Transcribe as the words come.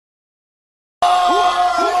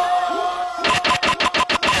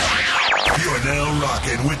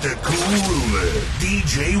rocking with the cool ruler,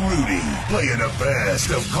 DJ Rudy, playing the best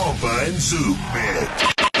of Compa and Zouk, man.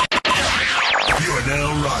 You're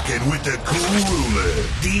now rocking with the cool ruler,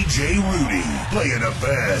 DJ Rudy, playing the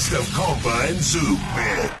best of Compa and Zouk,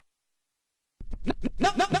 man.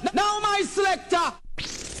 Now my selector.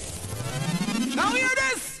 Now hear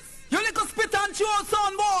this. You little spit and chew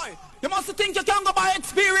son boy. You must think you can go by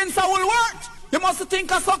experience I will work. You must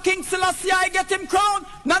think I saw King Selassie I get him crowned.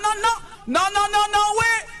 No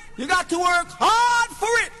way. You got to work hard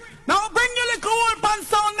for it. Now bring your little old pan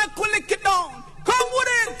sound and we'll lick it down. Come with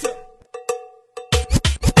it.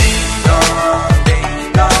 Ding dong,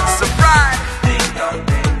 ding dong, surprise. Ding dong,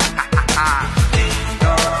 ding, ha ha ha. Ding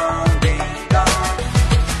dong, ding dong,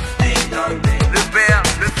 ding dong, ding. Le père,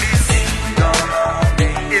 le fils, ding dong,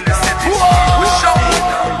 ding. Et le Saint-Esprit, le chant. Ding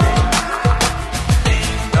dong, ding, ha ha ha.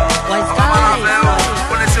 Ding dong. White sky.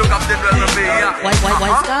 Connaissez au Cap de Noël le pays. White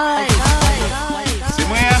sky. C'est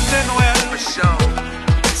moi à Noël.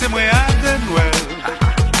 C'est moi à Noël.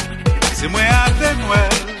 C'est moi à Noël.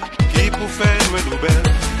 Qui pour faire Noël ou belle.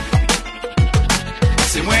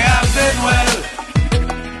 C'est moi à Noël.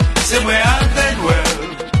 C'est moi à Noël.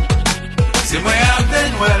 C'est moi à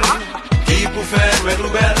Noël. Qui pour faire Noël ou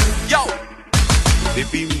belle. Yo.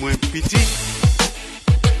 Depuis moi petit,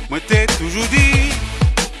 moi t'ai toujours dit,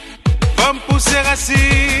 comme pousser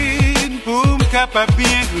racines pour me capable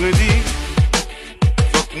bien grandir.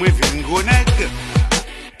 Faut que moi vienne gros nègre,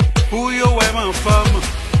 pour yo ouais en forme,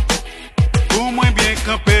 pour moi bien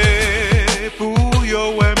camper, pour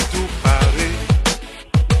yo ouais tout paré.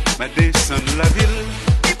 Ma descend de la ville,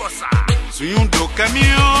 sous un dos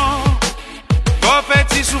camion, pour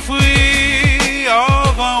petit souffrir,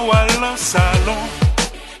 avant ou à le salon.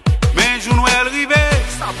 Mais jour Noël rivé,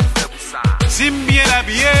 si bien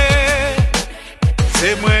habillé,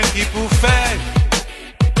 c'est moi qui pour faire,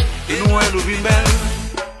 et Noël ou bien belle.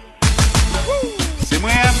 C'est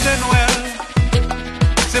moi après Noël,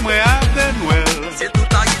 c'est moi après Noël, c'est tout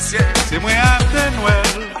haïtien. c'est moi après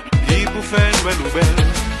Noël, qui pour faire Noël ou belle.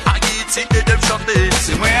 Haïti et de chanter.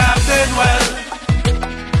 C'est moi après Noël,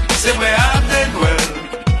 c'est moi après Noël,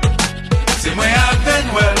 c'est moi après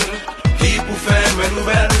Noël, qui pour faire Noël ou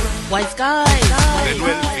belle. White sky. Le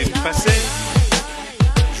Noël fin passé,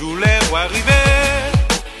 j'voulais voir arriver,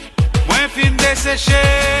 moi fin desséché,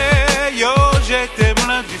 yo j'étais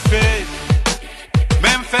blanc du fait.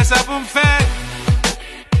 Même fait ça pour me faire,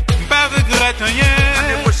 pas regrette rien.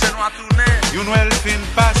 L'année prochaine on va tourner. Yon Noël fin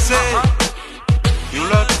passé, yon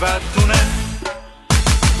l'autre va tourner.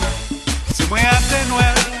 C'est moi après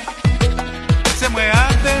Noël, c'est moi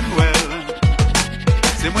après Noël,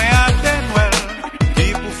 c'est moi après Noël,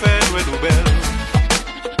 qui pour faire Noël ou belle.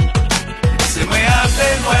 C'est moi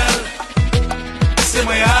après Noël, c'est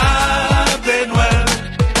moi après Noël,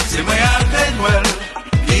 c'est moi après Noël,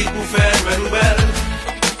 qui pour faire Noël ou belle.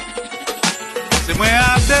 C'est moi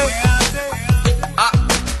après. Ah,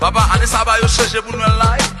 papa, allez ça va yo changer pour Noël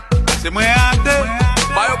là. C'est moi après.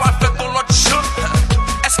 Bah yo va faire ton l'autre show.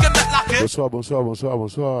 Est-ce que mettre la clé?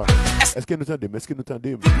 Bonsoir. Est-ce que nous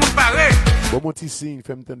t'entendons? Pour pareil. Bon, mon petit signe,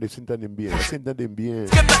 fais-moi t'entendre si nous t'entendons bien. Est-ce que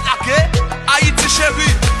mettre la clé? Haïti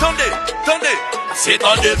chérie, tendez. C'est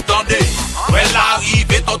tendez. Noël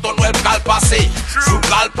arrive, tonton Noël pral passer. Sous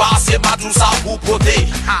pral passer, ma tout ça pour poter.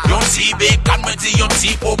 Yon ti bécan, me dit yon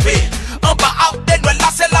ti popé. En bas out de Noël là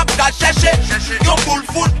c'est la m'ka chercher. Yon boule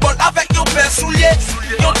football avec yon père soulier.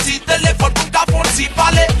 Yon ti téléphone pour ka fon ti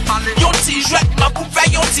parler. Yon ti jouet ma pour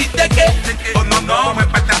faire yon ti teke. Oh non, mais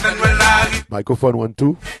peut-être Noël arrive. Microphone 1,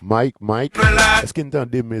 2. Mike. Est-ce que nous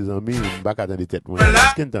t'entendons, mes amis? Je ne attendre tête.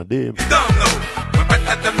 Est-ce que nous t'entendons? Non, mais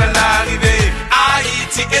peut-être Noël arrivé.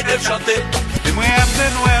 Haïti et de chanter. C'est moi après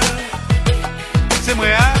Noël, c'est moi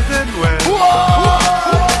après Noël,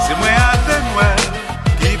 c'est moi après Noël,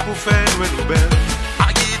 qui pour faire Noël ou belle.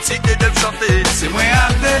 Haïti et de chanter. C'est moi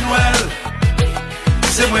après Noël,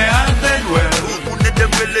 c'est moi après Noël, Vous n'êtes de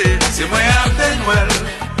mêlée. c'est moi après Noël,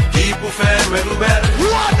 qui pour faire Noël ou belle.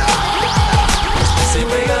 C'est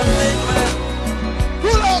moi après Noël.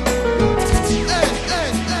 Pull up.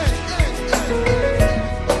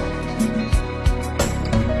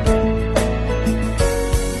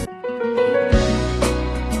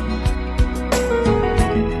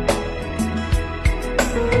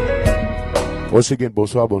 Once again,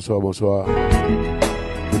 bonsoir.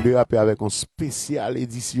 Je vais rappeler avec une spéciale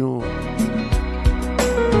édition.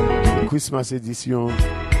 Christmas édition.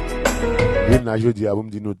 Je viens aujourd'hui à vous me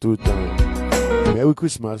dire nous tout le temps. Merry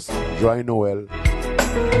Christmas, Joyeux Noël.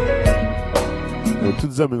 Tous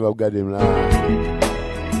les amis vont regarder là.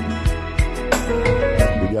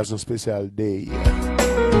 Dédication spéciale day.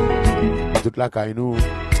 Toute la caille nous.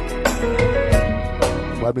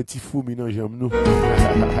 On va mettre fou dans jambe nous.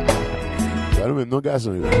 Nous même non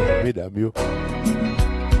garçon mesdames yo.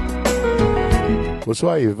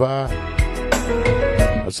 Bonsoir Eva.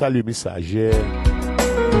 Salut messager.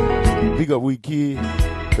 Big up Wiki.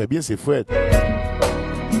 Très bien c'est fouette.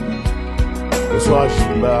 Bonsoir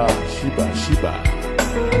Shiba.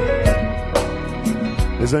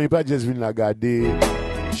 Les amis pas juste venir la regarder.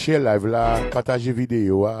 Share live là, partager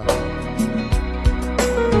vidéo.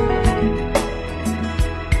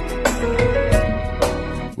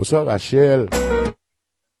 Bonsoir Rachel.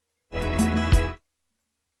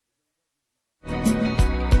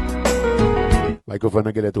 Microphone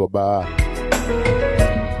a get trop bas.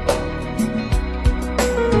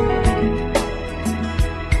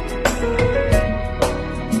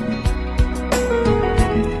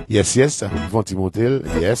 Yes, Vanti Montel,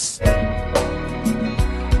 yes.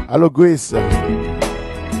 Allô Grace.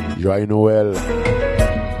 Joyeux Noël.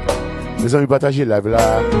 Les amis, partagez live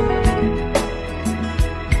là.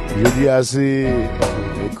 Je dis assez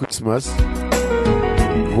Christmas.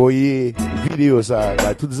 Voyez vidéo ça,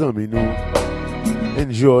 bah, toutes les amis nous.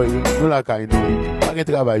 Enjoy, nous la caille nous. Pas de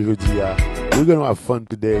travail aujourd'hui. We're gonna have fun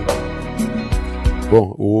today.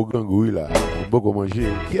 Bon, au grand gouille là, on peut beaucoup manger.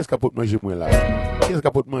 Qui est-ce qui peut manger moi là? Qui est-ce qui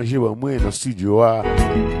peut manger moi dans le studio?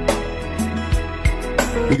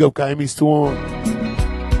 Big up Kaimi Stone.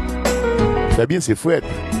 C'est bien, c'est fouette.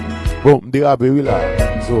 Bon, dérape oui là.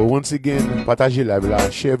 So, once again, partagez live là,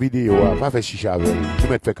 share vidéo, pas faire chicha avec. Nous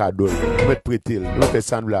mettre fait cadeau, nous mettre prêter, nous faire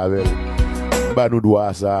sandwich avec. Bah, nous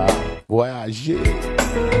doit ça. Voyager.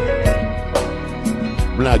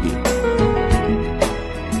 Blague.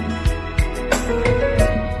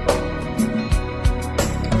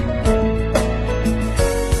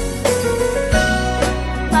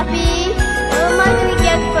 Papi, what am I gonna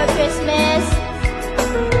get for Christmas?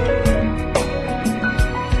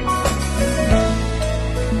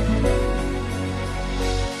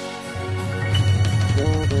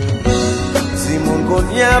 Si mon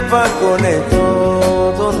connaît pas connaît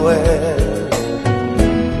ton Noël,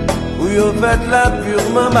 où yo fait la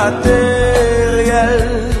purement matériel,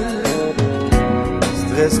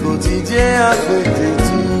 stress quotidien affecté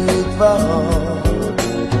tout parents,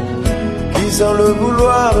 qui sans le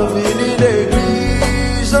vouloir fini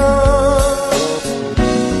négligent,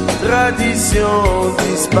 tradition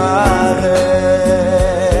disparaît,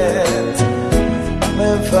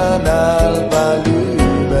 même fanal pas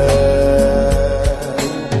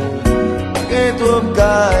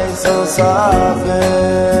sans savoir,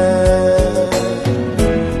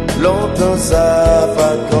 longtemps ça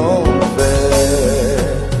va qu'on fait.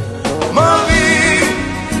 Ma vie,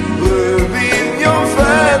 revivions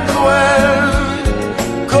fête Noël,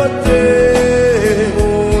 côté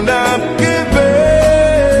mon âme qui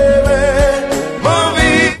bébé. Ma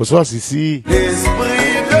vie, bonsoir Sissi.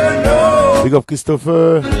 L'esprit de nos Big up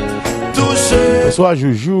Christopher. touché. Bonsoir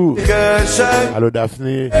Joujou. Que chaque Allô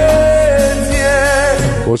Daphné. Indien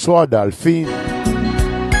Bonsoir Delphine.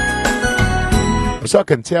 Bonsoir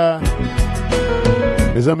Kentia.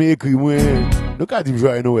 Mes amis écris-moi. Nous qu'à dire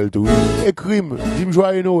joyeux Noël tout. Écris-moi. Dis-moi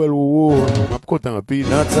joyeux Noël. Oh, je suis content pile.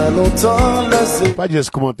 dans longtemps là c'est Pas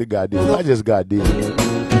juste comment te garder. Pas juste garder.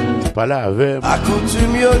 Pas là avec.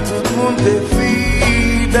 accoutume yo tout le monde est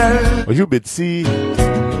fidèle. Bonjour Betsy.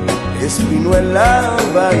 Esprit Noël là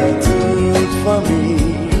envahit toute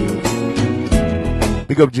famille.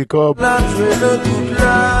 Big up Jacob. La jouer de toute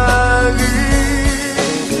la vie.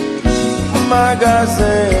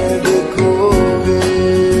 Magasin décoré.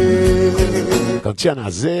 Quand tu es à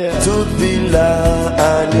Nazaire. Toute villa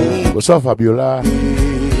animée. Bonsoir Fabiola.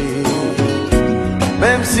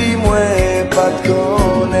 Même si moi pas de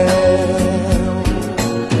connaître.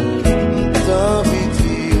 Tant pis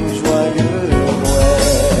dire joyeux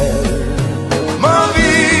Noël. Ma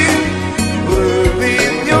vie,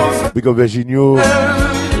 revivions Big up Virginio.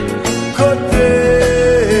 côté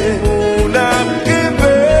mon âme qui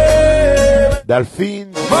bébé.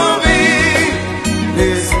 Delphine. Ma vie,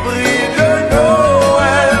 l'esprit de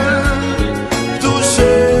Noël,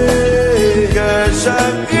 touché que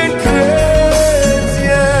chaque chrétien.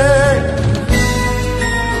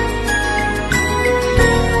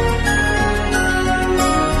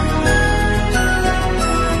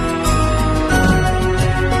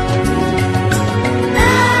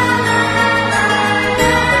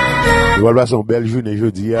 Voilà, son belle journée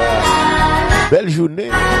jeudi. Belle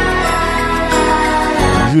journée.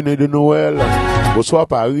 Journée de Noël. Bonsoir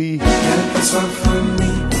Paris.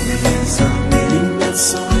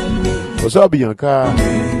 Bonsoir Bianca.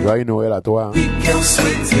 Joyeux Noël à toi.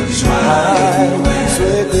 Souhaitez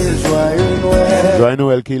joyeux Noël. Joyeux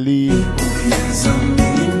Noël Kelly.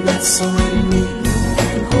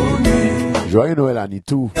 Joyeux Noël à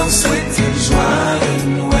Nitou. Pour nous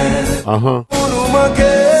manquer,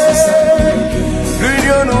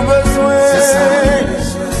 l'union nous besoin.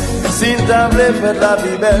 Si t'avais fait la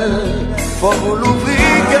vie belle, faut vous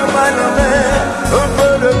l'ouvrir comme un un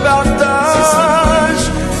peu de partage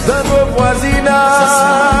dans nos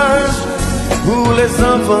voisinages. Pour les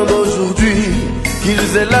enfants d'aujourd'hui,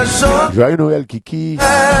 qu'ils aient la chance. Joyeux Noël Kiki.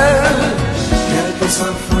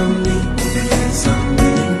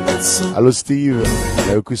 Hello Steve,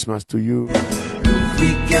 Merry Christmas to you.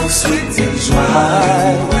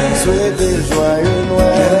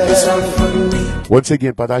 Once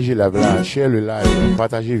again, partagez la live, share le live,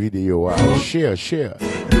 partagez vidéo, share.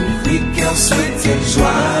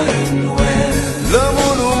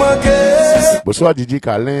 L'amour nous manquait. Bonsoir DJ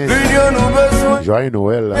Kalin. L'union nous besoin. Joyeux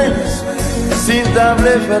Noël. Si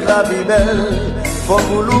t'avais fait la vie belle, faut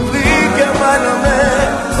vous l'ouvrir comme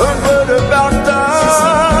un peu de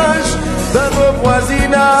partage dans nos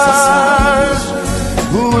voisinages.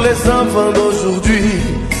 Pour les enfants d'aujourd'hui,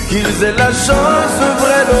 qu'ils aient la chance de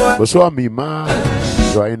vrai Noël. Bonsoir Mima.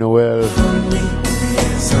 Joyeux Noël.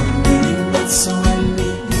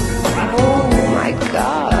 Oh my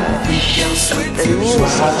gosh, the music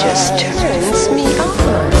just turns me on.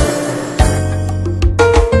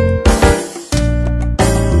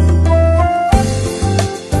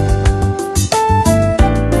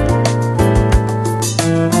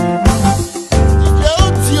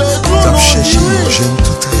 T'as cherché une jeune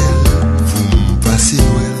toute réelle, vous me passez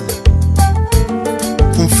Noël.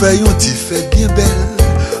 Vous me faites une petite fête bien belle,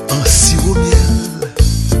 en sirop miel.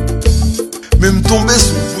 Même tomber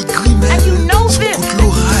sous le bout de grimelle, sous coup de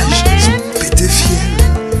l'orage, sous pété fiel.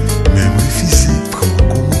 Même refusé, prends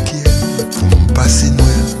comme kiel, pour me passer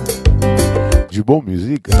Noël. Du bon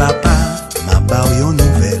musique. Papa, ma barre une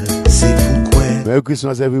nouvelle, c'est pourquoi. Merry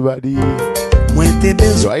Christmas everybody. Moi t'es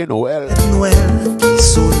besoin. Joyeux Noël. Noël qui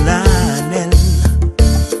solennel.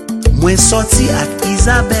 Moi sorti avec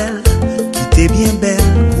Isabelle, qui t'est bien belle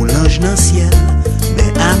pour l'ange dans le ciel.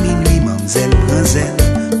 Mais à minuit, mademoiselle prend zèle,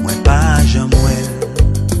 moi pas j'amoelle.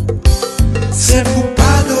 C'est pour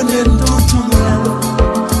pardonner tonton Noël,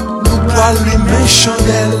 nous poil lui main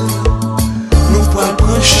chandelle, nous poil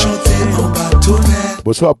prendre chanter en bâtonnet.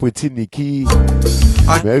 Bonsoir petit Niki.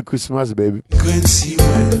 Merry Christmas baby. Grain si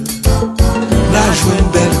well. La joie une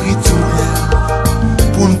belle ritournelle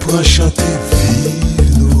pour nous prendre chanter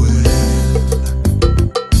vive Noël.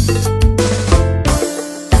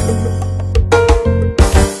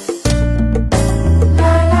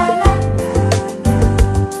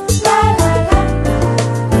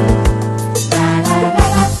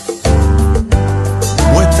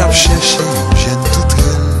 Moi t'as cherché une jeune toute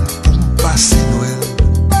réelle pour me passer Noël.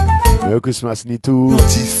 Merry Christmas Nitou. Une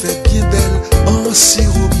petite fête bien belle en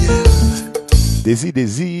sirop miel.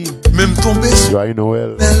 Daisy. Même tombé sur Joyeux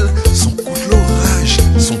Noël. son coup de l'orage,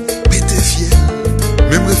 son pété fiel.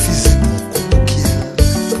 Même refusé pour conquier,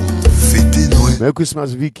 pour fêter Noël. Merry Christmas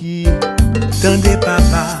Vicky. Tendez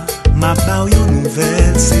papa, ma part yon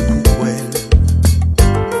nouvelle, c'est pourquoi.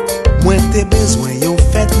 Moi t'ai besoin yon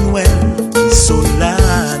fête Noël, qui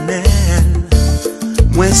solennel.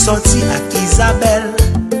 Moi sorti avec Isabelle,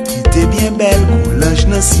 qui t'est bien belle pour l'ange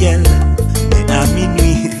dans le ciel. Mais à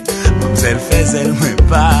minuit, elle faisait le même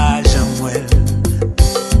pas j'amoelle.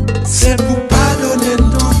 C'est pour pardonner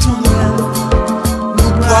tonton Noël,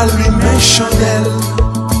 nous poil lui main chandelle,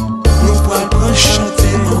 nous poil prendre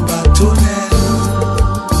chanter en bâtonnet.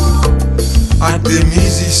 À des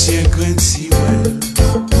musiciens grain si well,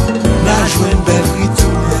 la joie une belle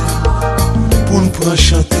ritournelle, pour nous prendre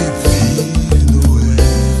chanter vive Noël.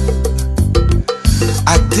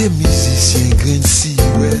 À des musiciens grain si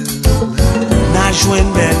well, la joie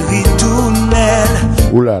une belle ritournelle.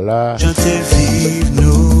 Ouh là là. Chanter vive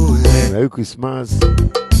Noël. Merry Christmas.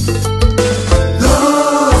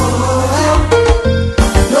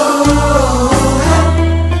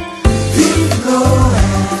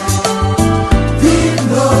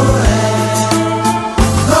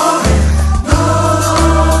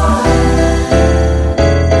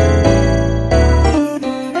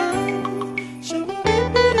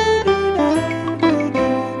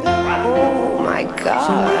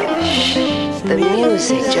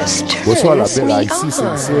 Bonsoir la belle Haïti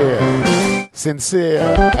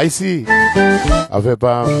sincère. Haïti. Avec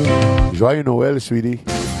pas joyeux Noël, sweetie.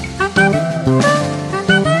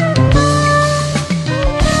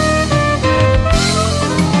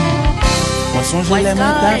 Moi songe les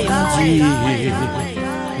m'attendis.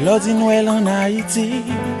 Lors du Noël en Haïti,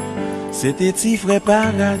 c'était si frais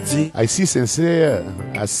paradis. Haïti sincère,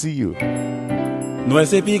 I see you. Noël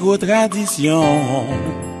c'est plus gros tradition.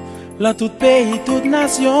 Dans tout pays, toute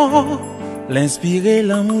nation, l'inspirer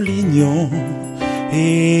l'amour lignon.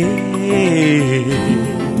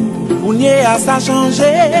 On y est à ça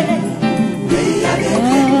changer.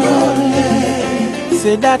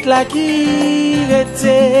 C'est date là qui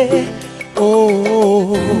était.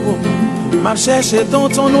 Oh, m'a cherché dans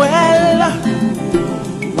ton Noël.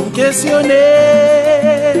 Questionner,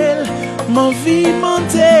 mon vie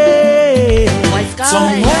montée. Son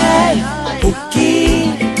Noël, pour qui?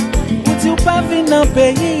 Ou tu pas venir dans le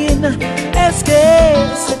pays? Est-ce que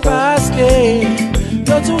c'est parce que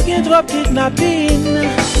toi tu viens trop kidnapping?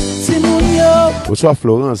 Si mon yo. Bonsoir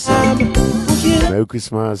Florence. Merry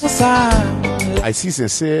Christmas. I see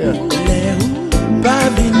sincère. Pas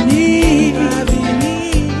venir.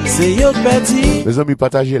 C'est yo petit. Mes amis,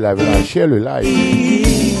 partagez la live, share le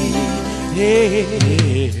live.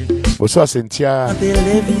 Bonsoir Cynthia.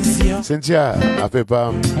 Cynthia, a fait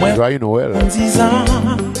pas joyeux Noël. En 10 ans,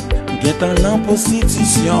 j'ai talent pour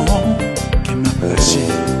prostitution qui m'a lâché.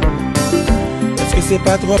 Est-ce que c'est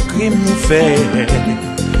pas trop crime nous fait?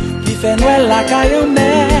 Qui fait Noël la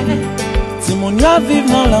caillonnette? Si mon yo vive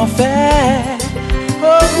dans l'enfer. Oh,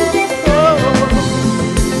 oh, oh.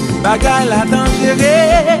 Bagaille la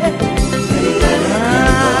dangereux.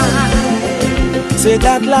 C'est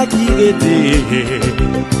date là qui était.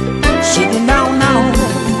 Je suis now,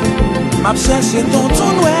 m'a cherché ton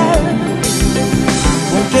Noël.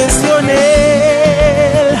 Pour questionner,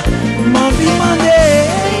 m'en vie demander.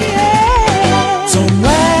 Ton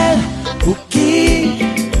Noël, pour qui?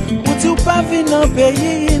 Ou tu pas venir dans le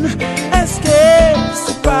pays? Est-ce que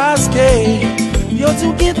c'est parce que yo tu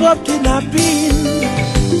qui trop kidnapping?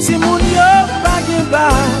 Si mon yo pas de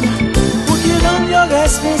balle, pour qui rend yo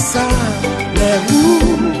responsable? Les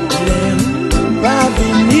roues, pas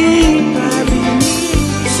venir,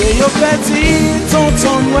 c'est yo petit, ton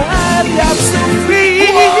Noël, y'a souffri.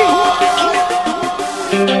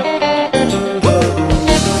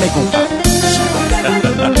 Mais compas.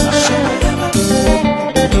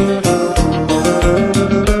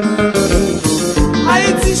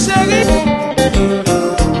 Haïti chérie.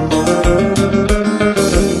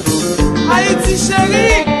 Haïti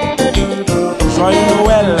chérie. Joyeux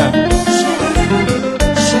Noël.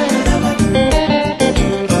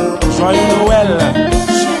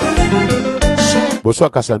 Bonsoir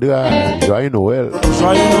Cassandra, joyeux Noël.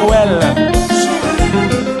 Joyeux Noël.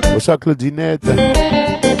 Bonsoir Claudinette.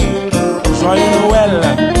 Joyeux Noël.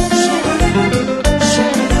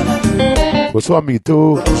 Bonsoir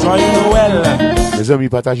Mito. Joyeux Noël. Mes amis,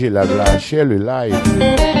 partagez la live, share le live.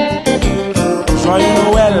 Joyeux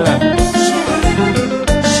Noël.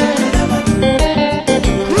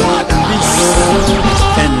 Peace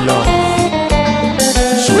and love.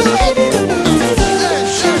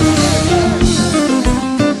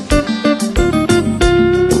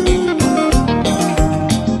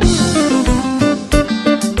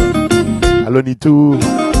 Allô Nitou.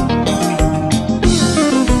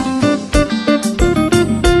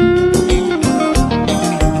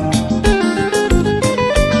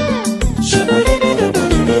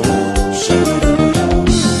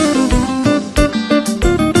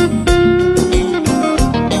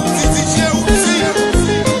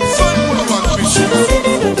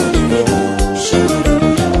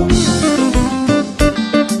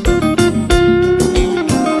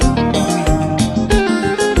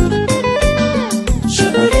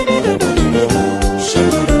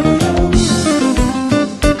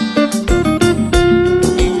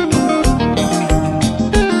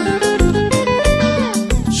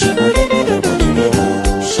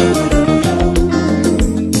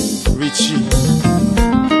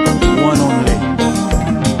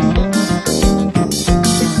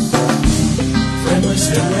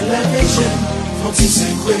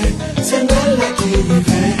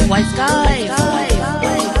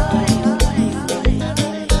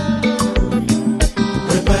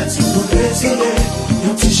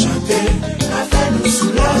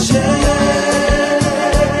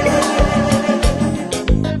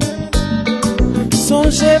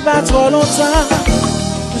 Songez pas trop longtemps,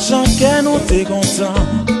 j'en qu'un nous t'es content.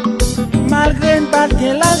 Malgré ne pas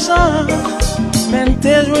de l'argent, même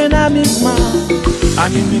t'es joué un amusement.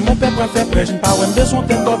 Ami, mon père préfère prêche, pas ouais, de son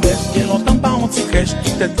tête d'obèche. Il longtemps pas un petit crèche,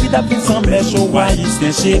 tête vide à vie sans mèche. Oh, ouais,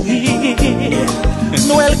 c'est chéri.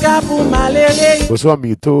 Noël cap pour malheureux. Bonsoir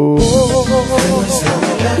Mito.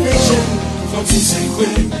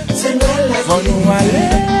 Faut nous aller,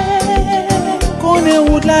 qu'on est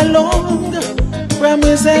où de la longue.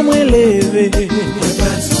 C'est moi levé.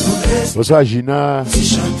 Bonsoir Gina.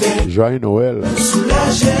 Joyeux Noël.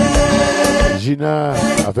 Gina,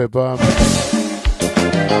 a fait pas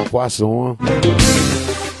un poisson.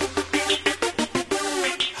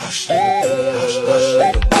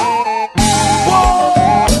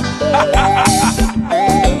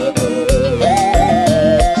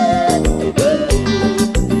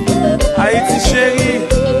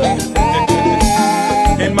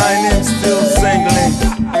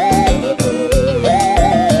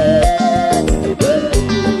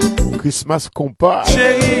 Christmas compas.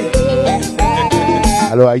 Chérie.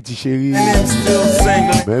 Alors Haïti chérie. And I'm still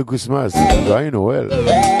single. Merry Christmas. Joyeux Noël.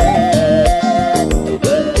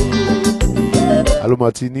 Allô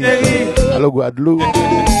Martinique. Allô Guadeloupe.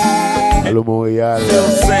 Allô Montréal.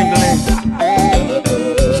 Still single.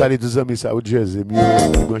 Salut tous amis ça au Jersey mieux.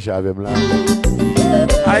 Branche avec là.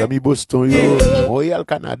 Amis Boston yo. Montréal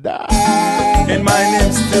Canada. And my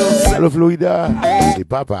name's still single. Allô Florida. C'est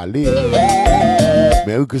pas parler.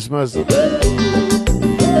 Merry Christmas.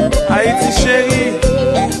 Haïti chérie.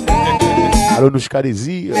 Allô Nouchka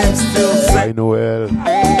Désir. Joyeux Noël.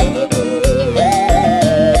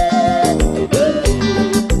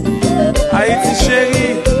 Haïti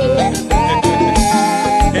chérie.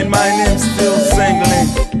 And my name's still singling.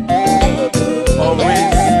 Always.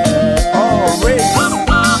 Always.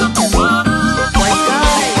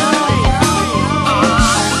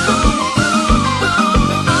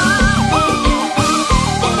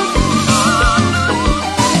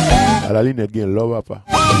 À la ligne, elle gagne l'homme, papa.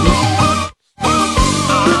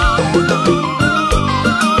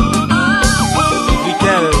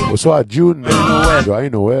 Bonsoir, June. Joyeux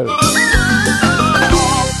Noël.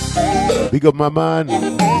 Big up, my man.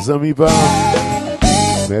 Zami Pam.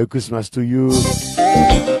 Merry Christmas to you.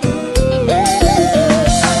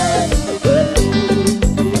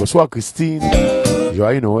 Bonsoir, Christine.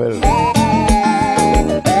 Joyeux Noël.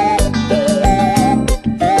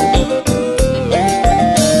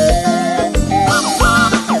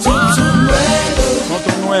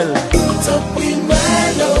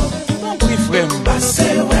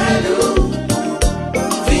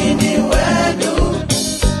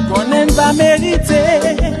 Pas mérité,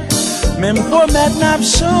 même promettre n'a pas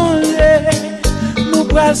changé. Nous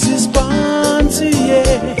prenons suspendre,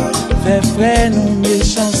 fait frère nous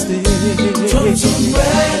méchanceté.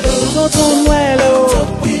 Tonton Noëlo,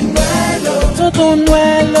 Tonton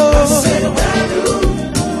Noëlo,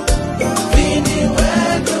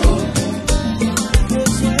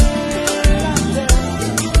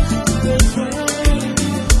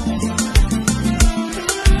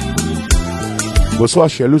 Bonsoir,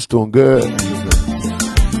 Chelou Stonger.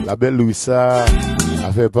 La belle Louisa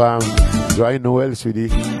a fait pas. Joyeux Noël, Sudi.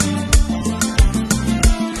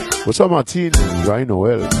 Bonsoir, Martine. Joyeux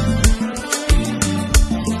Noël.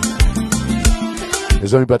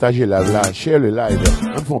 Les amis, partagez la live là. Share le live.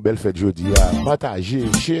 On fait une belle fête jeudi. Partagez,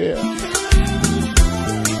 share.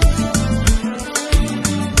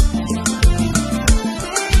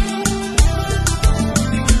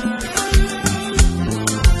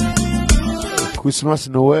 Christmas,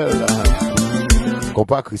 Noël,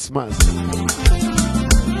 compas Christmas.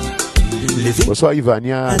 Bonsoir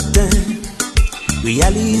Ivania.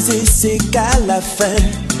 Réaliser c'est qu'à la fin,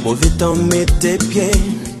 mauvais temps mettre tes pieds,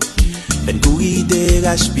 ben courir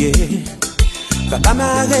dérache-pied. Papa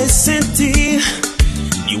m'a ressenti,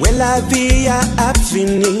 il est la vie a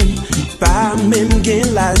fini, pas même gain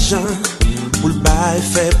l'argent, pour le bail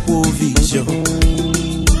fait provision.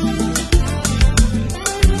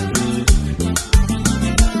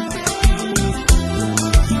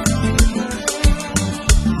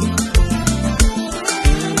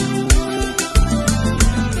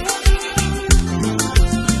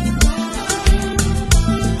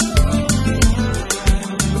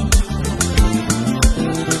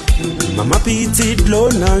 Maman petite l'eau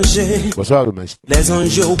nager. Bonsoir, les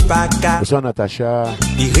anges au paca. Bonsoir, Natacha.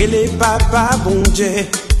 Lire les papas, bon Dieu.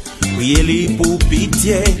 Priez les pour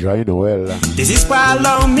pitié. Joyeux Noël. Désespoir,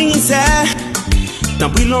 leur misère.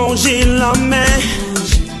 T'en prie, longer la main.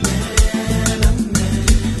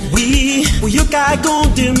 Oui, pour y cagon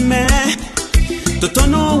demain. Tout ton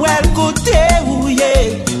Noël côté, oui,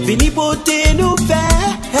 vini porter nous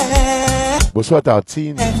faire. Bonsoir,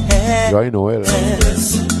 Tartine. Joyeux Noël.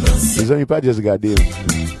 Les amis, pas juste regarder.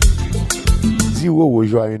 Dis wow,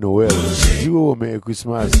 joyeux Noël. Dis wow, Merry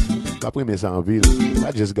Christmas. La première c'est en ville.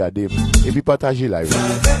 Pas juste regarder. Et puis partager live.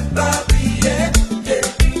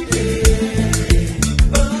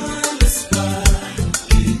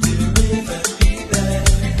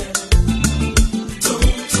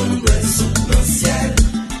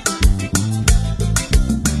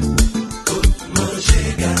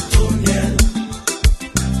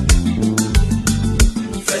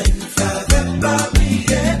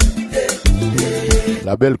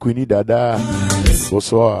 La belle Queenie Dada.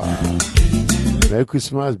 Bonsoir. Merry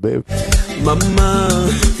Christmas, babe. Maman,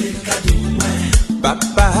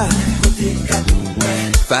 papa,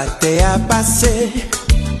 fâté à passer,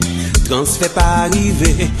 transfert pas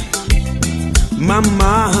arrivé.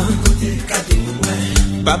 Maman,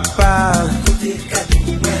 papa,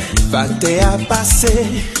 fâté à passer,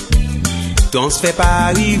 transfert pas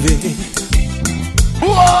arrivé.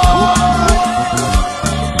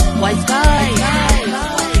 White Sky.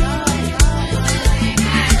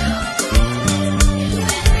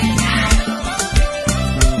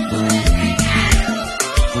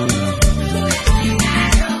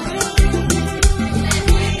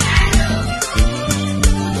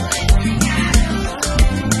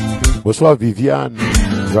 Bonsoir Viviane,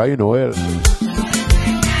 joyeux Noël.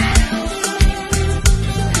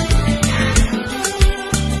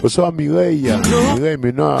 Bonsoir Mireille, Mireille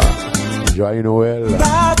Ménard, joyeux Noël.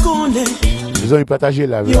 Nous allons partager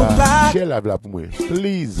la vie, share la vie pour moi,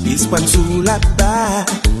 please. Bisquat sous la barre,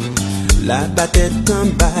 la tête en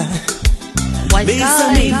bas. Mes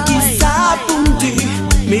amis qui savent pour me dire,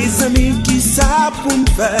 mes amis qui savent pour me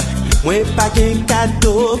faire. Moi pas qu'un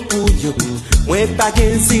cadeau pour yo, moi pas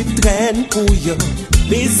qu'un citraine pour yo.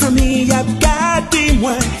 Mes amis y a gardé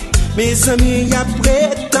moi, mes amis y a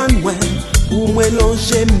prétend moi. Pour moi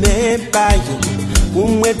longer mes paillots, pour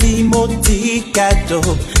moi vivre mon petit cadeau.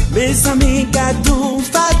 Mes amis cadeau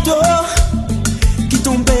fado, qui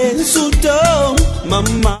tombent sous dos,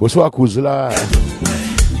 maman. Bonsoir Kouzla,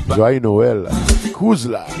 joyeux Noël,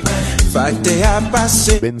 Kouzla. Facté à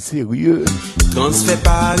passer, ben sérieux. Transfert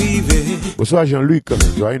pas arrivé. Bonsoir Jean-Luc,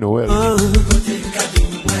 joyeux Noël.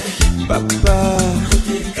 Papa,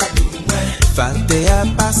 facté à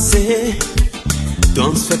passer,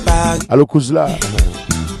 transfert pas arrivé. Allô Kouzla,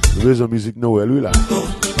 nous faisons musique Noël, lui là.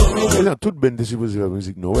 Et là, toute bande de supposée faire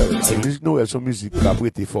musique Noël. La musique Noël, son musique qui a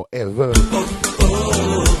prêté forever.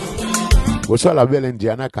 Bonsoir la belle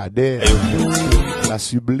Indiana Kader. La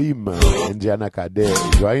sublime Indiana Kader.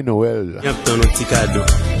 Joyeux Noël. Y'a ton petit cadeau.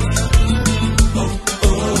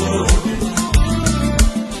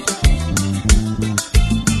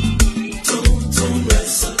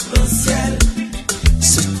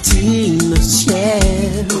 Soutine le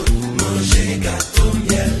ciel. Manger gâteau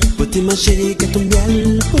miel. Beauté manger gâteau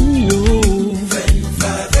miel pour nous. Veille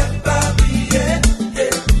avec papier.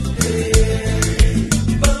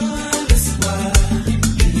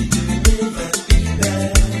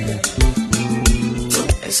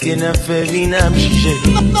 Est-ce qu'il n'a fait rien à me juger?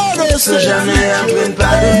 Sans jamais apprendre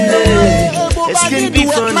pardonner. Est-ce qu'il peut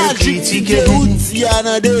nous critiquer? White Sky.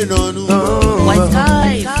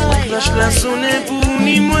 Cloche la sonne pour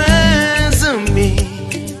ni moins amis.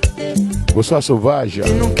 Bonsoir Sauvage.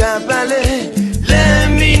 Et nous qu'à parler, les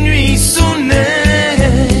minuit sonner.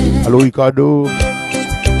 Allô Ricardo.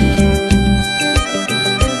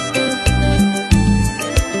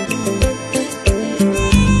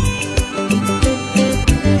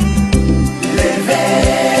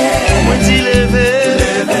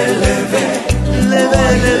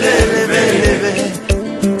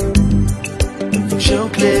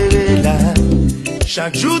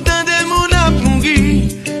 Chaque jour dans des mondes à pourrir,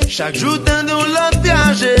 chaque jour dans l'autre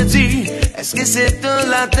piège dit, est-ce que c'est dans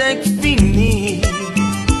la tête qui finit?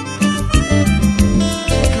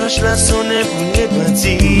 Cloche la sonne pour les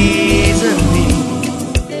petits amis.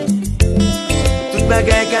 Toute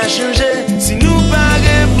bagaille qui a changé, si nous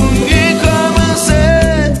paraît pour nous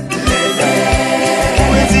commencer.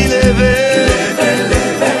 Moi dis lever,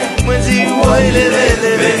 moi dis ouais lever,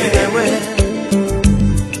 ouais.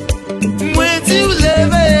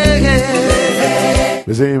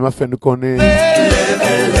 Mes amis, ma fait nous connaître.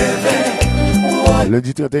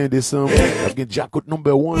 Lundi 31 décembre, avec Jackot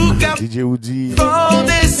number 1, DJ Woody, dans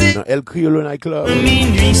El Criollo Nightclub.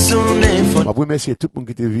 Je remercie tout le monde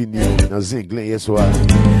qui était venu dans Zinglin hier soir.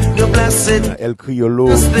 Dans El Criollo,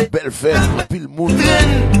 belle fête, pile monde.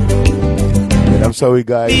 I'm sorry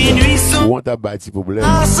guys, you want a bad problème,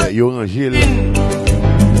 you're Angèle.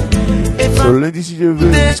 So, lundi si je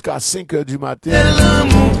veux, jusqu'à 5h du matin,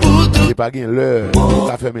 j'ai pas gagné l'heure,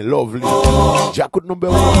 t'as fait mes lovely. Jackot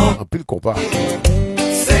number 1, en pile compas.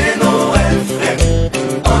 C'est Noël frère,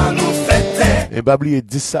 on nous fête. Et Babli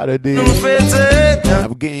 10 Saturday,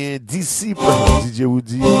 I've gagné disciple, DJ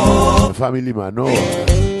Woody, Family Manor.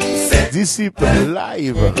 Disciple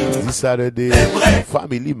live, 10 Saturday,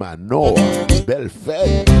 Family Manor. Belle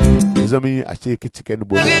fête. Les amis, achetez chicken ou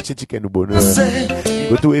bonheur.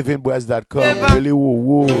 Go to evenboys.com, allez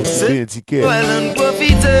wow, c'est un ticket.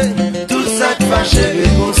 Tout ça te fâche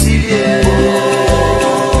réconcilier.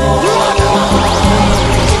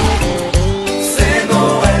 C'est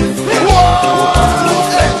Noël,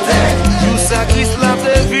 tout ça Christ l'a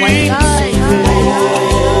prévu.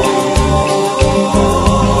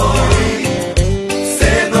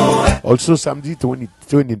 Also samedi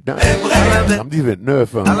 29, samedi 29,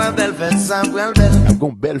 I'm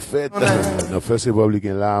going belle fête dans First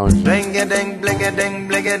Republican Lounge.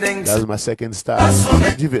 That's my second stop.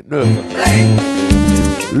 Samedi 29.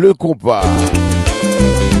 Le compas.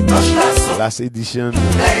 last edition.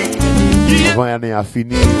 Avant l'année a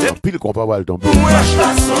fini. Pile qu'on peut le tomber.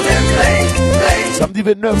 Samedi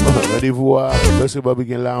 29, rendez-vous à Best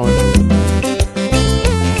Barbecue Lounge.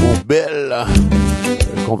 Pour belle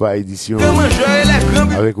combat édition.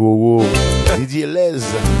 Avec Wowo, Didier Les.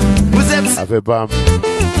 Avec Pam.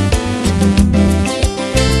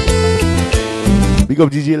 Big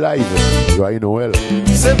up DJ Live. Joyeux Noël.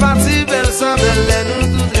 C'est parti, belle sans belle, nous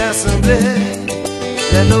tous rassemblés.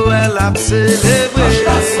 Le Noël a célébré.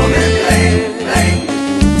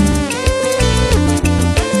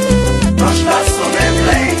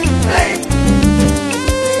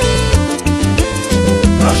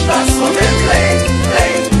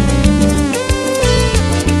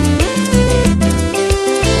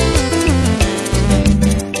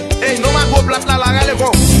 Hey, non ma go plat la regardez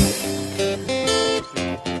bon.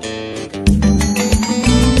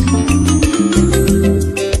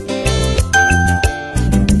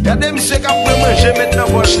 Regardez monsieur qui a pris manger maintenant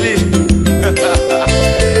poche li.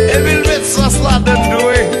 Et puis il met sauce là dedans.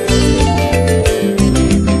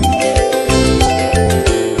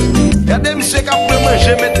 Regardez monsieur qui a pris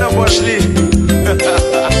manger maintenant poche li.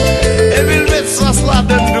 Et puis il met sauce là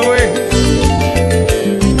dedans.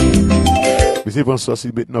 Mais c'est bon sauce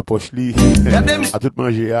il met dans poche li. À tout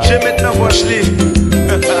manger. Je mets dans poche li.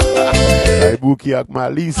 Ay bouki ak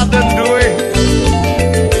malice.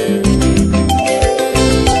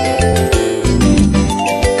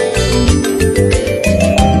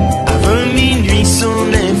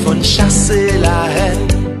 Chasser la haine.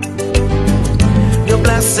 Yo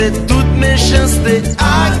placé toutes mes chances avec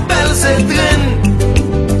belles étrennes.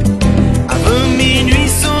 Avant minuit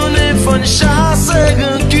sonne fon chasser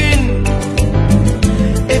rancune.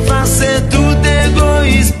 Effacer tout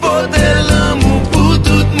égoïsme, porter l'amour pour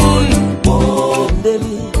tout le monde. Oh,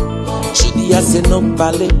 Deli, je dis à ces noms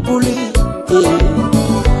parler pour lui.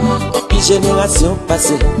 Depuis génération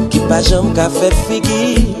passée, qui pas jamais qu'a fait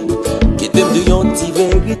figure. Qui t'aime de yon ti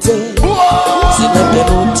vérité. C'est même bien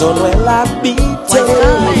longtemps elle habite.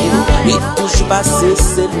 Et toujours passé,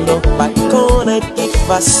 c'est non pas connaître qui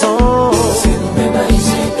façon.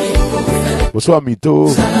 Bonsoir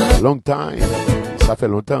Mito, long time. Ça fait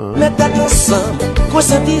longtemps. Hein? Mais t'as ensemble, quoi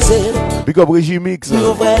ça disait? Big up Regimix.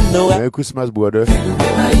 Merry Christmas, brother.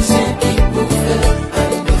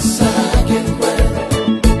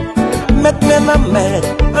 Mettre mes mains,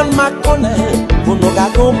 on m'a connaît. Pour nous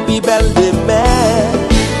gardons plus belle de mer.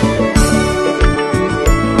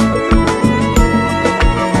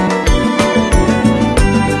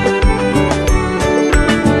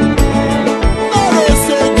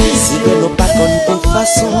 Si nous pas comme de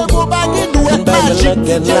façon, on va la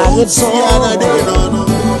raison.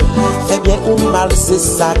 Fait bien ou mal, c'est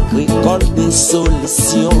sacré, col des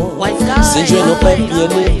solutions. Si je n'ai pas bien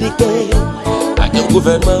éduqué, avec un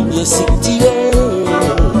gouvernement bien situé.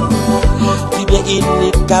 Il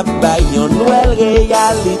n'est qu'à bailler en nouvelle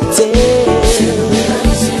réalité.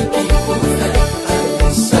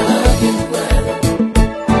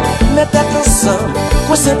 Mettez ensemble,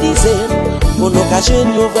 quoi se disait, pour nous cacher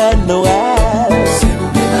une nouvelle Noël.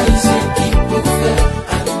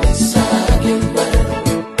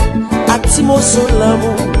 Actimo sur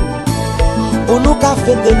l'amour, pour nous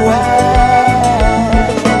café de Noël.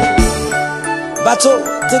 Bateau,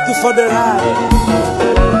 take you for the ride.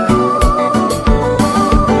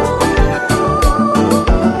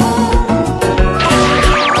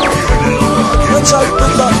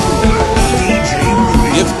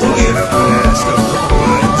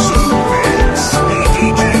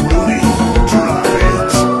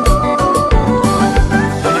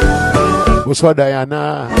 Bonsoir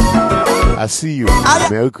Diana. I see you.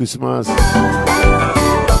 Merry Christmas.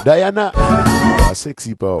 Diana. A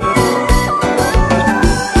sexy power.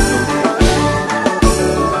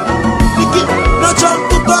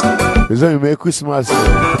 Les amis, Merry Christmas.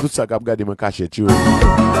 Tout ça qu'a regardé mon cachette.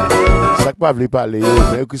 Ça que pas voulu parler.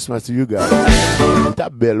 Merry Christmas to you guys. T'as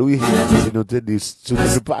belle, oui. C'est notre dit. Tu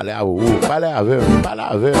veux parler à vous. Parler avec eux. Parler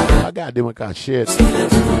avec eux. Regardez mon cachette.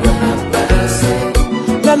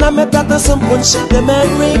 Merry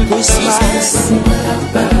Christmas.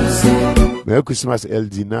 Merry Christmas,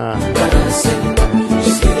 Eldina.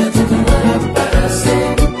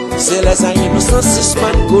 C'est les années nous sont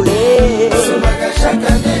suspendus collés.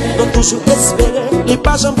 Nous toujours espérer, les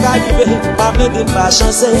pas jamais arriver, pas venir pas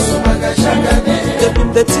chancer. Depuis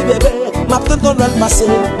petit bébé, ma petite on doit le passer,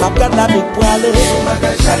 ma garde la vie pour aller.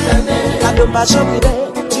 La de ma chambre privée.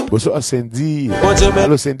 Bonsoir Cindy.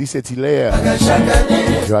 Allô Cindy, c'est Hilaire.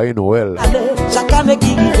 Joyeux Noël.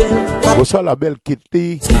 Bonsoir la belle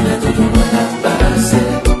Kitty.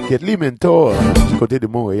 Kitty Mentor, du côté de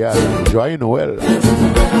Montréal. Joyeux Noël.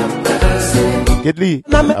 Ketli,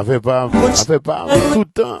 a fait pas tout le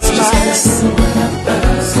temps.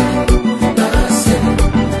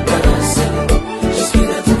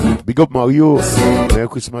 Big up Mario, Merry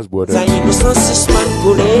Christmas, brother.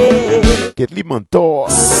 Ketli mentor.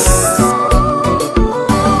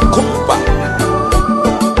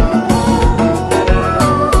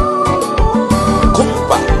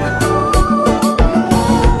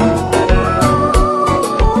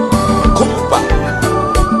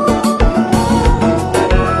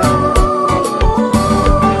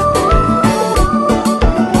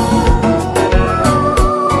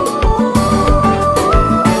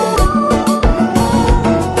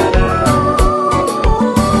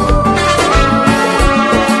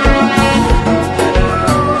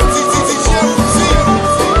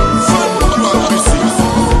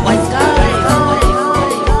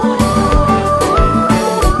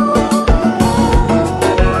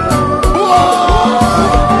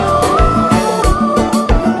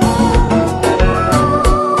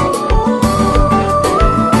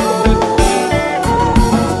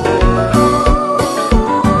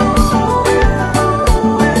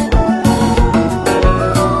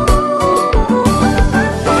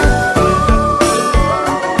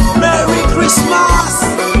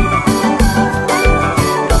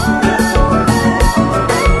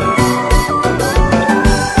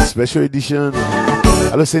 Special edition.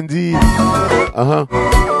 Hello, Cindy.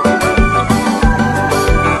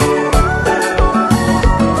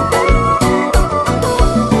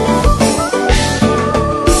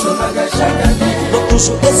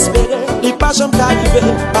 Toujours espérer, il pas jamais arrivé,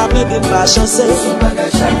 pas même pas chancer.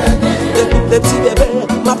 Et tous les petits bébés,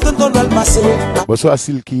 m'attendent ton Noël passé. Bonsoir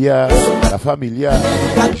Silkia, la familia,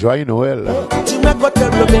 joyeux Noël. Tu m'as quoi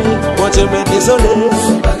qu'elle me met, moi je me désolé.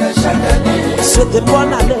 Souhaitez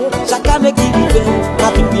bonne année, chaque année qui vivait,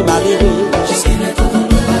 ma vie puis malheureux. Jusqu'il est temps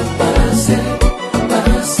de balancer,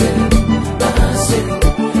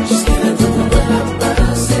 jusqu'il est temps de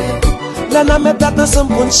balancer. Nana me plate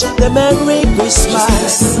ensemble pour chanter Merry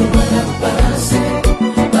Christmas.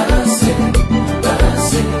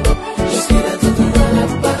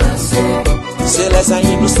 C'est les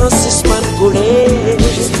années 1906 man coulés.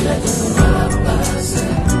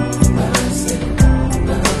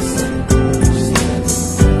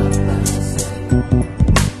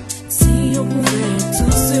 Si on pouvait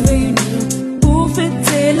tous se réunir pour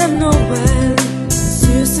fêter la Noël,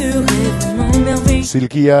 ce serait vraiment merveilleux.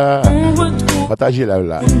 Silkia, partagez la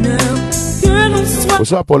là.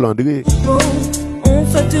 Bonsoir Paul André. On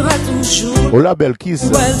fêtera toujours. Hola Belkis,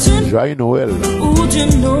 joyeux Noël.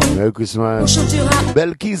 Merry Christmas.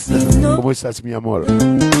 Belkis, comment ça se met à mort?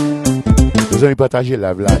 Vous avez partagé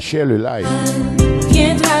la là, share le live.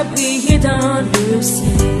 Viendra briller dans le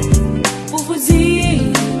ciel pour vous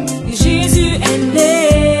dire que Jésus est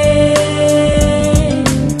né.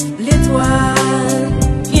 L'étoile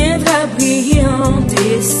viendra briller en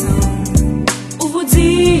décembre pour vous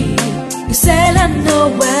dire que c'est la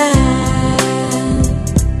Noël.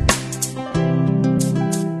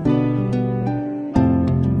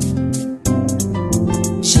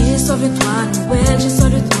 J'ai soif de toi, Noël, j'ai soif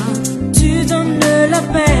de toi. Tu donnes la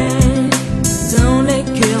paix dans les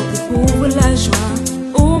cœurs de pauvres, la joie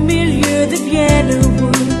au milieu des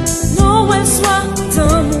bienheureux. Noël soit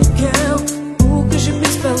dans mon cœur pour que je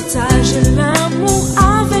puisse partager l'amour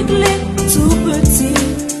avec les tout petits.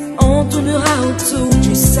 On tournera autour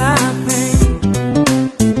du sapin.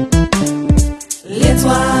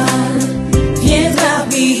 L'étoile viendra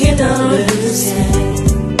briller dans le ciel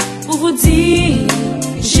pour vous dire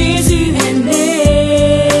Jésus est né.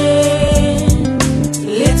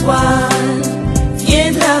 L'étoile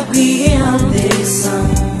viendra briller en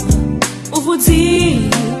décembre pour vous dire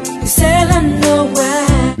que c'est la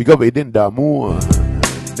Noël. Big up Eden d'amour,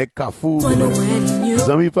 Nek Kafou. Vous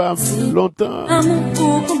avez pas longtemps.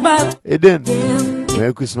 Eden,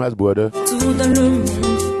 Merry Christmas, brother. Tout dans le monde.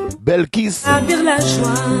 Belle kiss. Avec la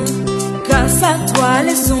joie, grâce à toi,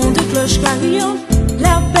 les sons de cloche carillon,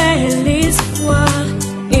 la paix et l'espoir.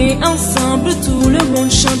 Et ensemble tout le monde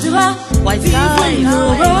chantera. Vive L'étoile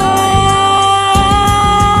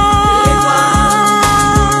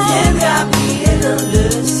viendra briller dans le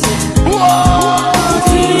ciel.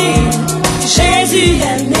 Jésus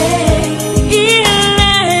est né. Il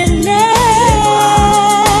est né.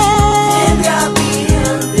 Viendra briller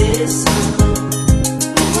en décembre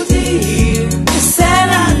pour dire que c'est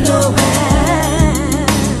la Noël.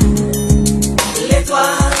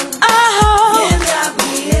 L'étoile viendra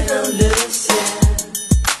briller dans le ciel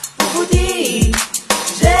pour vous dire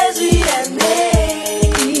Jésus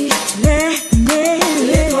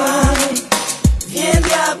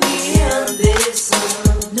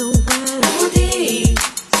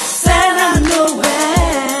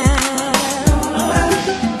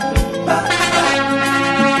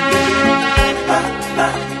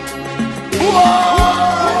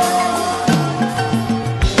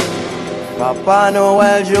Papa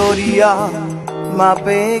Noël Jodia m'a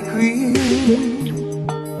écrit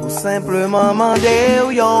ou simplement mandé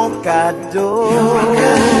un cadeau.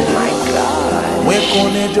 Moi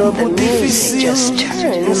connais job difficile.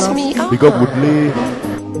 Big up Woodley.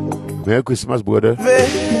 Merry Christmas, brother.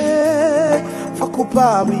 Faut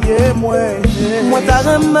pas oublier moi. Moi t'as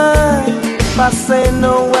remis passer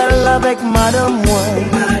Noël avec madame moi.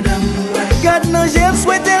 Garde nos j'ai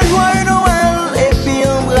souhaité joyeux Noël et puis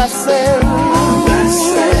embrasser.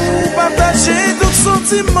 Partager tout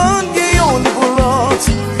sentiment gagnant pour l'autre.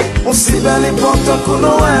 On si belle et pourtant que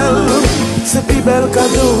Noël. C'est plus bel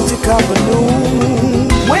cadeau du cap nous.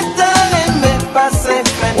 Moi t'as aimé passer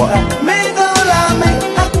fête mais dans la main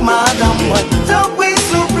avec madame moi. T'en prie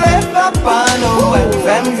souple Papa Noël.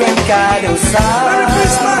 Femme cadeau ça. Merry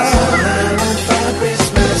Christmas.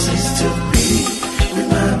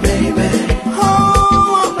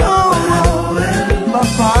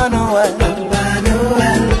 Papa Noël, Papa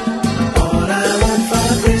Noël, all I want for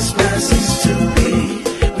Christmas is to be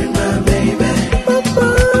with my baby. Papa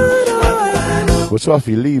Noël. Bonsoir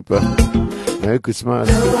Philippe. Merry Christmas.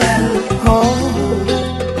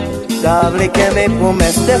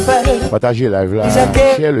 Partagez le live là.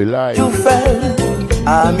 Share le live.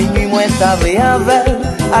 À minuit, moi, t'avais avec.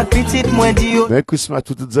 À petite, moi, dit. Merry Christmas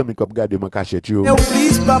to tous les amis qui regardent ma cachette.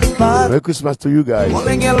 Merry Christmas to you guys. On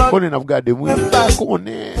est regardé moi. On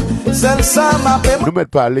est. Nous mettons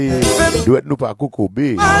parler. Nous être nous pas Coco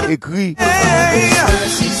B. Écrit. Oh yeah.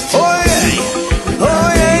 Oh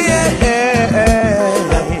yeah.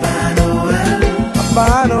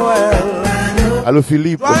 Papa Noël. Allô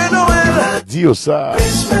Philippe. Dis ça.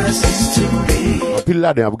 Pile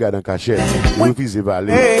là dans regarde en cachette. Nous refusons de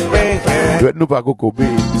parler. Nous être nous pas Coco B.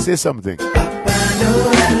 Say something.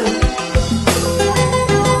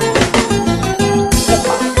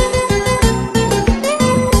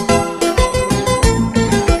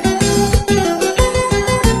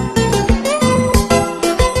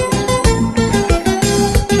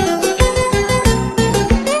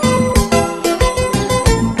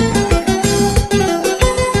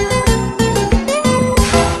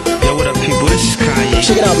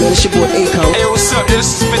 Check it out, man. It's your boy Akon. Hey, what's up?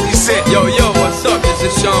 This is 50 Cent. Yo, what's up? This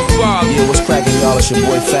is Sean Paul. Yeah, what's cracking, y'all? It's your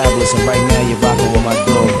boy Fabulous, and right now you're rocking with my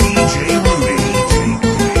dog, DJ Rudy.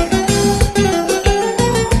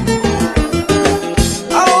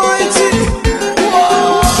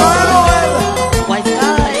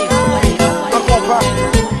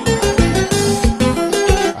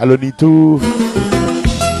 Allô Nito.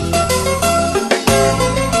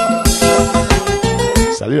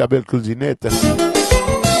 Salut la belle Claudinette.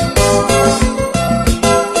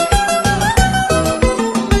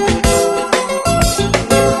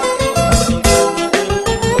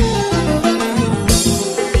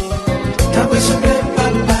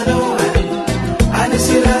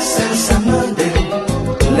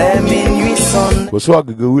 Bonsoir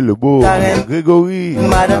Grégory le beau. Grégory,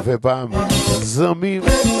 ça fait pas Zami.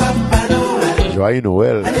 Joyeux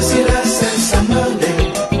Noël.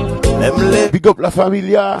 Big up la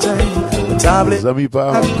familia. Les amis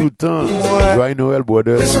pas tout le temps. Joyeux Noël,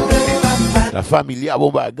 brother. La familia,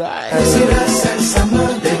 bon bagay.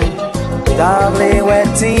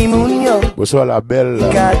 Bonsoir la belle.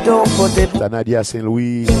 Nadia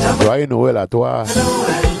Saint-Louis. Joyeux Noël à toi.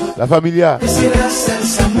 La familia.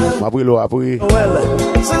 M'abrilo après.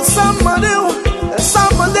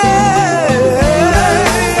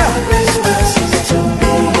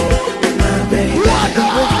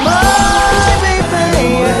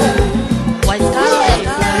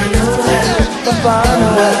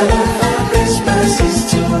 Christmas is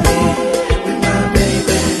to be with my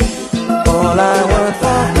baby. All I want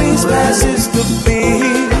for Christmas is to be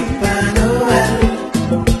Papa Noël.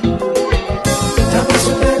 T'as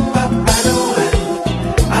besoin de Papa Noël.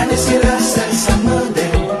 Allez, c'est la salsa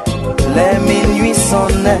mondaine. Les minuit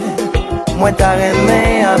sonnaient. Moi t'as aimé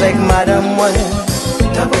avec madame moi.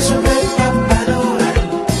 T'as besoin de Papa Noël.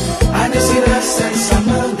 Allez, c'est la salsa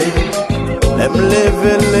mondaine. Let me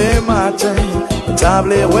lever les matins.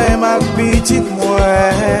 Table ouais ma petite moi.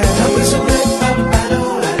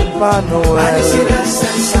 Papa Noël.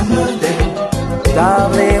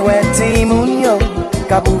 Table ouais Timounio.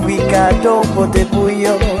 Kaboubi cadeau pote pour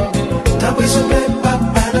yo. Table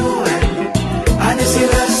Papa Noël. Anesi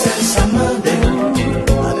la salsa mondaine.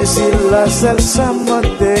 Anesi la salsa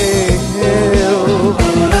mondaine.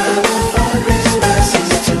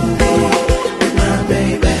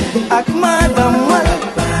 Ak madame moi.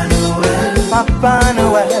 Papa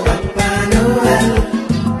Noël, Papa Noël,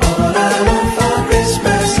 all I want for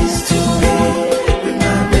Christmas is to be with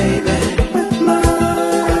my baby, with my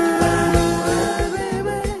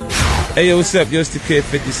baby. Hey, yo, what's up? Yo, it's the Kid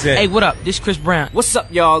 50 Cent. Hey, what up? This Chris Brown. What's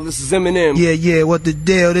up, y'all? This is Eminem. Yeah, what the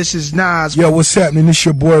deal? This is Nas. Yo, what's happening? This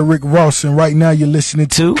your boy Rick Ross, and right now you're listening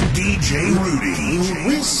to DJ Rudy.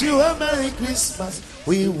 We wish you a Merry Christmas.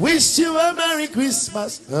 We wish you a Merry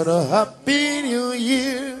Christmas and a Happy New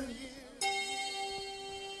Year.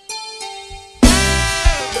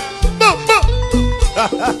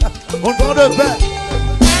 On prend de paix.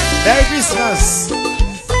 Merry Christmas.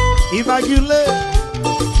 Immaculée.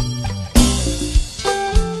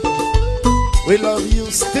 We love you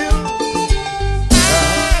still.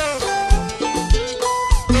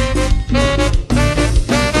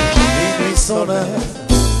 Minuit sonore.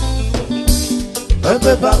 Un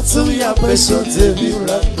peu partout, y a fait chanter vive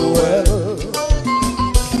la Noël.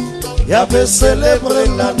 Y a fait célébrer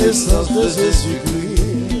la naissance de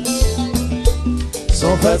Jésus-Christ.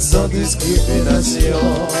 Sont fêtes sans discrimination.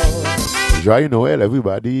 Joyeux Noël,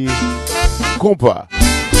 everybody. Compas.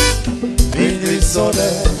 Minuit sonore.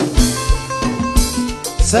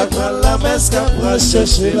 Ça prend la messe qu'après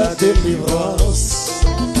chercher la délivrance.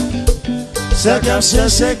 Chacun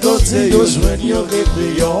cherche côté, yo joigne yo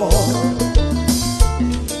réveillon.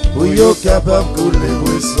 Ou yo capable couler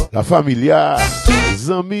brisson. La familia, les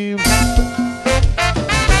amis.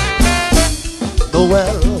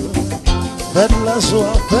 Noël, faites la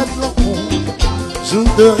joie, faites l'amour. Jour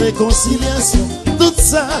de réconciliation, tout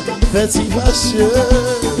ça fait y fâcheux.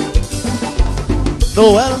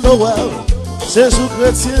 Noël, c'est jour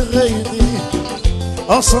chrétien réuni.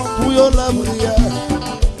 Ensemble pour yo la prière.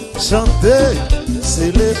 Chanter,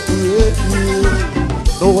 célébrer.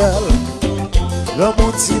 Noël, le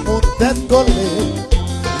monde si mon tête collée.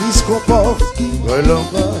 Risque comporte, le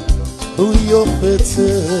lendemain, où yo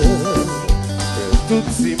fêté. Tout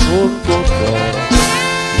si monde content,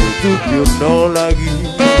 tout yo dans la vie.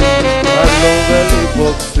 À nouvelle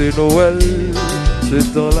époque, c'est Noël, c'est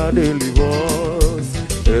dans la délivrance.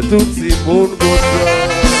 Et tout si monde content,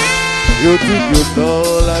 yo tout yo dans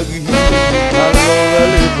la vie. À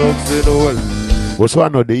nouvelle époque, c'est Noël. Bonsoir,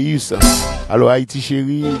 Nordeus. Alors, Haïti,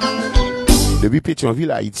 chérie. Depuis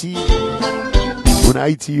Pétionville, Haïti. Bon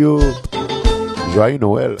Haïti, yo. Joyeux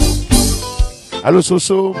Noël. Allô,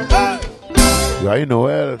 Soso. Joyeux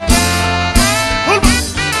Noël.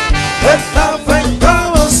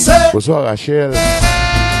 Bonsoir, Rachel.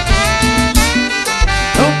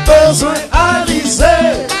 Non besoin Alizé.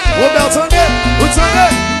 Robert Tonnet, où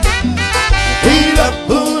Tonnet? Il a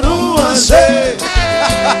pour nous manger.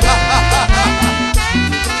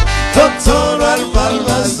 Tonton va le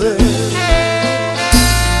passer.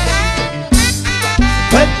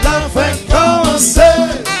 Faites la fin commencer.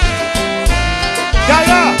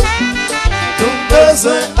 Gaga, non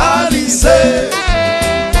besoin Alizé.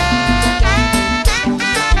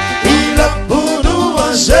 Il a pour nous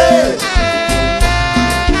manger.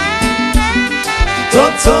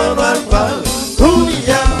 Tonton va le passer. Où y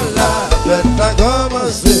a la fête la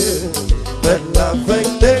commencer. Faites la fin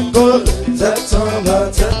décoller. Tête en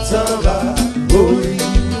bas, oui,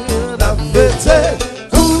 la fête,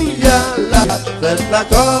 où y a la fête la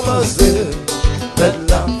commencer, faites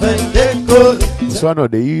la fin décoller. Bonsoir,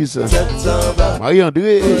 Nordeus.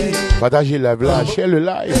 Marie-André, partagez la live, share le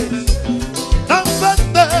live. La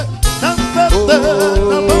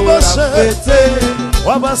fête, on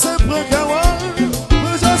va passer pour Kawa,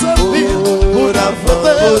 pour Josephine, pour la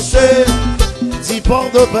fête, 10 ports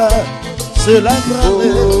de paix. C'est la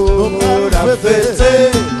grande, la fête.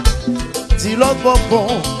 Dis l'autre bonbon,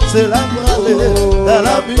 c'est la grande, dans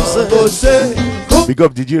la musique. Big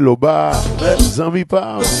up DJ Loba, Zambi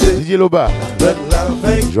Pam, DJ Loba.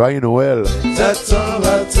 Joyeux Noël.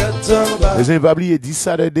 Les invaliés 10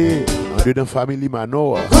 Saturday, en dedans famille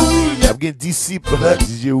Mano. Y'a un disciple,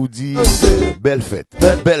 DJ Oudi, belle fête,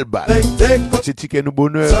 belle balle. C'est ticket nous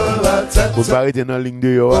bonheur. Vous parlez dans la ligne de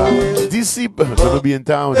yo. Disciple, dans le bien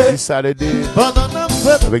town, 10 Saturday.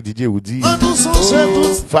 Avec DJ Oudi,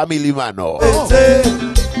 famille Mano.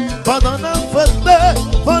 Pendant la fête,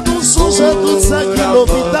 pendant nous songer tout ça qui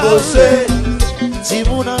l'hôpital. Si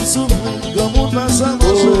mon âme souffre, comme mon âme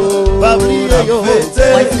s'amoche, pas oublier yo.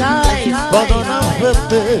 Pendant la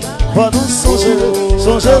fête, pendant nous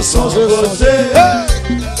songer, songer.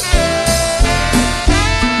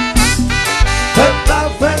 Faites la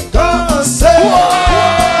fête commencer.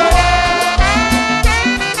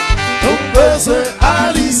 On peut se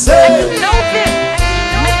aliser.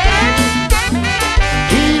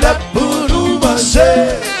 Il a pour nous manger.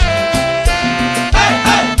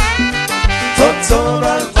 Tonton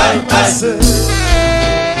va le passer.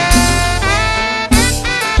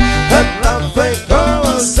 Faites la fête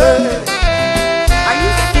commencer.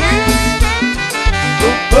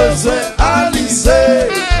 On peut se aliser.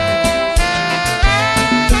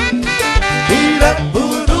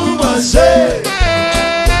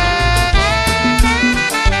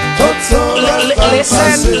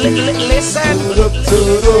 listen.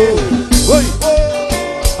 Oui.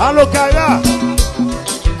 Allo Kaya.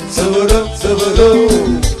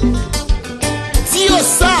 Dio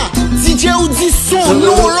ça, DJ ou dit son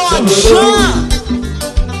nom l'argent.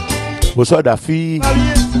 Bonsoir Daffy.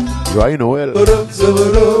 Joyeux Noël.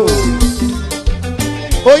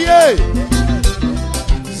 Oh yeah.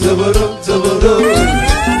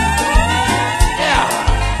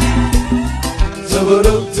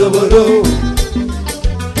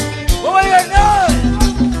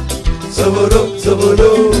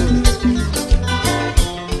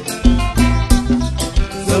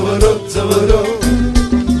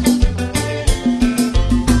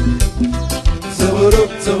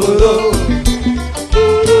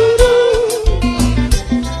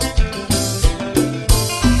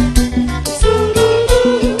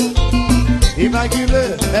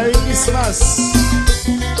 Immaculée, Merry Christmas.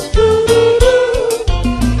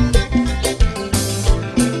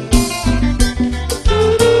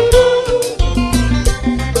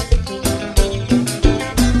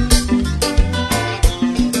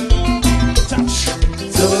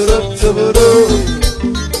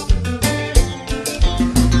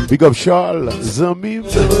 Big up Charles, Zamim.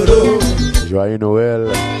 Joyeux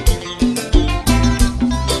Noël.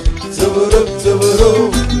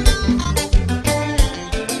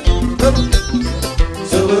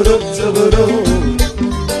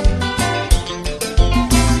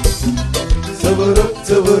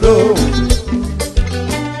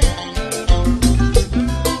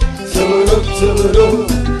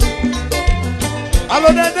 Allô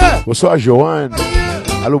Nene. Bonsoir Johan.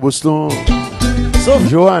 Allô Boston.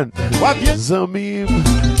 Johan. Zamim.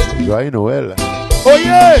 Joyeux Noël. Oh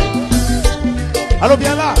yeah. Allô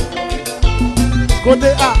bien là. Côté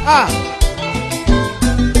A.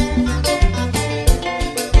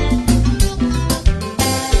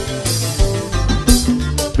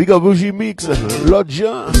 Big up Bougie Mix. L'autre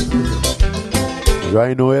Jean.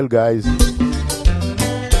 Joyeux Noël, guys.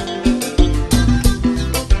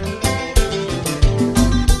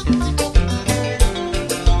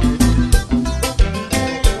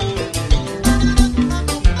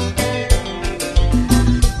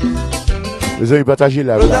 Les amis, partagez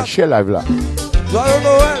la live là, share live là. Joyeux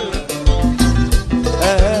Noël.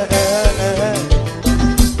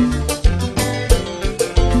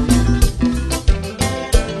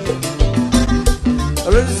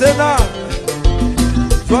 Le Sénat.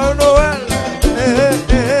 Joyeux Noël.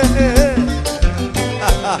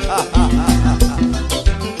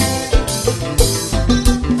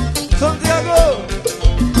 Santiago.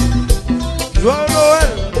 Joyeux Noël.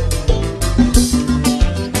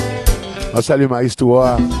 On salue ma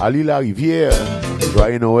histoire. Ali la Rivière.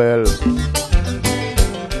 Joyeux Noël.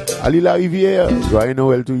 Ali la Rivière. Joyeux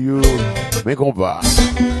Noël to you. Mais combat.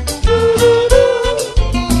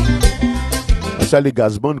 On salue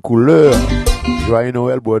Gazman Couleur. Joyeux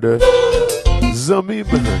Noël, brother. Zamim.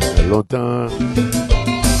 Longtemps.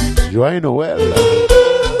 Joyeux Noël.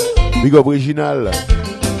 Big up original.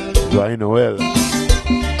 Joyeux Noël.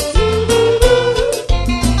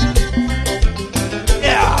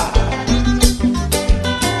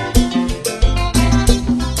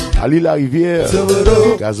 Ali la Rivière,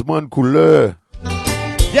 Gazman Couleur.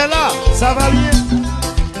 Viens là, ça va bien.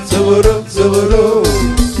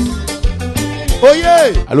 Oh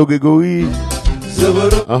yeah. Allô Grégory.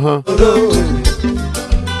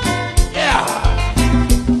 Yeah.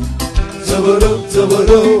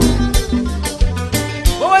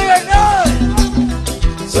 Oh yeah.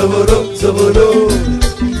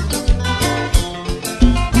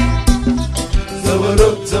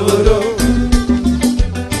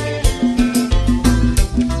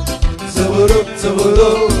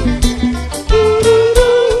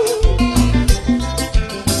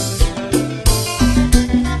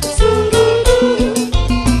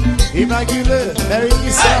 Immaculée, Merry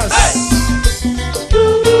Christmas.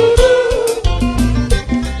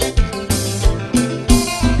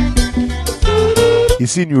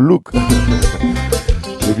 Ici New Look.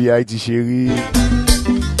 Baby Haïti chérie.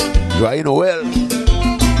 Joyeux Noël.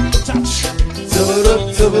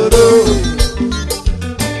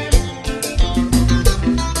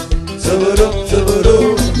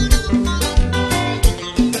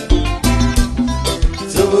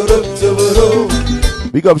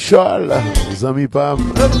 Big up Charles, Zami Pam.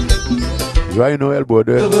 Joyeux Noël,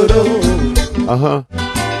 brother.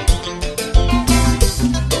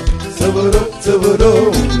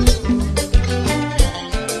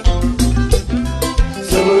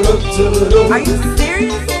 Are you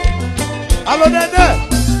serious? Allô Nene,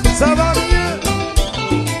 ça va bien?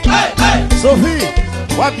 Hey, hey. Sophie,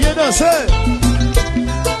 va bien danser.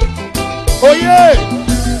 Oh yeah!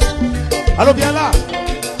 Alors viens là.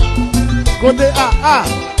 Côté A.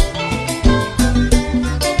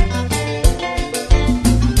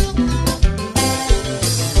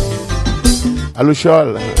 Allô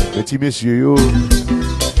Charles, petit monsieur yo.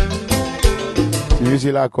 Petit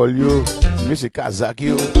monsieur la col yo. Petit monsieur Kazak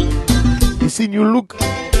yo. Ici New Look.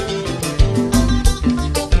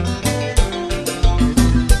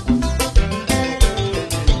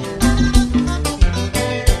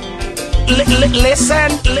 Listen.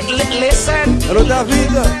 Hello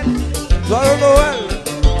David, joyeux Noël.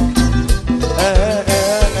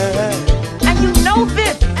 And you know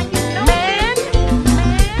this, man.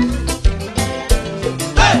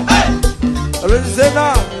 Hello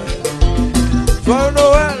Zena, joyeux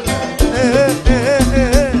Noël.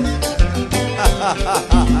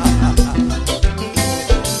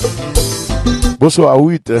 Bonsoir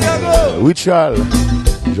 8 Charles.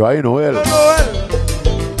 Joyeux Noël.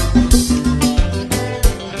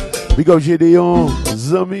 Big up Gédéon,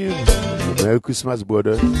 Zamir. Merry Christmas,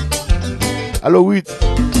 brother. Hello 8.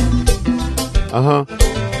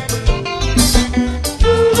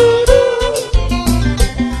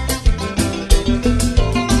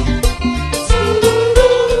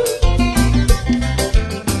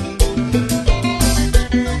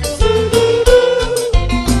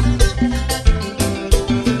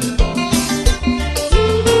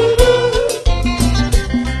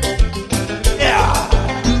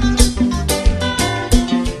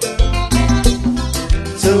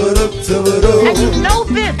 And you know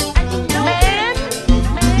this, man.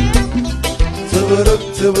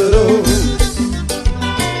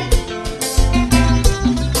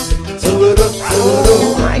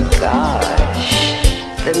 Oh my gosh,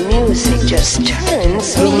 the music just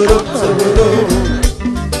turns me on.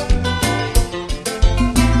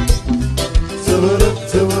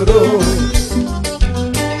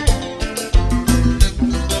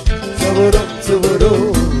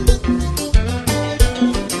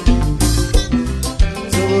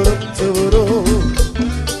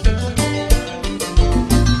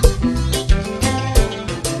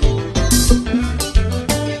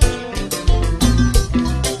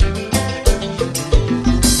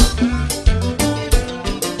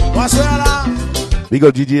 Big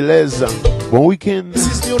up DJ Les. Bon week-end.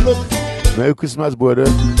 Merry Christmas, brother.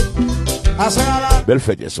 Belle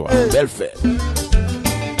fête hier soir. Belle fête.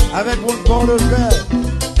 Avec mon bon de cœur.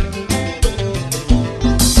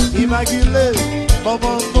 Immaculé,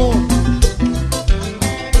 maman non.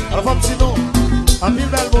 Alors, petit nom. En mille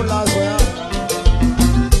belles mots là,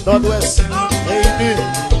 Nord-Ouest, réuni.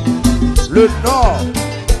 Le Nord,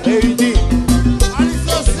 réuni.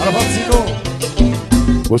 Alors, petit nom.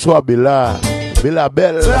 Bonsoir, Bella. Bella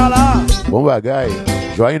Belle. Bon bagaille.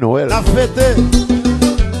 Joyeux Noël. La fête.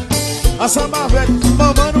 Ensemble avec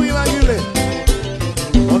maman nous immaculé.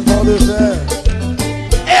 On port de fer.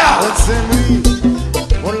 On Saint-Louis.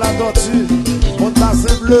 On la tortue. On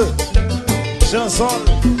tassin bleu. Chanson.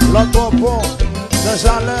 L'autre bonbon. De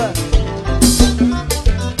chaleur.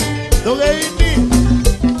 Nous réunis.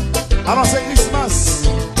 Avant ce Christmas.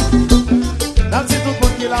 Dans tout le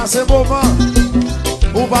monde qui l'a ce moment.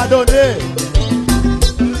 Pour pardonner.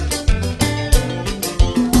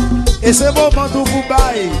 Et c'est moment to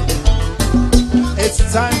goodbye. It's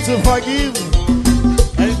time to forgive.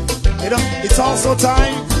 And it's also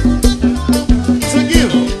time to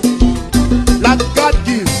give. Like God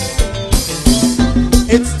gives.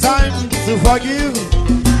 It's time to forgive.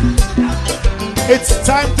 It's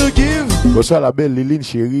time to give. Bonsoir la belle Liline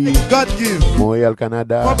chérie. God give. Montréal,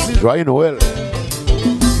 Canada. Joyeux Noël.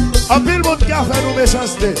 Un pile monde qui a fait nos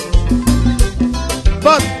méchancetés.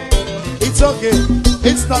 But it's okay.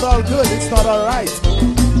 It's not all good, it's not all right.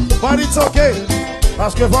 But it's okay.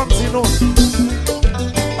 Parce que comme si nous,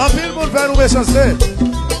 un pile monde fait nous méchanceté.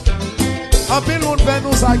 Un pile monde fait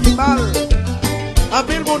nous ça qui mal. Un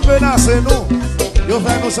pile monde menace nous. Yo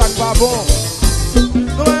fait nous ça qui pas bon.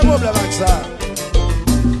 Nous avons un problème avec ça.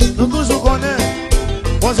 Nous toujours connaissons.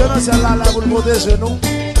 Bon Dieu dans le ciel là pour le protéger nous.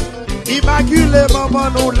 Immaculé maman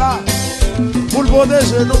nous là pour le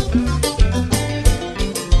protéger nous.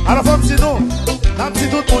 Alors comme si nous, même si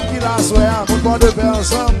tout le monde qui l'a soya, pour le monde de paix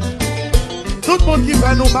ensemble, tout le monde qui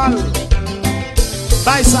fait nous mal,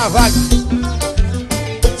 baille sa vague.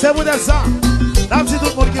 C'est vous d'être ça. Même si tout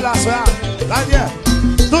le monde qui l'a soya, la bien,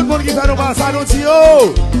 tout le monde qui fait nous mal, ça nous dit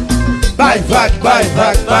oh, baille vague, baille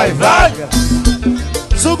vague, baille vague.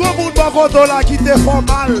 Ce gros monde par contre là qui te font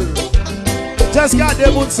mal, just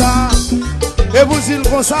gardez monde ça, et vous dites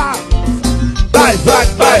comme ça, baille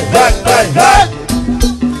vague, baille vague, baille vague.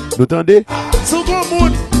 Vous entendez? Ce gros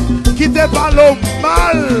monde qui te parle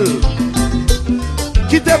mal,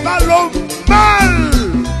 qui te parle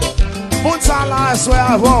ça là, soit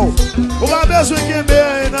avant. On va besoin qu'il y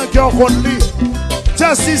ait un cœur contre lui.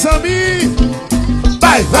 Justice ami.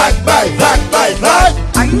 Bye, bye, bye, bye, bye, bye.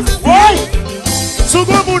 Oui. Sous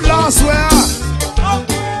le monde là, soit.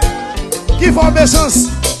 Qui fait méchance.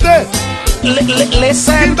 Les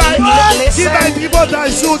scènes. Qui va être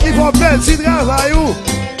tripotage sur, qui fait petit travail.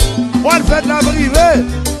 On fait de la privée.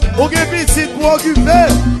 On a petit pour occuper.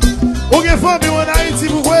 On a famille en Haïti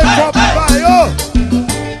pour voir le papa.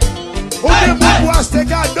 On a pour acheter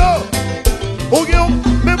cadeau. On a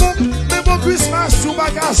même mon Christmas sur ma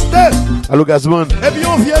casse-tête. Allô, Gazman. Et puis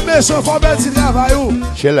on vient méchant, faut petit travail.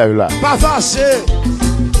 Chez la là. Pas fâché.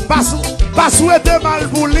 Pas souhaiter mal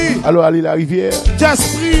pour lui. Allô, Ali la rivière.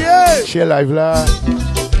 Just prier. Chez live là.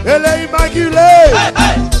 Elle est immaculée.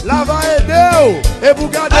 La va aider. Et vous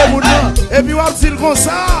gardez mon nom. Et puis on va dire comme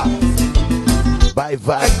ça. Bye,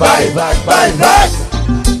 bye, bye, bye, bye, bye.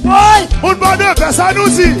 Ouais. On va de ça nous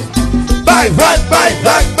dit. Bye, bye, bye,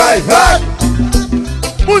 bye, bye, bye.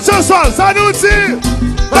 Mon chanson, ça nous dit.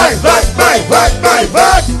 Bye, bye, bye, bye, bye,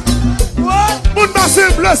 bye. Ouais. Mon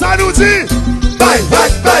massif bleu, ça nous dit. Bye,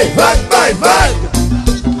 bye, bye, bye, bye, bye.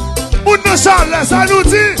 Mon Charles, ça nous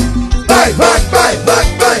dit. Bye, bye, bye, bye,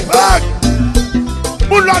 bye, bye.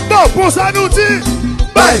 Mon Lando, pour ça nous dit.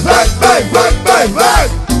 Bye, bye, bye, bye, bye, bye.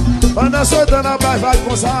 Pendant ce temps, on a bye, bye,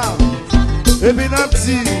 comme ça. Et puis, on a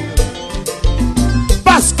petit.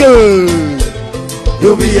 Parce que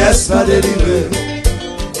UBS va délivrer,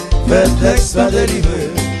 FedEx va délivrer,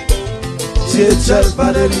 DHL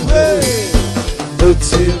va délivrer. Le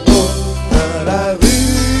petit mot dans la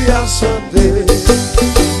rue a chanté.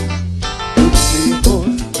 Le petit mot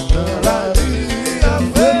dans la rue a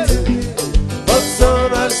fêté. On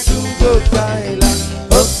va sous le Kaila,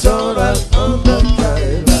 on va en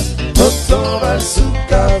Kaila, on va sous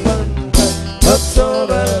Kavan, on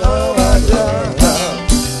va en Raja.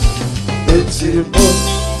 Le petit mot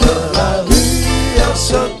dans la rue a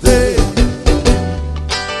chanté.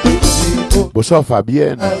 Bonsoir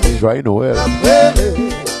Fabienne, joyeux Noël.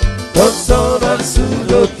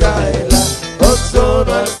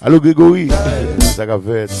 Allô Grégory, ça va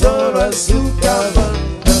faire.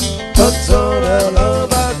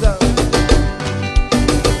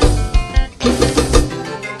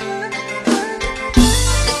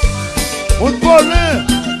 On Paulin,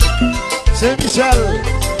 c'est Michel.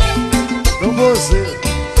 Nous bossons.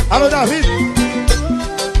 Allô David.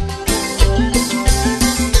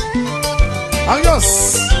 Arios.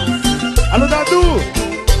 Allô Dadou.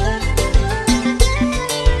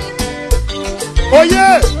 Oh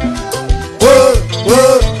yeah. Oh,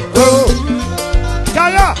 oh, oh.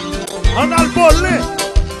 Kaya, on a le Paulin.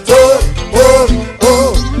 Oh, oh,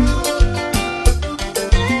 oh.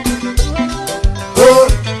 Oh,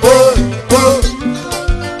 oh, oh.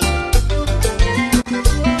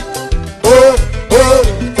 Oh, oh,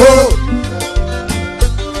 oh.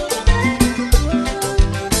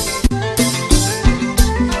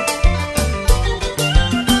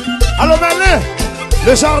 Allô Merlin,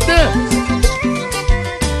 le jardin.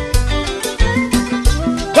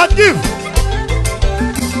 God give.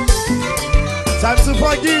 Time to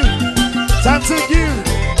forgive. Time to give.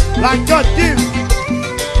 Like God give.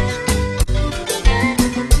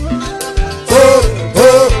 Oh,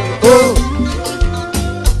 oh, oh.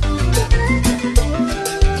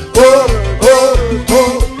 Oh, oh, oh.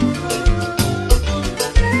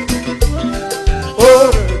 Oh,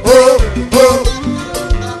 oh, oh.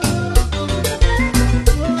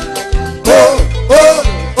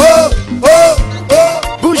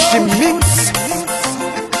 Mix.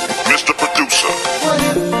 Mr. Producer.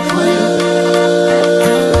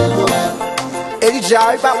 Elijah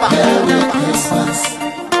Papa.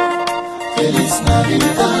 Listen,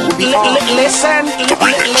 listen.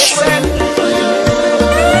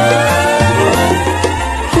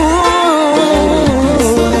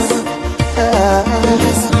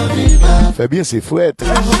 Fais bien ses fouettes.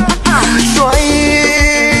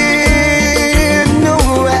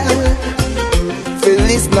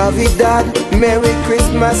 Feliz Navidad, Merry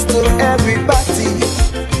Christmas to everybody.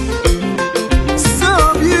 So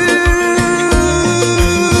beautiful.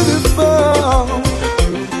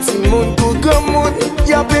 Simon Kougamon,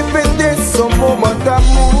 y'a pépété son moment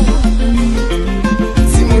d'amour.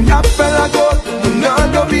 Simon y'a fait la gote, mon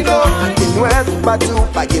domino. Il nous aide partout,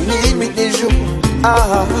 pas gagner mit des jours.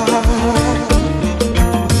 Ah,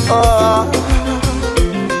 ah.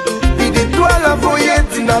 La voyette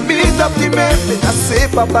dynamite à primer, mais assez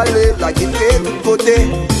pas parler, la guitare de côté.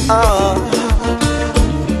 Ah,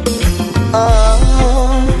 ah,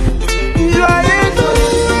 joyeux Noël.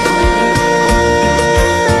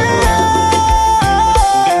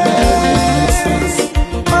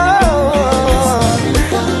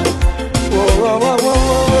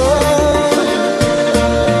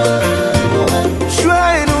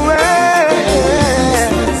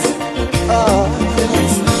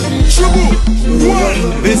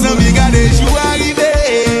 Mes amis, gardez, jou arrivé.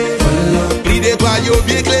 Pris des toits, yo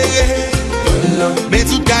bien éclairé. Mais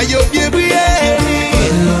tout cas, yo bien brillé.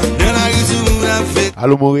 Dans la rue, tout le monde a fait.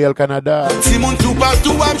 Allô Montréal, Canada. Si mon tout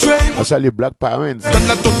partout a joué. On salue Black Parents.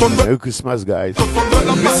 Merry Christmas, guys.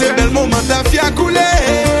 Mais c'est bel moment, ta fille a coulé.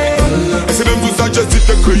 C'est même tout ça que je dis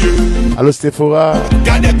te crier. Allô Stéphora.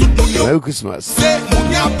 Gardez tout le monde. Merry Christmas. C'est mon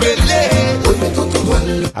appelé.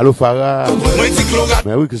 Allô Farah. Moi, dis Clora.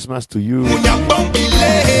 Merry Christmas to you. Mon a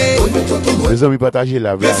bambilé. Les amis, partagez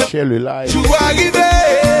la vie. Share le live. Jou arrivé.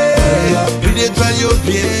 Plus d'étoiles, yo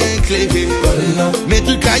bien éclairé. Mais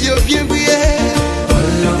tout cas, yo bien brillé.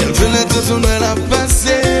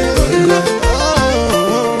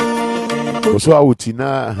 Bonsoir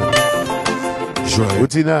Outina.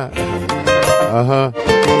 Outina.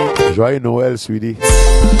 Joyeux Noël, sweetie.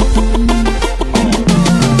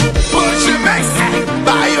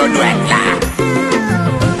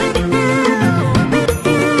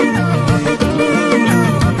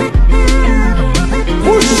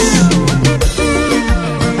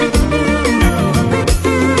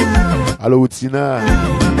 Allô Outina.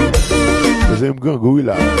 Deuxième grand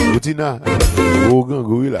gorilla. Outina. Gros grand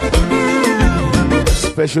gorilla.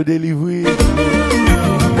 Special delivery.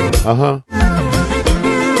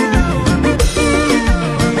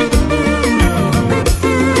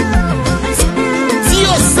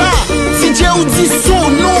 Tio ça, DJ ou dit son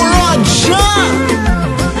nom Jean.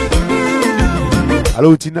 Allô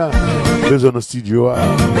Outina. Besoin de studio.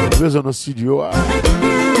 Besoin de studio.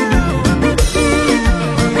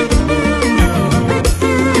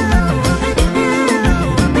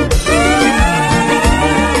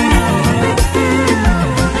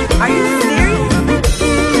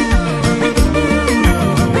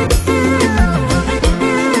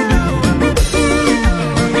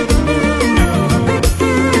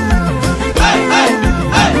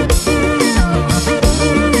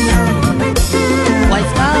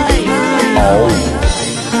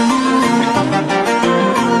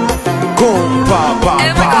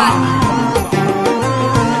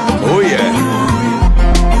 Oh yeah.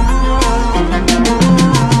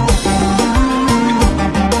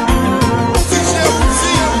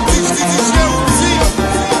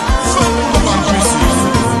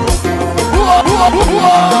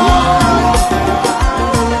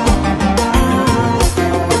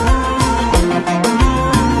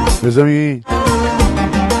 Mes amis,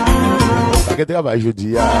 ça qui travaille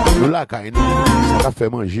jeudi, nous la caille, ça a fait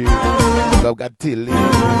manger, ça a regardé télé,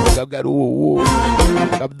 ça a regardé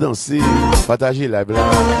ça a danser, partager la blague,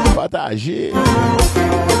 partager.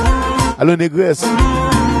 Alors négresse,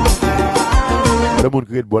 le monde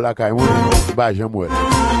crée de bon la caille, bah j'aime moi.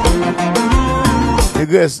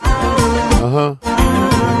 Négresse,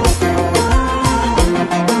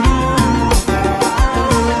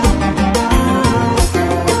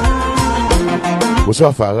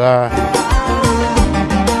 Bonsoir Farah.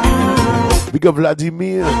 Big up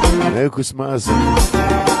Vladimir. Merry Christmas.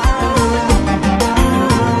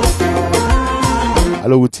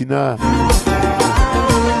 Allô Outina.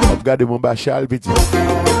 Regardez mon bachal petit.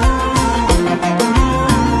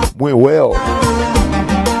 Moins well.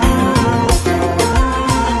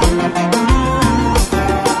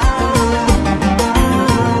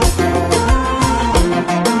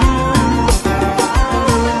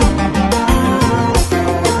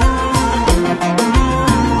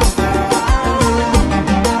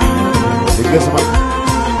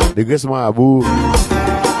 Dégraissement à bout.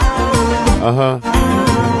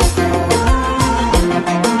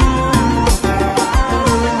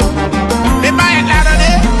 Les bails là,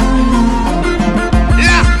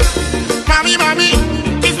 mami,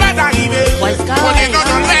 qu'est-ce qui va t'arriver? On est dans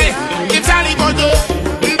le vrai, qu'est-ce qui arrive?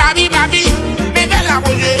 Babi, mais belle la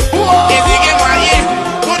projet. Et si qu'est moyen,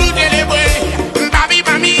 pour nous célébrer. Babi,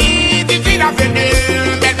 mami, d'ici la fête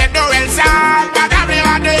de belle fête Noël, ça, pas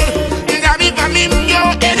d'abrévader. Babi, mami, yo,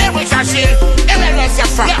 et les bruits chercher. Et les bruits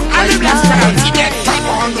chercher. Allez, la salle, qui est top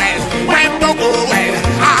en well. Même ton go well,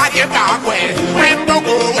 ah, t'es pas well. Même ton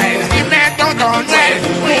go well, tu mets ton don well.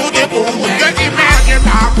 Mou de pou well, que tu mets t'es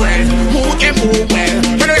pas well. Mou de pou well,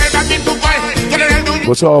 que le rêve a mis tout well. Que le rêve du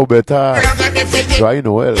Bonsoir Roberta. Joyeux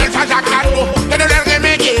Noël.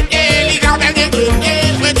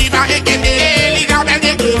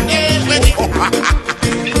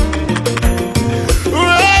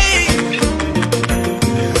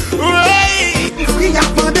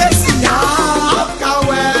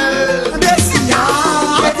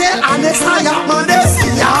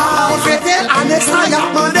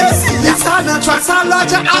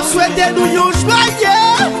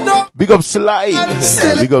 Big up Slide.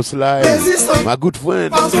 Big up Slide. My good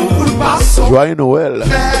friend. Joyeux Noël.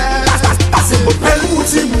 Pase pou bel pou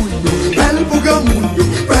ti moun yo, bel pou gan moun yo,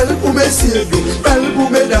 bel pou mesye yo, bel pou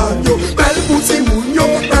medan yo, bel pou ti moun yo,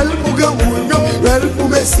 bel pou gan moun yo, bel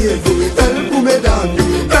pou mesye yo, bel pou medan yo,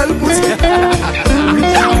 bel pou ti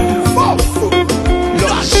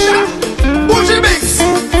Bougie Mix.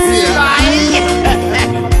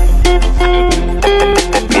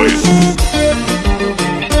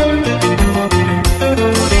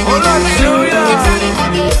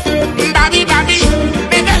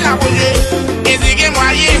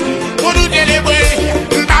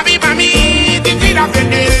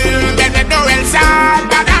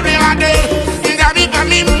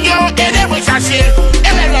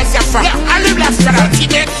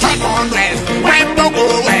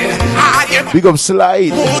 Big up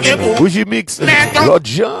Slide, Bougie Mix, Lord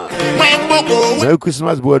John. Merry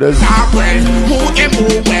Christmas, brothers.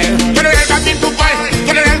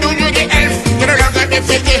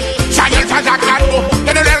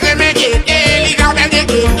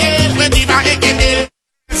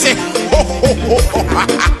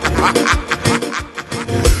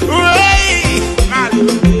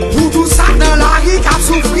 Pour tout ça dans la rue, qu'a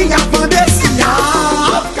souffri, y'a pas de signal.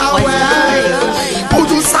 Pour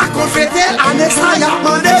tout ça qu'on fêtait, année ça, y'a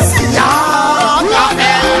pas de signal.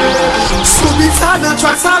 Soumis ça dans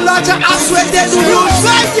track, ça l'a déjà à souhaiter nous joyeux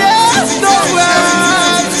Noël.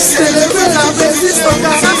 Célébrer la résistance,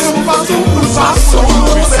 car ça nous partout pour façon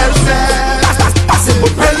belle fête. Passez pour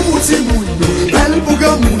belle pour ti moun yo, belle pour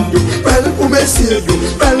grand moun yo, belle pour messieurs yo,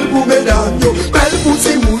 belle pour mesdames yo, belle pour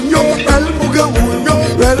ti moun yo, belle pour grand moun yo,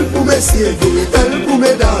 belle pour messieurs yo, belle pour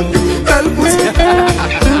mesdames yo, belle pour ti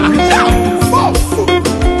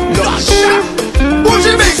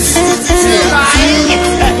Bougie Mix.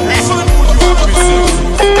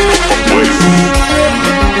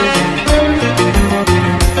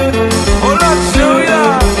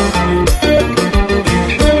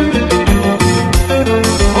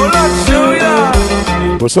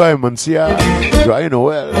 Bonsoir, Mancia. Joyeux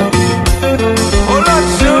Noël.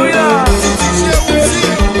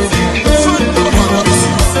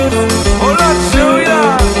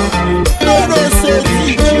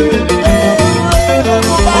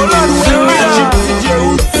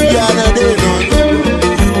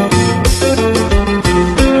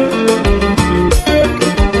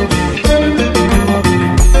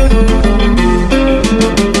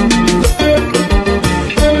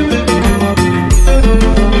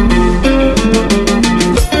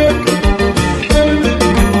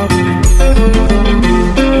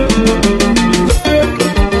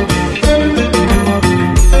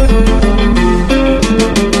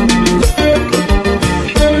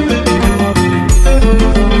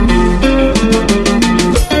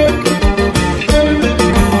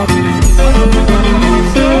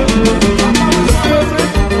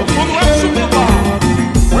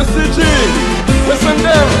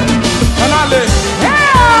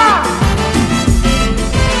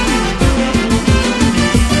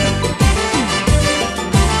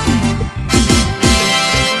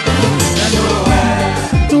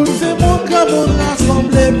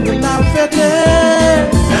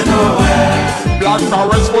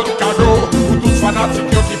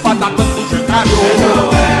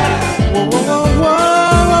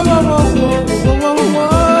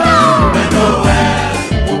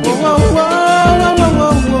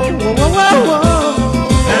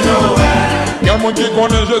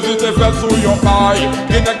 Jésus te fait sous yon paille.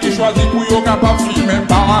 Y'en a qui choisit pour yon capable de filmer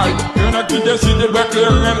pareil. Y'en a qui décide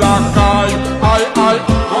d'éclairer la caille. Aïe aïe,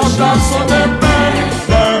 on chante son bang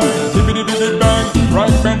bang. Zibidi bidi bang,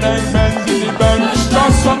 right bang bang bang, zibidi bang.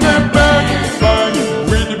 Chante son bang bang,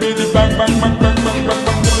 widi bidi bang bang bang bang bang bang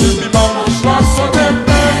bang, zibidi bang. Chante son bang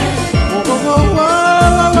bang.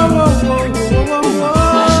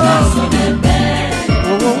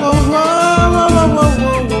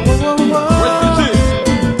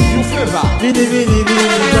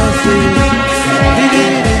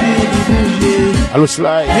 Allô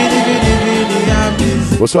Slide.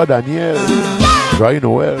 Bonsoir Daniel. Joyeux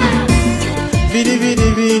Noël. Vini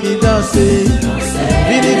vini vini danser.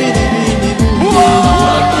 Vini vini vini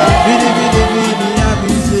bouger. Vini vini vini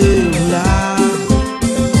amuser là.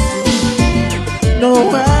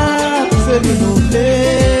 Noël c'est nous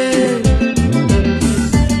plaît.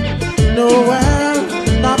 Noël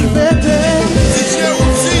n'a fêté.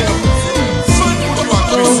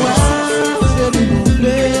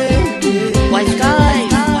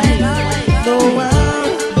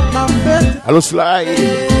 Allô Slide.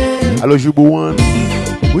 Allô Jubouan.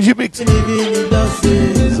 Bougie Mix.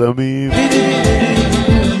 Zami.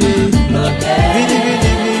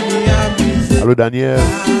 Allô Daniel.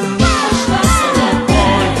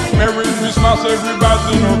 Merry Christmas,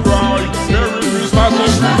 everybody, no cry.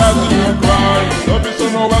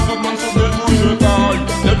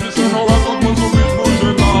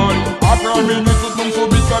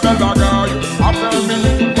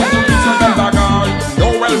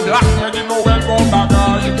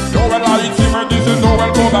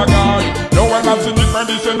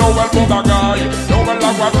 Haïti c'est Noël pour bagaille. Noël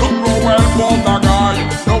la Guadeloupe, Noël pour bagaille.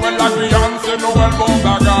 Noël la Guyane c'est Noël pour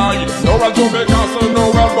bagaille. Noël Jamaica c'est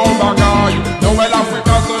Noël pour bagaille. Noël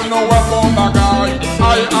Africa c'est Noël pour bagaille.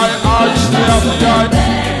 Aïe aïe aïe, aïe aïe.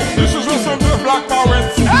 This is just the Black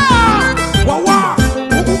Poets. Ah! Wah wah!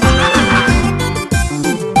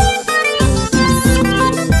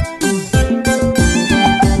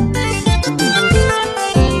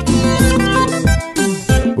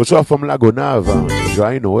 Bonsoir from la Gonave,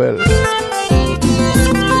 joyeux Noël.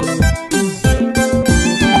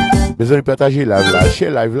 Besoin de partager live là, share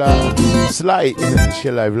live là, slide,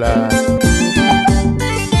 share live là.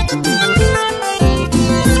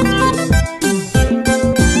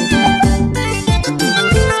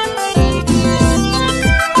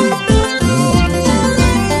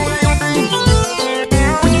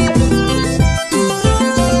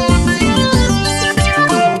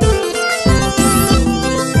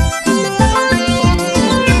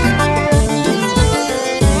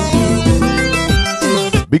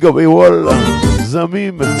 Big up Ewol,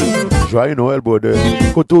 Zamim, joyeux Noël, brother.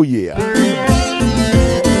 Kotoye.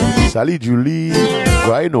 Salut Julie,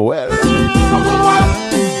 joyeux Noël.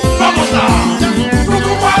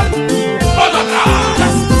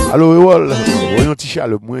 Allô Ewol, voyons petit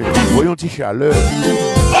chaleur, voyons petit chaleur.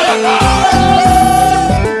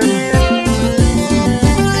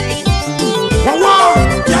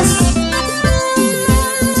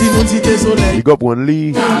 Big up One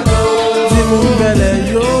Lee. Mon bel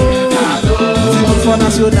yo, mon Front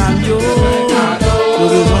National yo, yo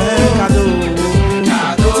besoin cadeau.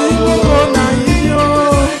 Si mon Gonaï yo,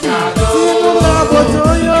 si mon Laboto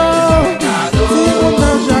yo, si mon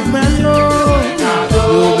Jacques yo,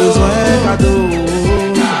 yo besoin cadeau.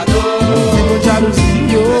 Si mon Jalousie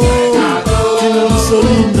yo, si mon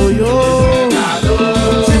Solino yo,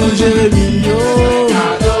 si mon Jérémy yo,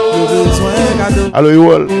 yo besoin cadeau. Allô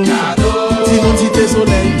Ewol. Si mon Tite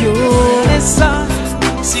Soleil yo. Ça,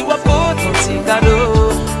 si wap ton ti cadeau,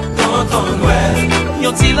 tonton Noël,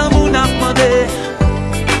 yon ti l'amour n'a demandé,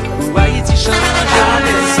 ou Haïti chante.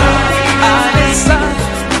 Allez ça,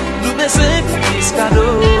 nous baissons petit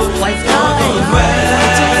cadeau, tonton Noël,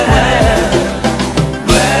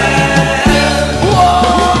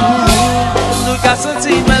 nous qu'a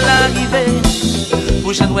senti mal arriver,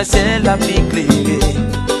 pour jeune ciel la pluie éclairée,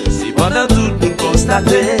 c'est pendant tout nous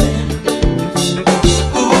constater.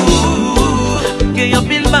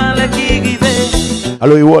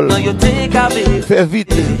 Allô Ewol, fais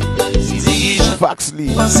vite. Fax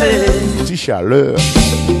Lee, petit chaleur.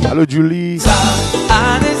 Allô Julie.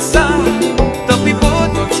 Allez ça, tant pis pour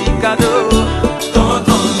ton petit cadeau.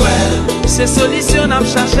 Tonton Noël, c'est solution à me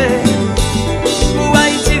chercher. Pour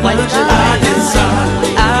Haïti, allez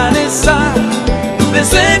ça, nous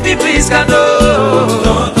faisons pipi cadeau.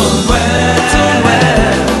 Tonton Noël.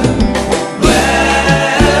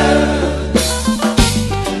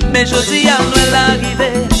 Mais je dis à Noël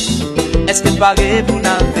arrivé, est-ce que pareil pour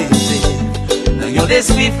n'avez-vous dans yon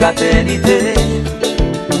esprit fraternité?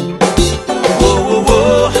 Oh oh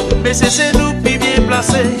oh, mais c'est nous qui bien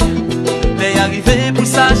placés, mais arrivé pour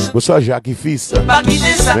ça. Bonsoir Jackie fils.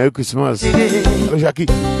 Merry Christmas. Allô Jackie.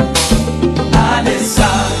 Allez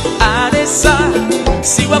ça,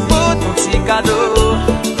 si wap ton petit cadeau,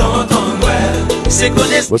 tonton Noël, c'est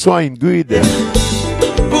connaître. Bonsoir Ingrid.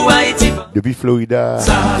 Pour Haïti. Depuis Florida.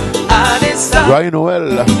 Joyeux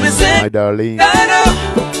Noël, my darling.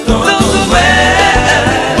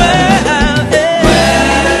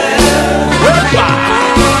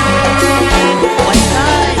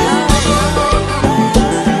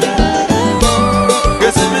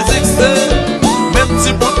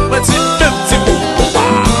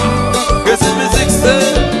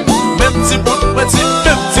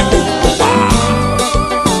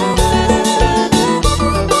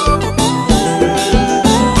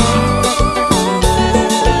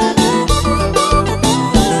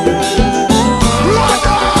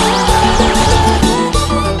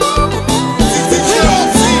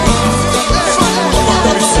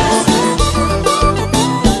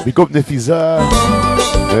 Big up Nefisa.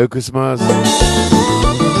 Merry Christmas.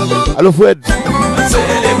 Allô Fred.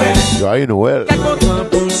 Joyeux Noël.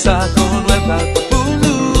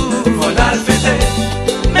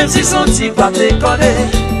 Même si son petit pas décollé,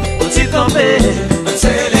 petit tombé,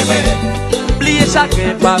 célébrer. Oubliez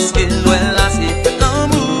chacun parce qu'il loin là c'est fait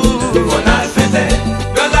l'amour. On a fêté,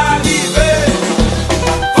 que l'arrivée,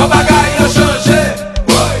 faut bagaille a changé.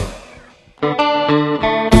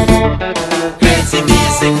 Crazy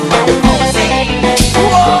music,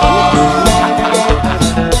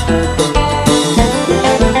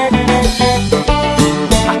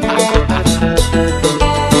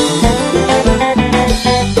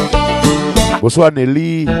 Bonsoir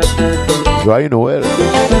Nelly. Joyeux Noël.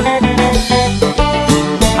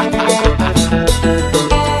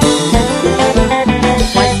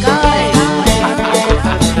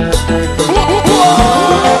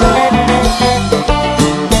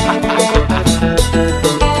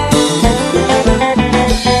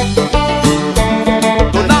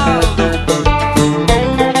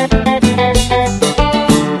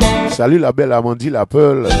 Salut la belle Amandie la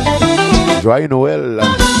Pearl. Joyeux Noël.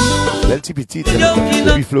 Belle petite petite.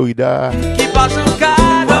 Depuis Florida. Qui passe au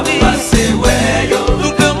cadre, passer, ouais, yo.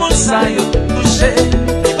 Tout le monde ça, yo. Touché,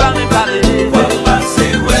 qui va me parler.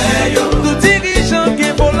 Passer, ouais, yo. Tout dirigeant qui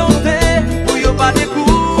est volonté, pour yo pas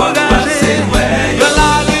décourager. Ouais, yo. De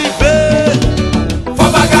l'arrivée,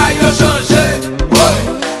 faut bagaille yo changer. Ouais.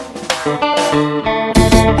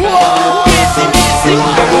 Easy, easy.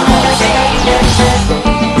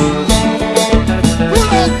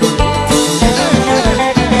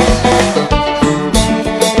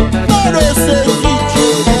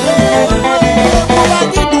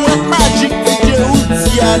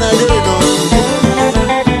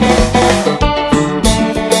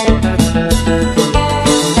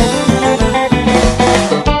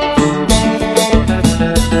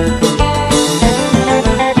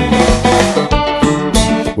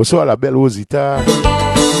 Bonsoir la belle Rosita.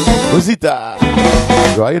 Rosita.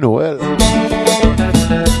 Joyeux Noël.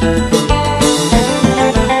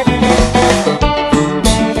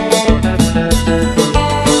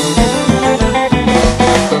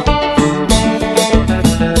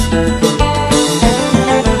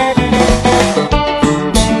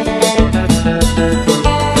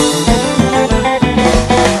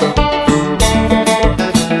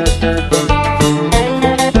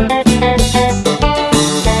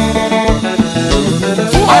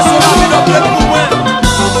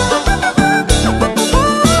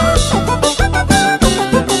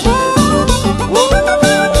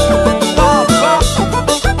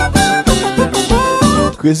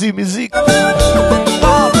 Crazy Music.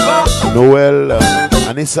 Noël,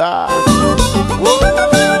 Anessa.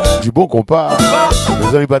 Du bon compas.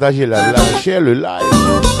 Les amis partagez la share le live.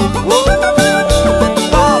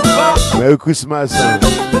 Merry Christmas.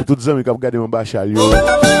 Pour tous les amis qui ont regardé mon bachal.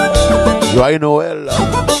 Joyeux Noël.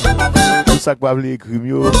 Tout ça que vous avez écrit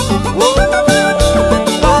mieux.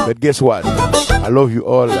 But guess what? I love you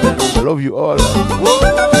all. I love you all.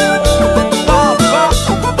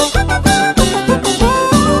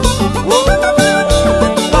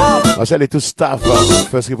 On salue tout staff,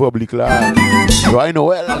 First Republic là. Joyeux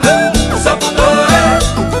Noël.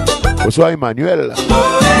 Bonsoir Emmanuel.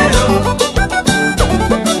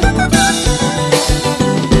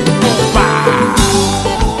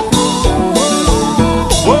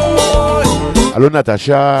 Allô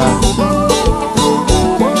Natacha.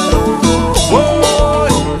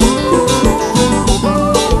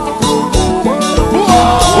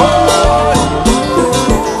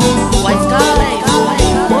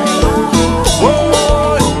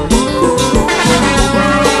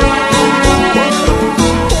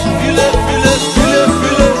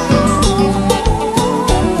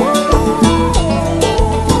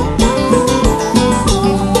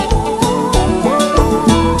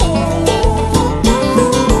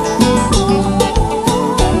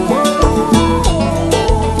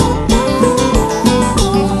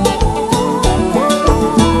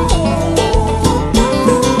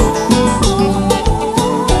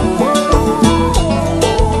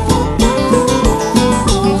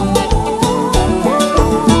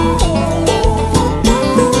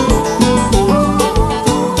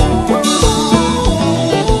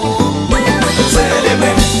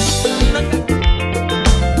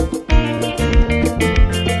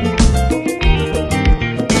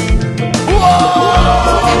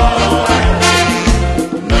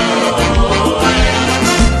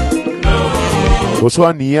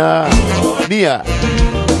 Bonsoir Nia. Nia.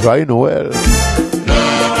 Joyeux Noël.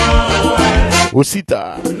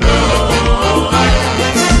 Osita.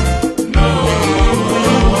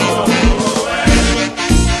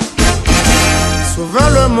 Souvent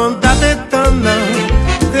le monde t'a détendant.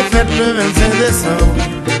 T'es fait le 25 décembre.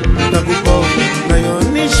 T'as coupé dans yon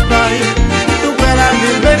niche paille. Tout près la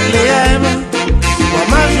ville Bethléem.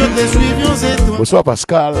 Moi je te suivi aux étoiles. Bonsoir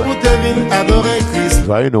Pascal. Pour te venir adorer Christ.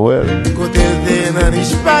 Joyeux Noël. Côté de nan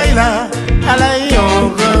niche paille là. À la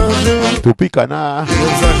yon grand jour. Toupi Cana.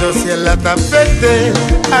 Nos anges au ciel là t'a pété.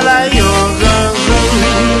 À la yon grand jour.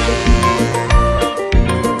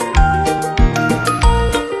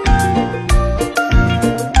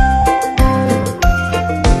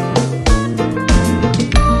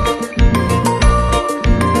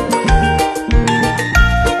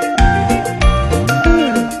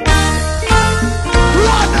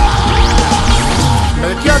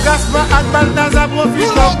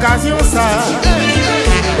 ça.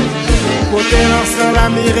 Côté l'ensemble la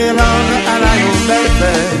Mirelande à la nouvelle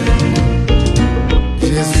paix.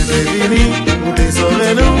 Jésus est venu pour te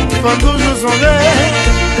sauver nous, faut toujours songer.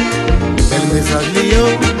 Et le message lié,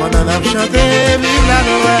 on en a chanté, vive la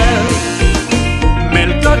Noël.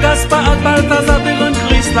 Melchior Gaspard Balthazar de grand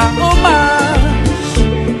Christ la hommage.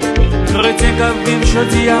 Chrétien qui vient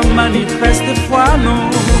jeudi à manifester foi nous.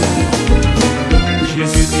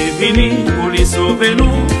 Jésus est venu pour les sauver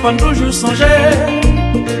nous, faut toujours songer.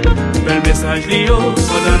 Bel message lié, on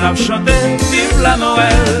en a chanté, vive la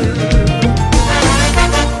Noël.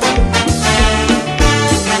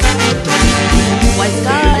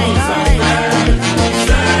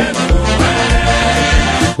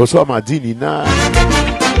 Bonsoir Madine Nina.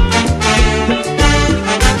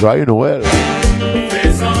 Joyeux Noël.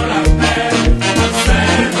 Faisons la paix,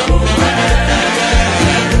 c'est Noël.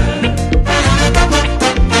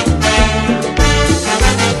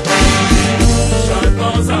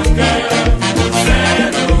 Chantons en cœur, c'est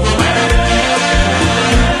Noël.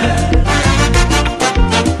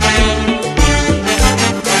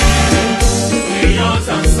 Prions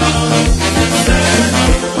ensemble, c'est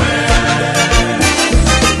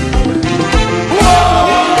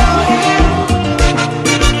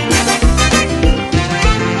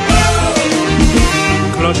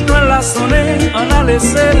sonné, on allait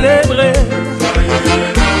célébrer.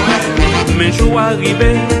 Mais jour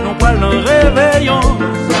arrivé, non pas le réveillon.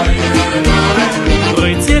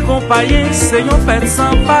 Chrétien compagnie, c'est une fête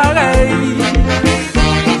sans pareil.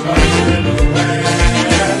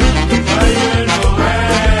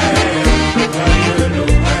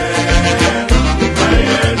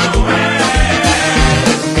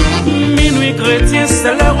 Minuit chrétien,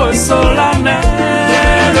 c'est l'heure solennelle.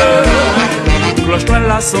 Cloche plein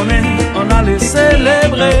la sonné, on allait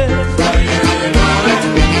célébrer.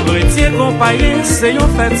 Chrétien compagnie, c'est une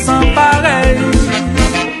fête sans pareil.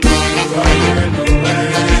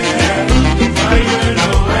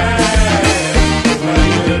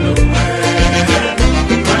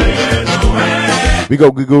 Big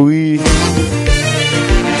up Gregory.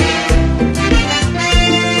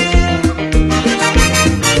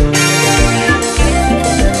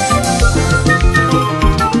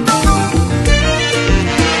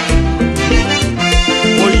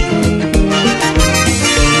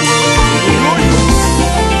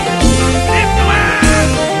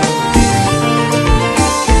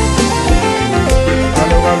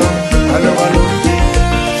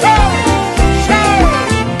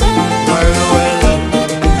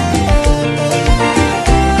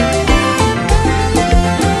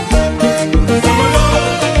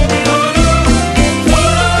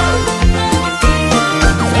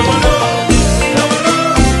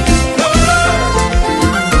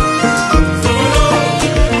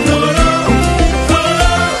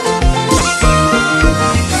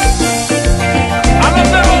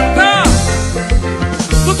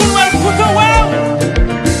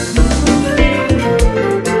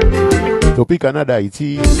 Canada,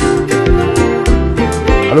 Haïti.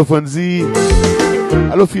 Allô Fonzi.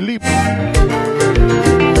 Allô Philippe.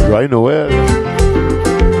 Joyeux Noël.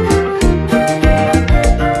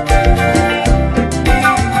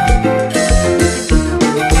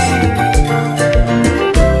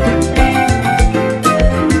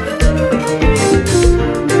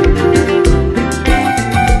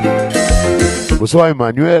 Bonsoir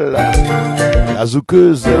Emmanuel. La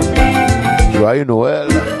zoukeuse. Joyeux Noël.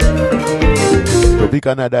 Depuis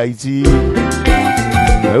Canada, Haïti.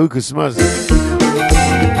 Merry Christmas.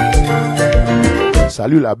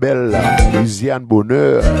 Salut la belle Louisiane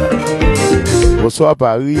Bonheur. Bonsoir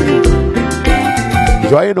Paris.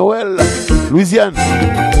 Joyeux Noël, Louisiane.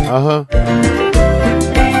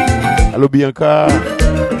 Allô Bianca.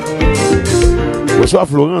 Bonsoir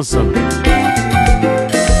Florence.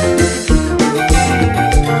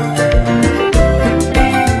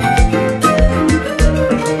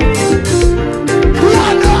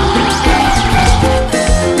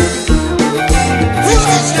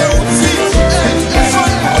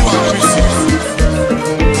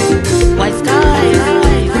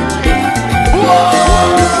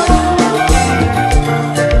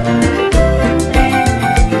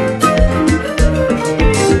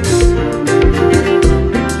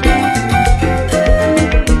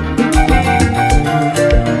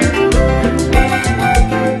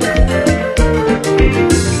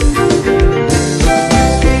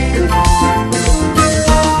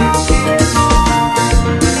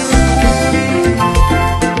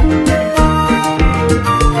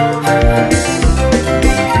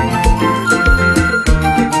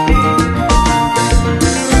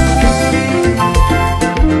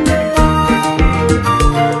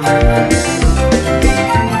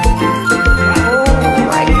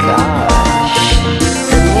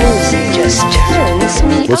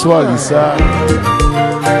 Bonsoir Lisa.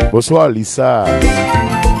 Bonsoir Lisa.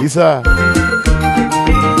 Lisa.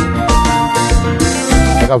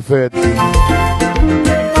 Ça fait.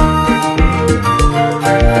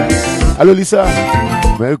 Allô Lisa.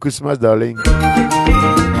 Merry Christmas darling.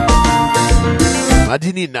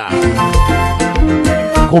 Madinina.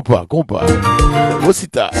 Compa.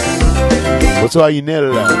 Rosita. Bonsoir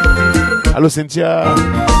Inel. Allô Cynthia.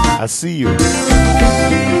 I see you.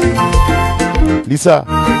 Lisa.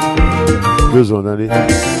 Besoin d'aller.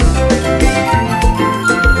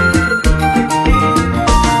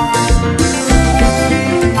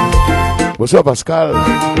 Bonsoir Pascal.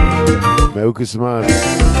 Merry Christmas.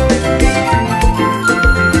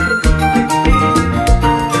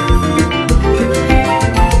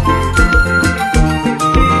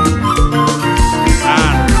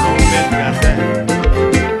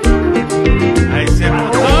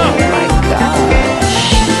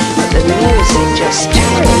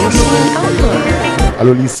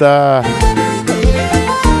 Allô Lisa.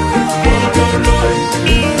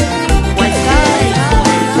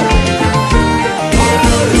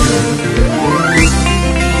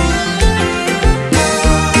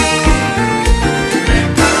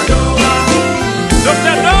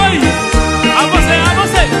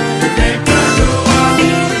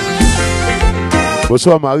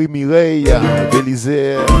 Bonsoir Marie-Mireille,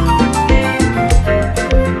 Bélisère.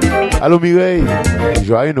 Allô Mireille,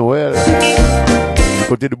 joyeux Noël, du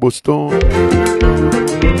côté de Boston.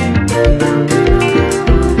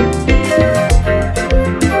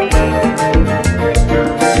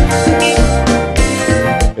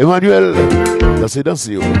 Emmanuel,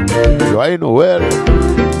 danser, joyeux Noël.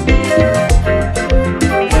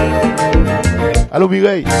 Allô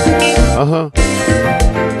Mireille,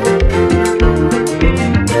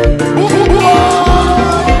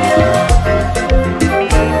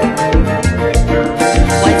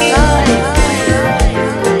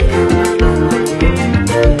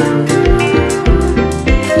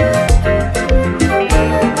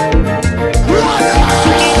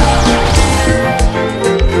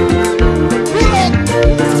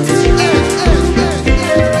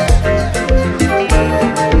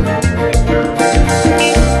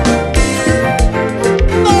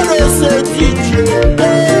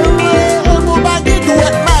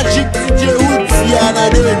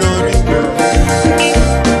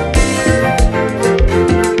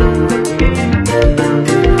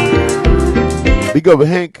 Big up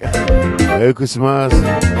Hank, Merry Christmas.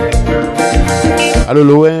 Allô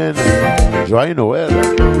Lowen, joyeux Noël.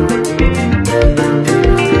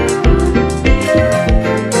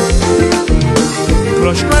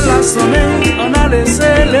 Cloche la sonne, on allait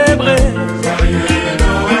célébrer. Joyeux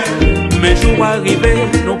Noël. Mes jours arrivés,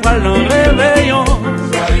 nous parlons réveillon.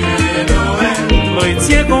 Joyeux Noël.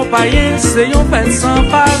 Chrétien compagnon, c'est une fête sans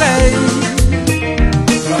pareil.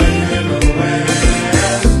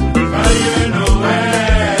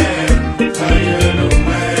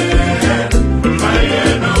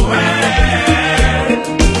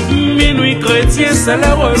 Chrétien, c'est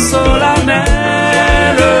l'heure solennelle.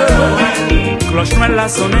 Cloche noire la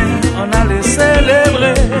sonne, on allait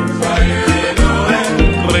célébrer.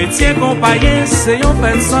 Chrétien compagnon, c'est une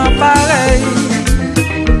fête sans pareil.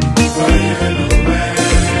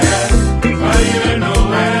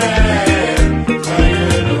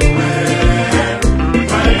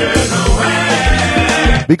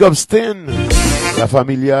 Big up Stan, la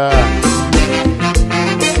familia.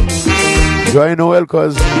 Joyeux Noël,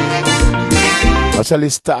 cause that's all the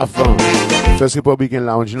staff from First Republican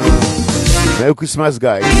Lounge. No? Merry Christmas,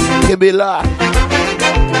 guys. Kebela.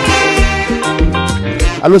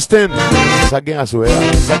 Hello, Stan. Sagin aswea.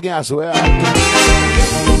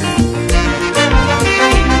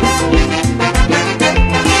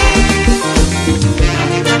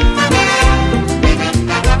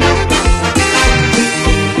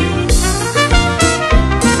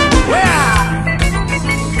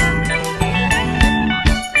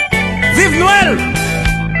 Vive Noël!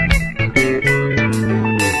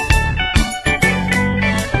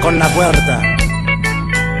 Con la puerta,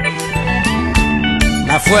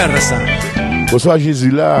 la fuerza. Bonsoir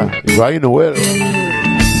Jésus là, joyeux Noël.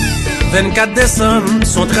 24 décembre,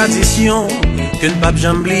 son tradition, que ne pas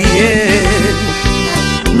jamais oublier.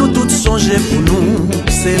 Nous tous songer pour nous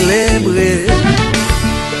célébrer.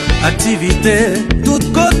 Activité, tout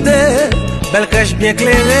côté, belle crèche bien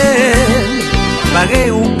clairée.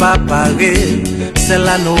 Pareil ou pas pareil, c'est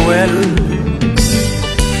la Noël.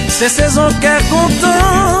 C'est saison qu'est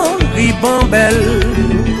content, ribambelle.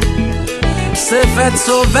 C'est fête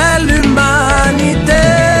sauver l'humanité.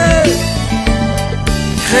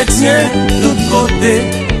 Chrétien, tout côté,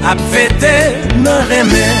 à fêter nos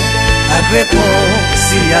remèdes à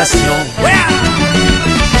réconciliation.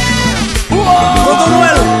 Tonton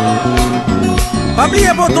Noël, pas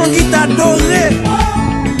oublier pour ton guitare doré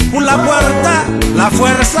pour la puerta, la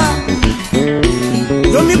fuerza.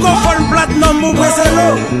 Le microphone platinum pour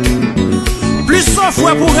Breselo. Plus 100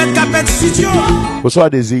 fois pour être capé de studio. Bonsoir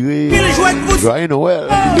Désiré. Joyeux Noël.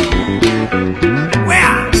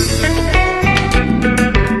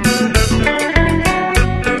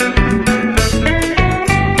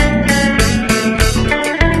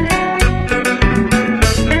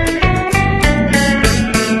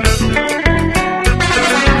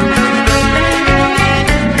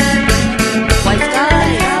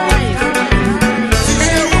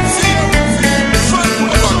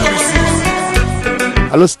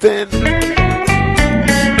 Allô Stan.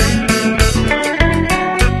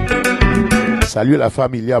 Salut la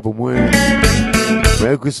famille pour moi.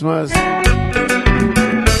 Merry Christmas.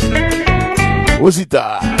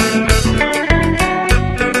 Osita.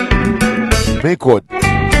 Main code.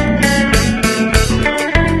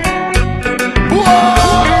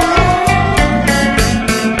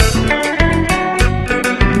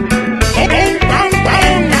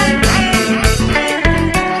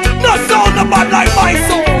 Bad like my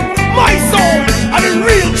soul, I'm a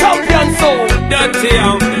real champion soul. Dirty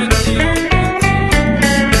out.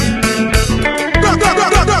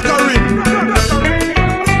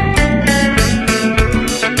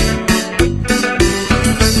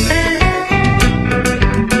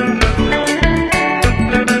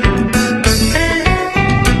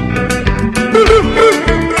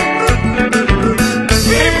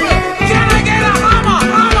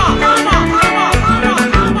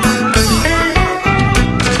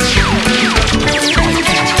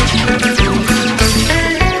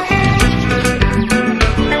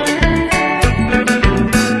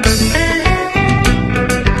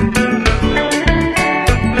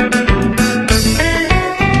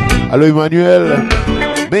 Allô Emmanuel,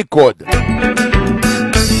 mes codes.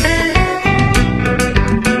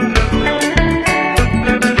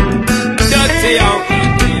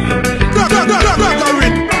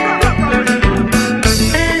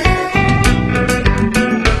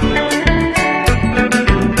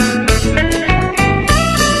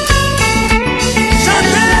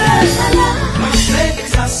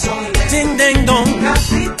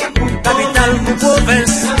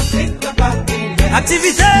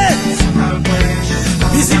 Activité,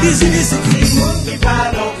 busy.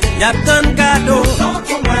 Y'a tant de cadeaux,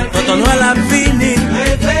 quand on voit la fini,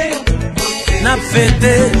 n'a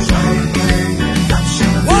fêté.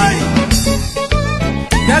 Ouais,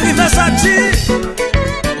 y'arrive à Sachi,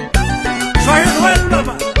 joyeux Noël,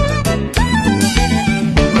 papa.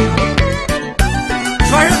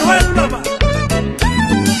 Joyeux Noël, papa.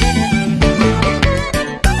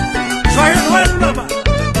 Joyeux Noël, papa.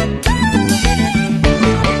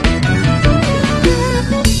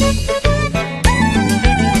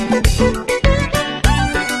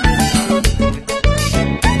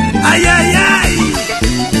 Aïe aïe aïe.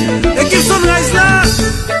 Équipe Sunrise là.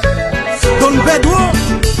 Don Bedwo.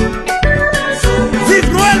 Vive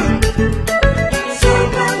Noël.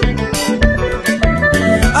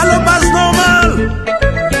 Allo base normale.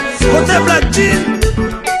 Côté Black Jean.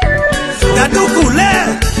 Gadou couleur.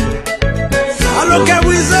 Allo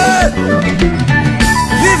Kawize.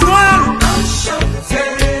 Vive Noël.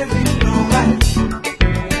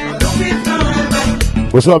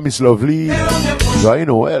 Bonsoir Miss Lovely. Joyeux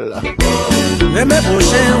Noël.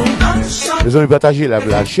 Nous allons partager la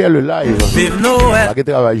chair, le live. Vive Noël. Pas que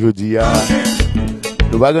travail aujourd'hui.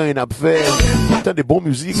 Nous allons gagner à faire tant de bonne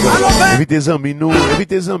musique. Invitez les amis nous.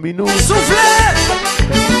 Soufflez.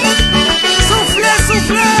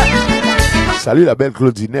 Salut la belle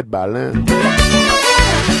Claudinette Balin.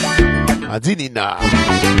 Adinina.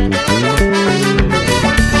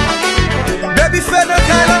 Baby fait le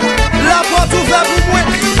câlin. La porte ouverte pour moi.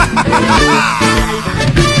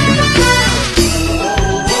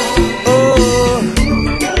 Oh,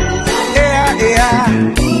 yeah.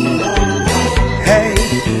 Hey,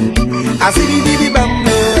 I see the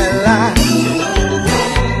bamboo.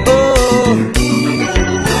 Oh,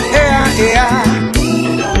 yeah.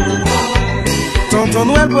 Tonton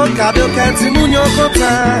Noël pour cadeau qu'un petit mounion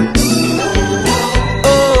content.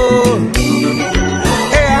 Oh,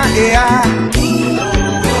 yeah.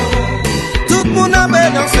 Tout le monde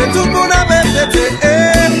avait dansé, tout le monde avait fêté.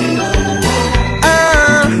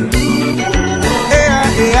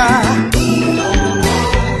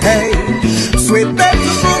 Hey, souhaitez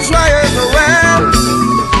tout le monde joyeux Noël.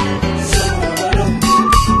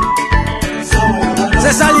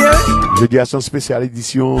 C'est ça lieu. Jeudi à son spécial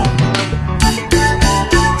édition.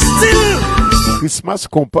 Christmas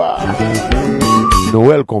compas,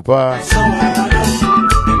 Noël compas.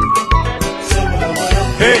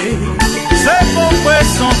 Hey, c'est mon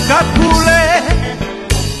poisson capoulé.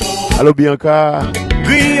 Allô Bianca.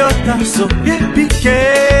 Griotta so bien piqué.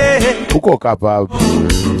 Pourquoi capable?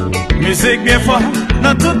 Musique bien fort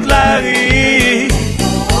dans toute la rue.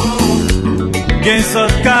 Gain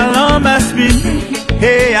sort calan masmin.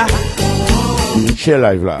 Hey ya. Chez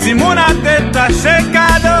live là. Si mon a détaché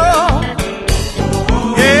cadeau.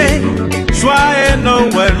 Hey, joyeux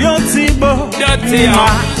Noël yon tibo.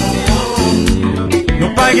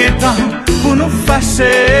 Nous pas de temps pour nous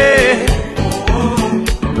fâcher.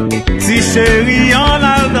 Si chérie on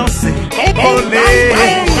a dansé, olé,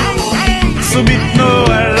 subit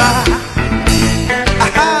Noël là.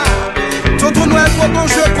 Tonton Noël pour ton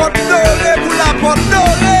jeu porte doré pour la porte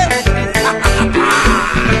dorée.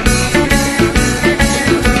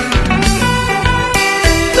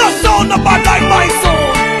 The sound of bad like my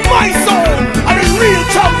soul, and the real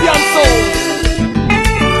champion soul.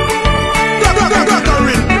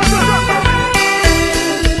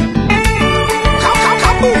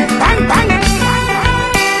 Bang, bang.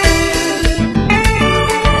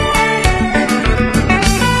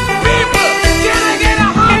 People, can I get a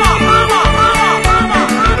hammer?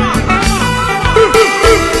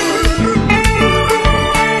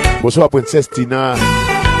 Bonsoir Princesse Tina.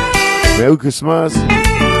 Merry Christmas.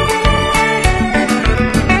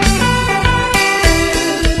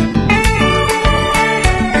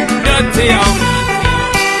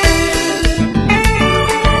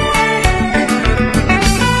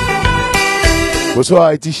 Bonsoir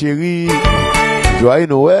Haïti chérie. Joyeux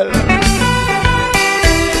Noël.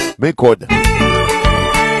 Mes codes.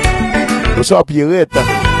 Bonsoir Pierrette.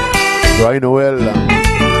 Joyeux Noël.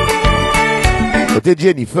 Côté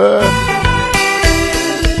Jennifer.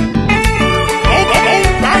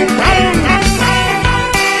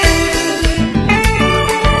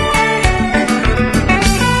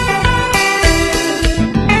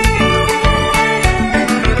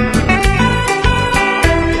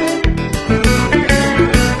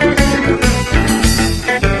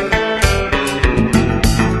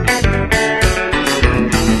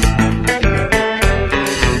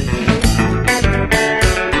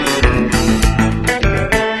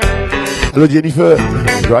 Hello Jennifer,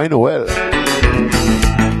 joyeux Noël.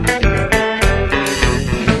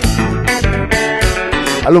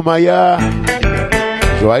 Hello Maya,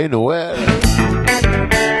 joyeux Noël.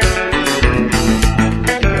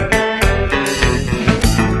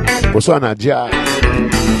 Bonsoir Nadia.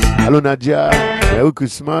 Hello Nadia, Merry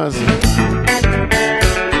Christmas.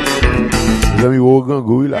 Les amis, au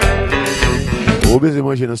gangou là. Au baiser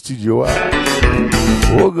manger dans le studio.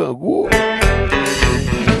 Au gangou.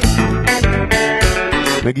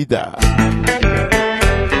 Mes guitares.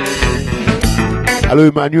 Allô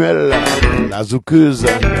Emmanuel, la zoukeuse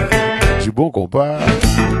du bon compas.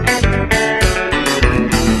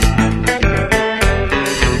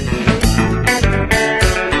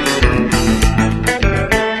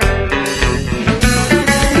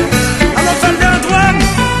 Alors famille Antoine,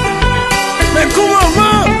 mais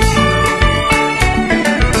comment?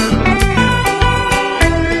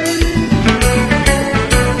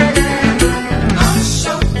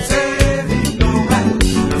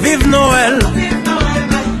 Vive Noël.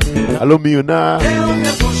 Allô Miona.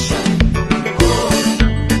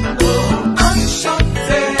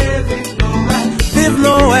 Vive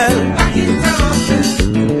Noël.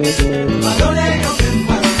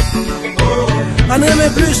 On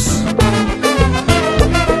aime plus.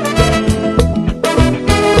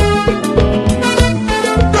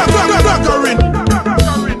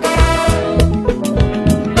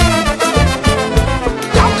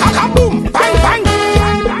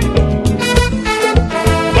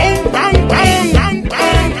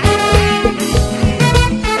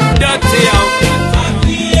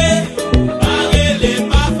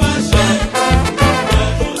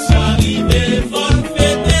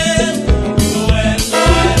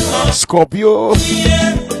 Scorpio,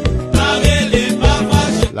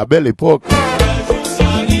 la belle époque.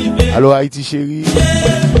 Alors Haïti chérie,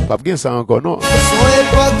 pas bien ça encore non. Son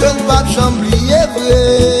époque de ne pas chamblier vrai.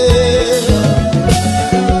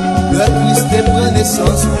 Le Christ est pris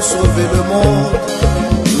naissance pour sauver le monde.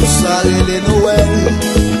 Nous saluons les Noël,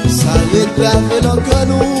 ça réclame dans que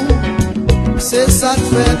nous. C'est ça que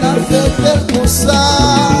fait la fête comme ça.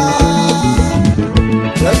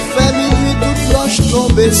 Le fait minuit toute cloche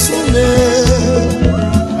tombe sonner.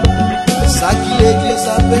 Ça qui l'église a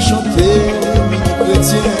fait chanter, minuit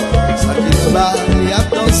chrétien. Ça qui le bar y a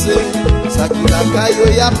dansé, ça qui la caillou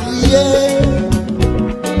y a prié.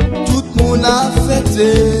 Tout le monde a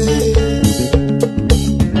fêté.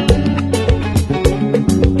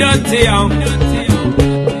 Dirty young.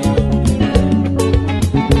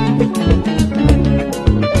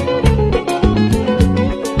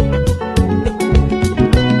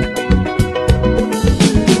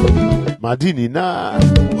 Madinina.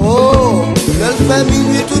 Oh, elle fait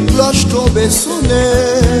minuit toute cloche tombée sonnée.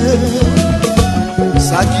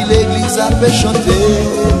 Ça qui l'église a fait chanter,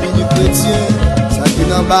 minuit chrétien. Ça qui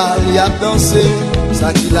dans bal y a dansé,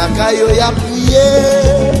 ça qui la caillou y a prié.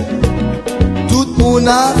 Tout le monde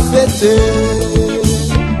a fêté.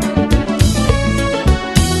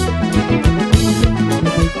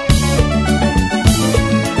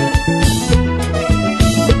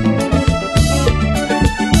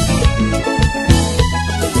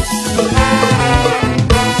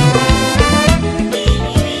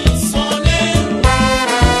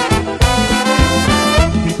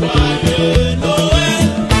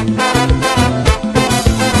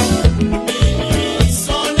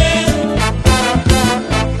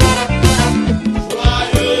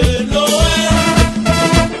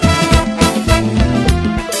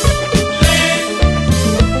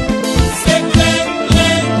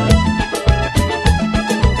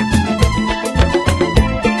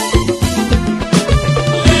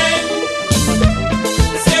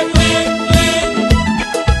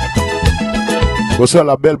 Bonsoir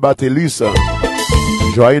la belle Batelis.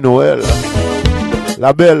 Joyeux Noël.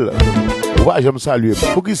 La belle. Ouais, j'aime saluer.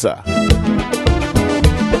 Pour qui ça?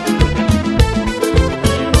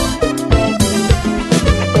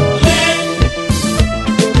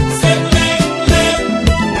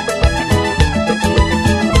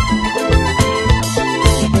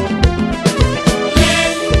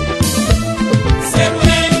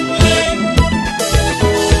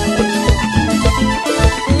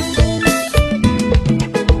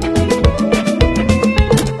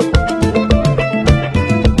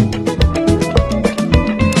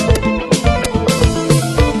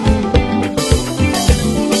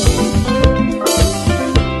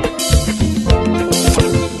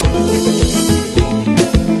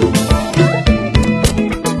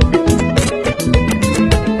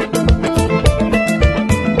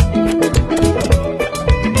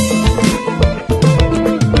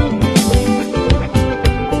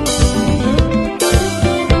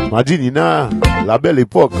 Madinina, la belle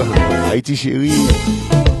époque, Haïti chérie,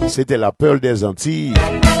 c'était la perle des Antilles,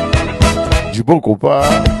 du bon copain,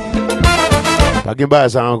 pas qu'un bas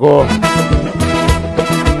ça encore.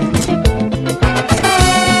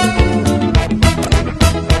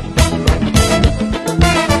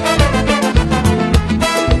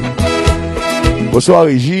 Bonsoir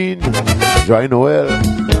Régine, joyeux Noël.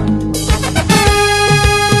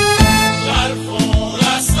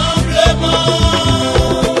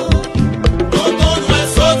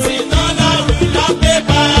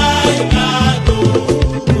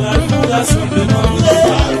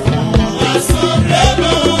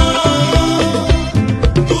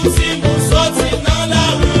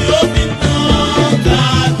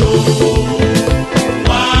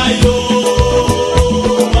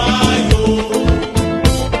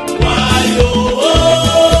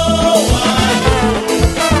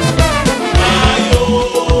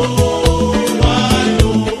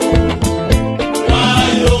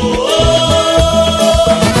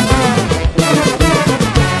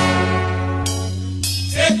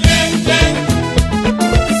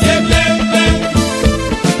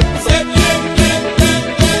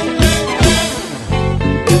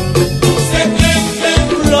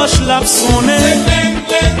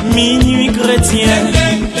 Minuit chrétien,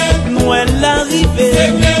 Noël arrivé,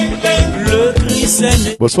 le Christ est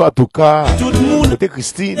né. Bonsoir à tout cas, tout le monde, c'était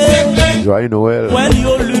Christine, joyeux Noël. Noël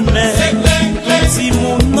yo l'humain, si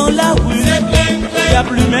mon dans la rue, y a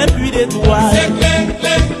plus même plus d'étoiles,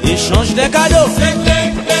 échange des cadeaux,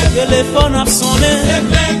 téléphone a sonné,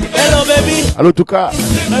 hello baby. Allô tout cas,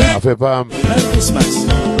 ça fait pas Merry Christmas.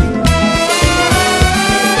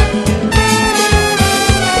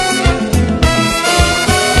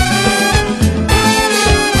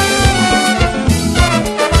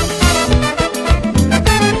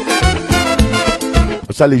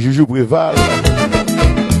 Ça les Joujou Préval,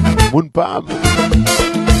 Moun Pam.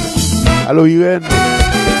 Allô Irène,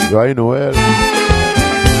 joyeux Noël.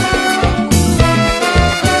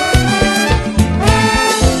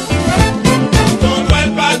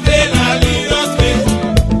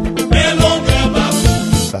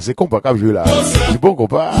 Ça c'est compas qu'a joué là. Du bon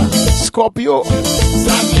compas. Scorpio.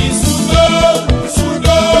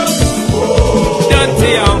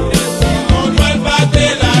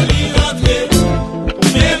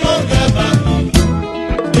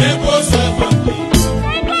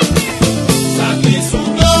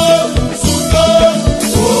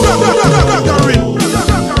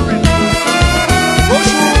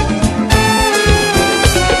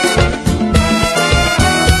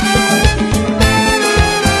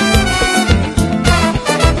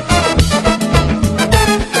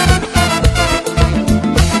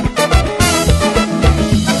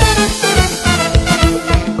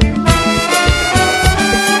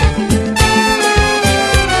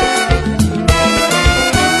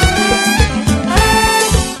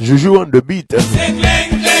 Joujou on the beat.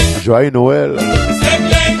 Joyeux Noël.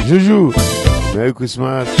 Joujou. Merry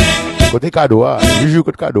Christmas. Côté cadeau. Joujou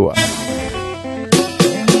côté cadeau.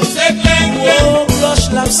 Oh,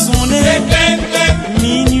 cloche l'a sonné.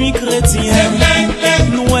 Minuit chrétien.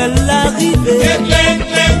 Noël arrivé.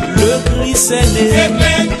 Le Christ est né.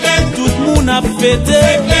 Tout le monde a fêté.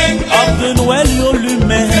 Arbre de Noël yo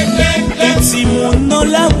l'humain. Petit monde dans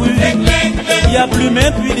la rue. Y a plus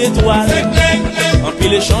même plus d'étoiles. En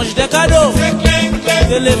pile échange des cadeaux.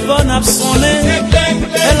 Téléphone a sonné.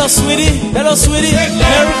 Hello sweetie, hello sweetie.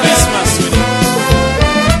 Merry Christmas sweetie.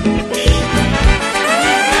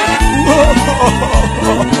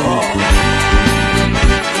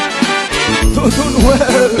 Tonton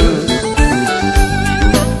Noël.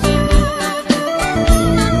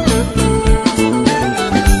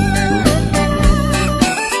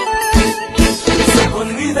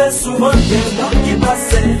 Souvent des gens qui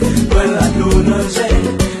passaient, voilà nous nager.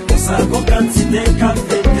 On s'en quantité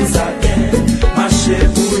café des againes, marché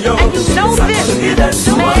bouillon. Ça conduit des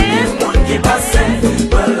souvent des gens qui passaient,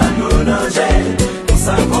 voilà nous nager. On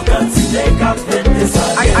s'en quantité café des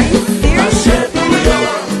againes, marché bouillon.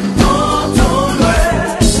 Tonton Noël,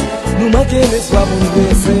 nous manquons l'espoir pour nous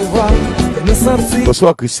recevoir.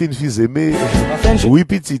 Bonsoir Christine, fils aimé. Oui,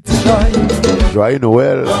 petite. Joyeux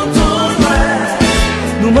Noël.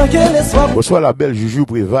 Bonsoir la belle Joujou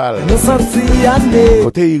Préval.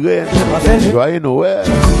 Côté Irène. Joyeux Noël.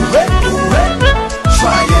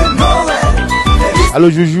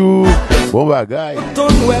 Allô Joujou. Bon bagaille.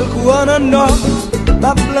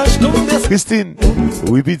 Christine.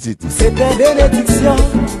 Oui, petite. C'était bénédiction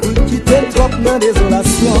qui te trop dans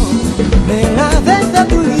désolation. Mais avec ta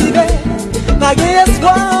arrivée, pas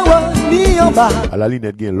d'espoir ni en bas. À la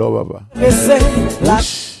ligne de love papa. Laissez la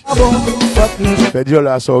fait Dieu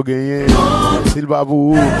là, ça gagné. S'il va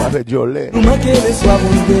vous, va faire Dieu là.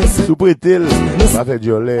 Sous prêtel, va faire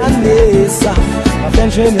Dieu là.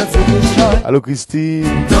 Allô Christine,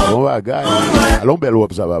 bon bagaille. Allons belle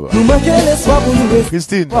wop ça papa.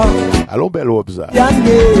 Christine, allons belle wop ça.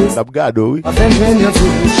 Ça me garde oui.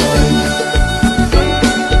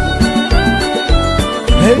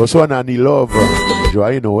 Bonsoir Nani Love,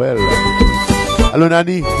 joyeux Noël. Allô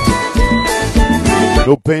Nani.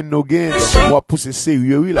 No pain, no gain. Moi, pousser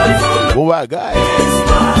sérieux, oui, là. Bon bagaille.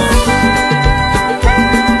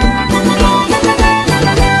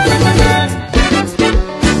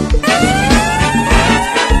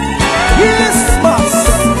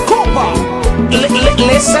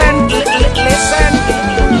 Listen.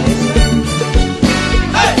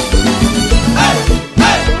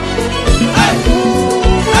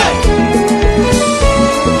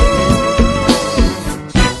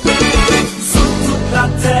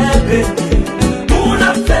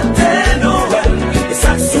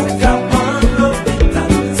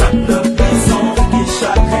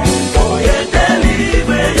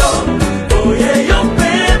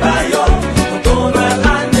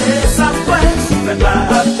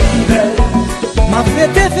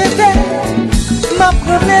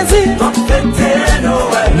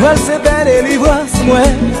 Noël c'est belle délivrance, moi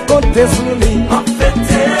comptez sur lui. En fête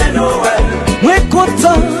Noël, moi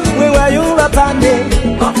content, moi voyons la tannée.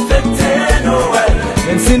 en fête Noël,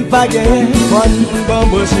 même si nous pas gagné, bon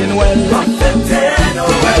bon chez Noël. en fête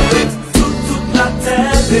Noël, toute la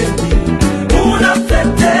terre bénie. On a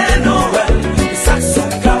fêté Noël, et ça sous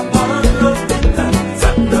capant l'hôpital, ça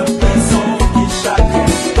ne maison qui chacun.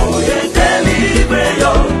 Oh yeah, délivré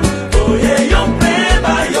yo, oh yeah, yo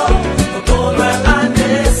péba yo, ton Noël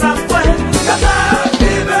année ça fait, kata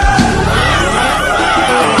bébé.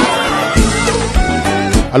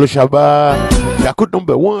 Allô Shabba, Yakout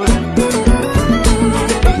number 1.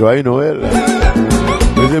 Joyeux Noël.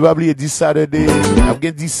 Je vais pas oublier 10 Saturday. J'ai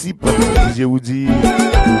un disciple, je vous dis,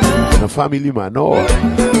 dans la famille Manor.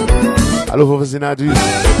 Allô professeur Nadu,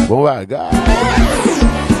 bon bagaille.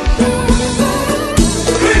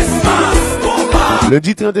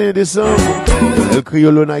 Lundi 31 décembre, le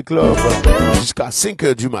Criollo Night Club, jusqu'à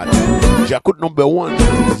 5h du matin. J'écoute number 1,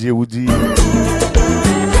 je vous dis,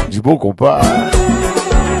 du bon compas.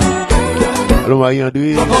 Allô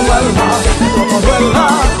Marie-André.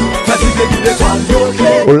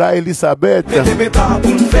 Hola Elisabeth.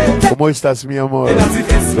 Comment estás mi amor?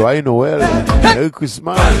 Joyeux Noël. Merry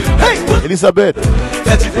Christmas. Elisabeth.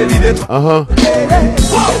 Uh-huh.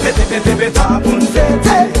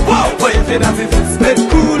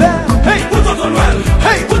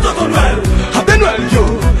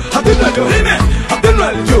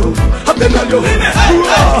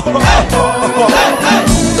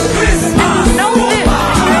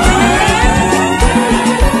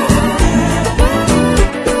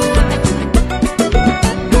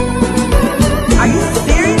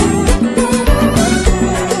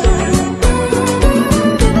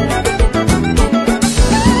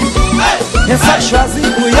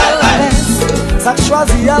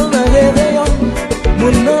 nan réveillon.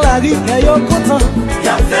 Moun nan la rue kè yo content.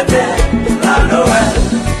 Y'a fêté la Noël.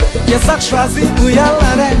 Y'a ça que choisi pour y'a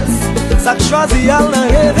la messe. Ça que choisi y'a la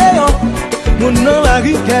réveillon. Moun nan la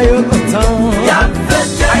rue kè yo content. Y'a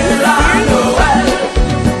fêté la Noël.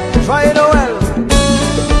 Joyeux Noël.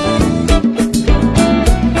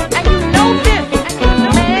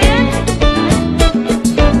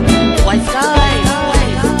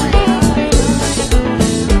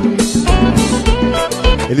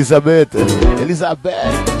 Elisabeth.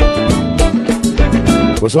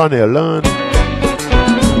 Bonsoir en Irlande.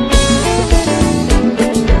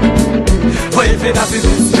 Voyez fait la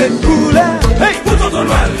service, les couleurs. Hey, pour tonton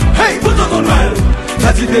Noël. Hey, pour tonton Noël.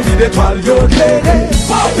 La petite vie d'étoiles, yo clairé.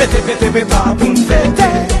 Pété, péta, pour nous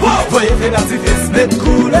fêter. Voyez fait la service, les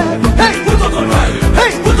couleurs. Hey, pour tonton Noël.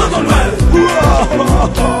 Hey, pour tonton Noël.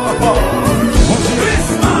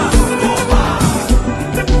 Christmas,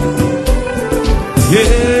 yeah,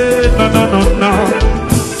 non.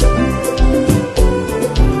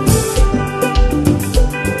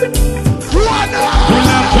 Pour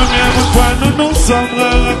la première fois, nous nous sommes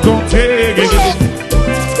rencontrés.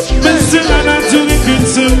 Mais cela n'a duré qu'une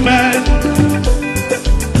semaine.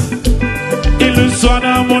 Et le soir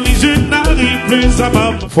dans mon lit, je n'arrive plus à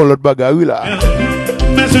m'en. Faut l'autre bagarre là.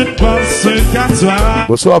 Mais je ne pense qu'à toi.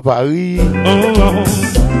 Bonsoir Paris. Oh.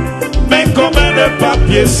 Mais combien de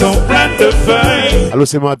papiers sont pleins de feuilles. Allô,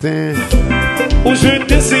 c'est Martin. Où je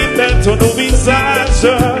dessinais ton visage.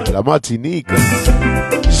 La Martinique.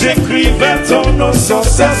 J'écrivais ton nom sans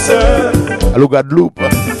cesse. Allô, Guadeloupe.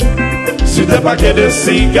 Sur des paquets de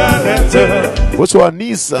cigarettes. Bonsoir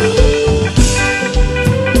Nice.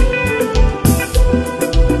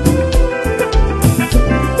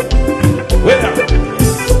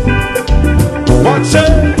 Watch it.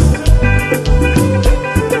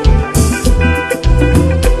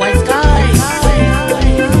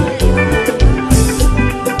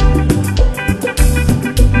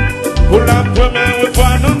 Pour la première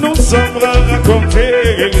fois, nous nous sommes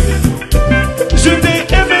rencontrés. Je t'ai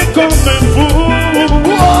aimé comme un fou.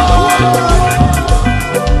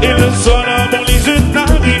 Et le soir dans mon lit, je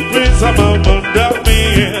n'arrive plus à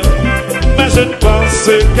m'endormir. Mais je ne pense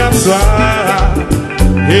qu'à toi.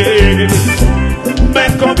 Hey. Mais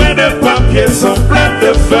combien de papiers sont pleins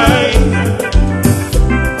de feuilles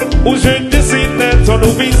où je dessinais ton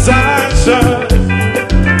visage.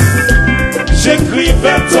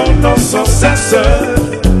 J'écrivais ton nom sans cesse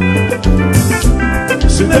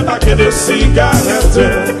sur des paquets de cigarettes.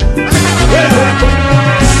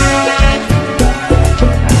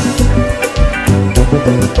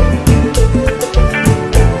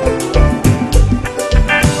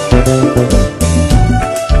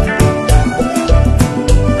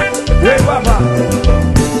 Oui, papa.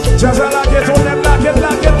 Jazz à la guette, on aime la guette.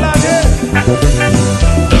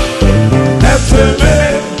 Être aimé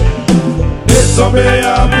et tomber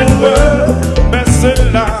amoureux, mais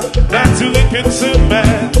cela n'a duré qu'une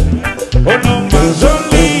semaine. Oh non, ma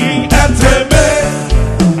jolie, être aimé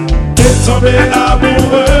et tomber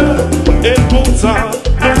amoureux, et pourtant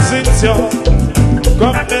nous étions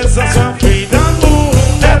comme des assoiffés d'amour.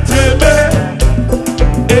 Être aimé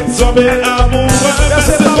et tomber amoureux, mais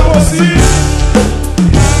c'est pas possible.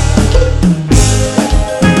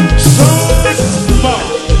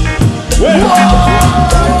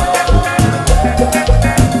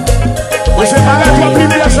 Oui, c'est pas la toi plus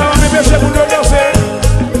bien, ça va me baisser pour nous danser.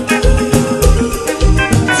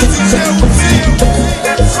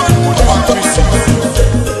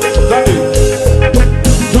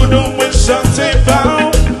 Tout nous me chanter pas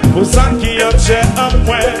pour ça qui a cher à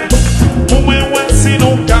moi. Pour moi, si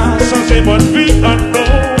nous qu'à changer votre vie en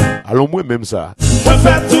nous. Allons moi même ça. On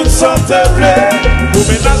fait toutes sortes de blés. Pour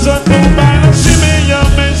ménager nous balancer meilleur,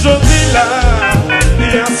 mais je dis là.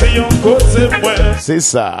 C'est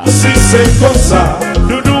ça. Si c'est comme ça,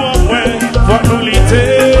 nous en moins, faut nous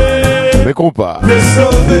lutter. Mais compas.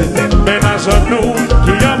 Ménage à nous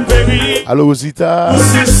qui en péri. Allô, Zita.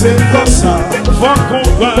 Si c'est comme ça, faut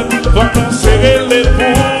comprendre, faut nous serrer les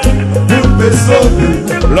poings. Nous me sauver.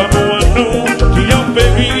 L'amour à nous qui en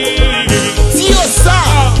péri. Dis ça,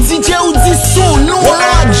 DJ ou dis son nom,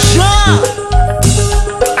 l'argent.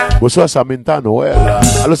 Bonsoir Samantha Noël.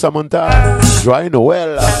 Allô Samantha, joyeux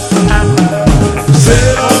Noël. C'est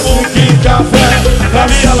l'amour qui a fait la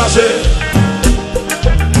vie à lâcher.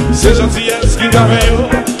 C'est gentillesse qui a fait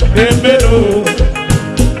et bélo.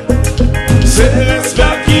 C'est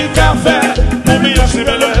respect qui a fait pour bien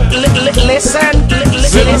s'aimer.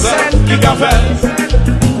 C'est la scène qui a fait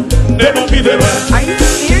des bons pieds de loin.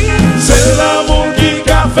 C'est l'amour qui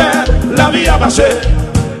a fait la vie à marcher.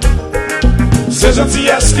 C'est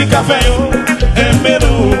gentillesse qui a fait yo,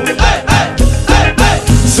 aimez-nous.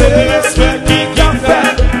 C'est respect qui a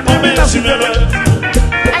fait, on ménage heureux.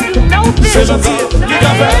 C'est gentil qui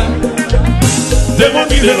a fait, des mots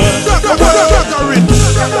qui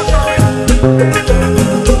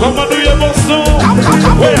comment nous y est bon son?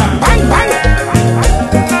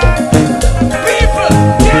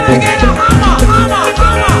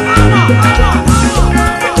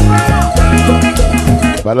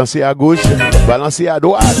 Balancez à gauche, balancez à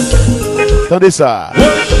droite. Attendez ça.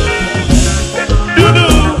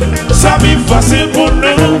 Ça vit facile pour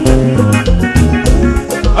nous.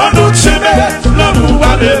 À nous chemin, l'amour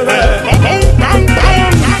à l'hiver.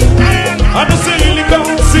 À nous serrer les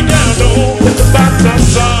gants, si bien nous, battre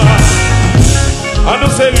ça. À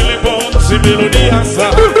nous serrer les bons, si mélodie à ça.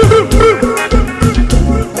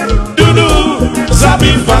 Doudou, ça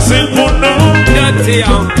vit facile pour nous.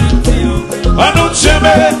 À nous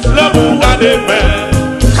chemin, l'amour à l'hiver.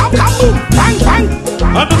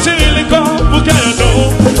 À nous serrer les gants, pour qu'il nous,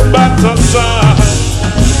 battre ça.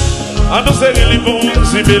 À nous serrer les bons,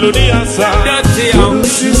 si mélodie à ça. Doudou,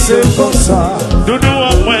 si c'est comme ça. Doudou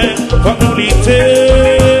en moins, pas nous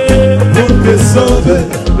lutter. Pour te sauver.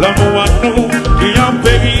 L'amour à nous qui en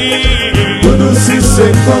périt. Doudou, si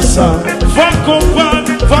c'est comme ça. Va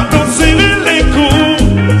comprendre, va nous serrer les coups.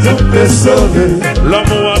 Pour te sauver.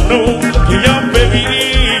 L'amour à nous qui en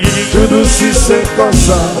périt. Doudou, si c'est comme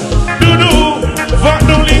ça. Doudou, va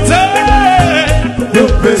nous lutter.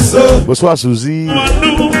 Pour te sauver. Bonsoir Suzy.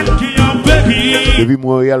 Depuis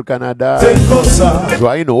Montréal, Canada. C'est comme ça.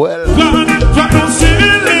 Joyeux Noël. Va nous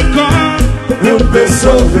serrer les corps. Pour te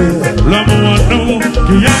sauver. L'amour à nous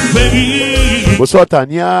qui en périt. Bonsoir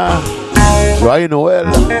Tania. Joyeux Noël.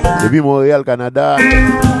 Depuis Montréal, Canada.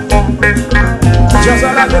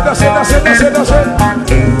 Danser.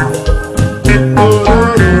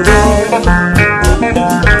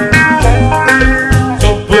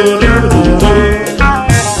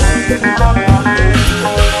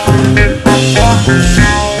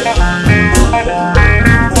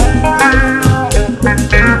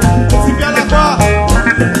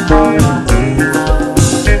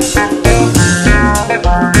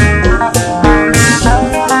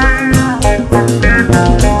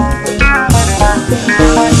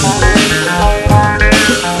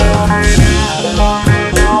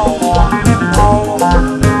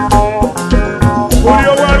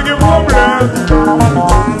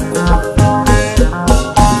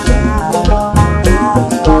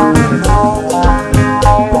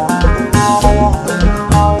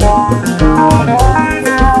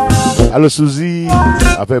 Allô Suzy,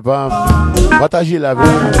 après pas, partagez la vie,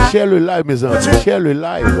 share le live mes amis, share le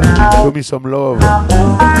live, show me some love.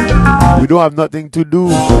 We don't have nothing to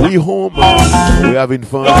do, we home, we having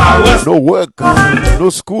fun, no work, no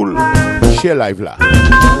school, share live là.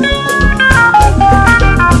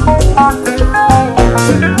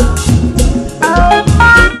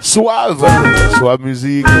 Suave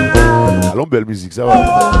musique, allons belle musique, ça va.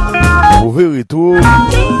 Mauvais retour,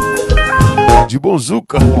 du bon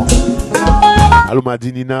zouk. Allô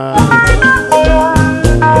Madinina.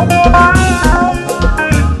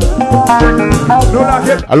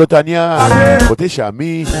 Allô Tania. Côté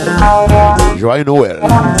Chami. Joyeux Noël.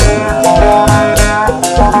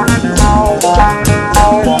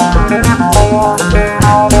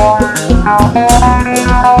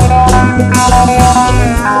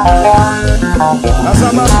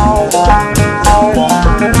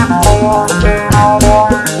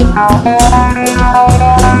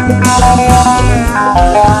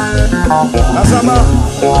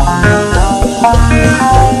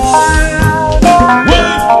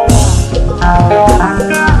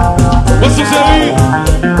 What's the story?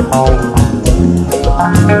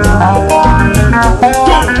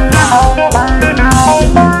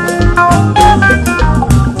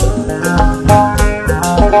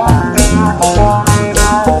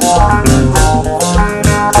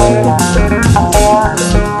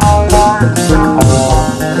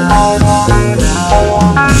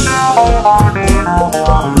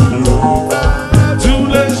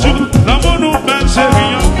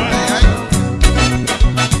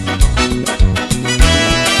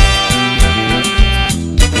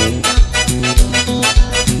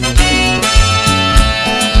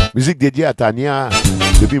 Musique dédiée à Tania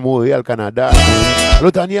depuis Montréal, Canada.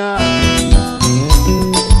 Allô Tania.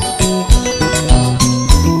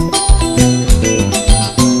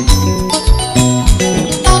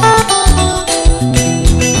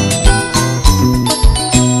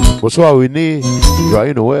 Bonsoir René,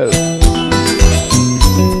 joyeux Noël.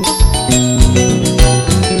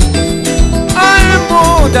 I'm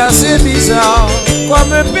born. monde assez bizarre,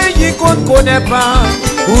 comme un pays qu'on ne connaît pas,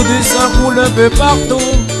 où du sang coule un peu partout.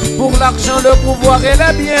 Pour l'argent, le pouvoir et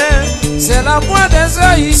le bien, c'est la voix des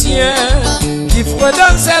Haïtiens qui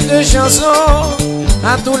fredonne cette chanson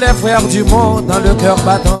à tous les frères du monde dans le cœur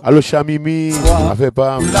battant. Allô Chamimi, ça fait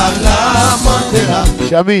pas. Oulala Mandela,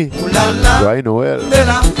 Chami, oulala joyeux Noël.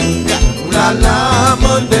 Mandela, oulala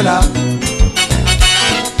Mandela,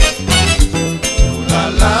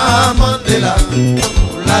 oulala Mandela,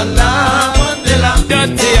 oulala Mandela,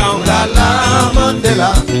 oulala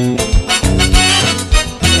Mandela.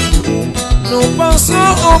 Nous pensons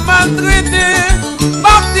aux maltraités,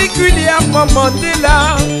 particulièrement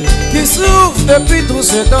Mandela, qui souffrent depuis tout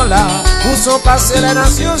ce temps-là, où sont passées les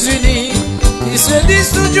Nations Unies, qui se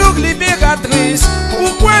disent toujours libératrices.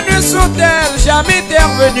 Pourquoi ne sont-elles jamais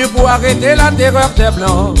intervenues pour arrêter la terreur des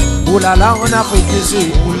Blancs? Oulala en Afrique du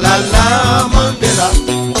Sud. Oulala Mandela,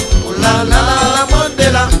 oulala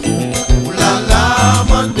Mandela, oulala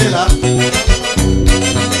Mandela,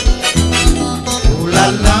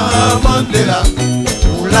 oulala Mandela,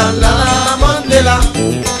 oulala Mandela,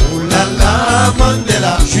 oulala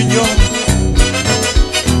Mandela, Junior.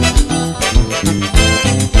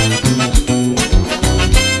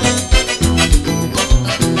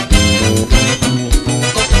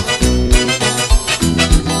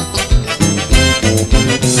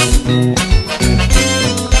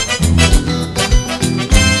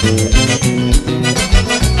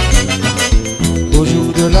 Au jour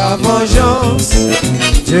de la vengeance,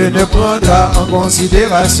 Dieu ne prendra en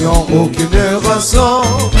considération aucune rançon.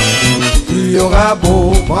 Il y aura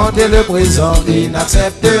beau demander le présent, il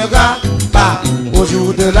n'acceptera pas. Au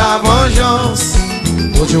jour de la vengeance,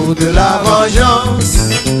 au jour de la vengeance,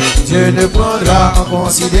 Dieu ne prendra en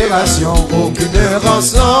considération aucune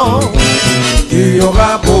rançon. Il y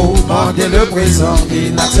aura beau demander le présent,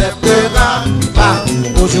 il n'acceptera pas.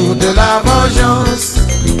 Au jour de la vengeance,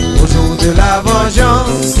 au jour de la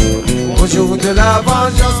vengeance, au jour de la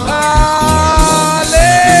vengeance, allez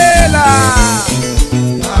là.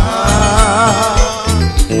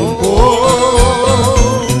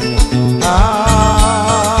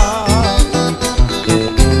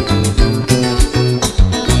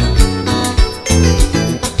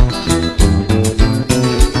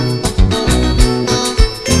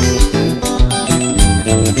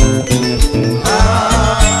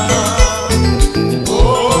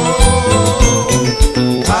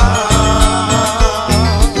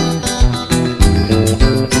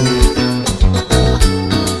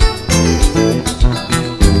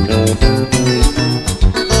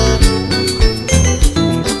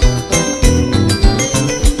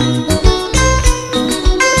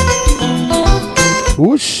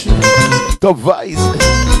 Top Vice.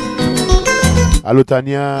 Allô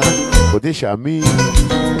Tania, côté Chami.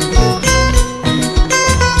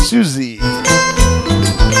 Suzy.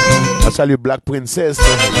 Salut Black Princess.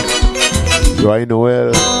 Joyeux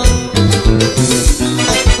Noël.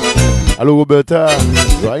 Allô Roberta.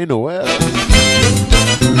 Joyeux Noël.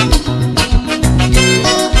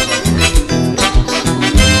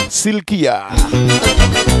 Silkia.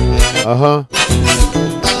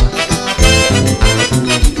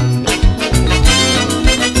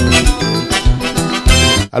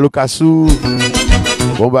 Allô Kassou,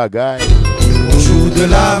 bon bagay. Au jour de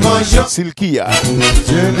la vengeance, Silkia,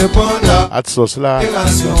 Dieu ne prendra Atsos là,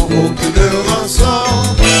 aucune rançon.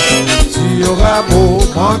 Tu auras beau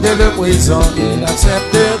demander le présent, il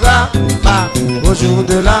n'acceptera pas. Au jour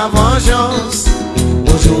de la vengeance,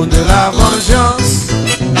 au jour de la vengeance,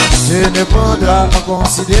 Dieu ne prendra en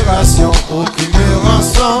considération aucune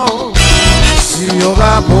rançon. Tu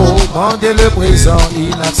auras beau demander le présent,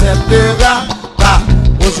 il n'acceptera pas.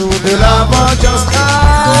 Au jour de la vengeance,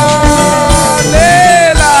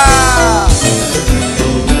 allez là.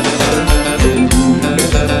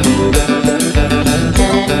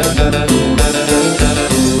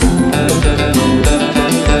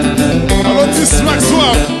 Alors tu smack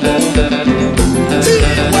swap.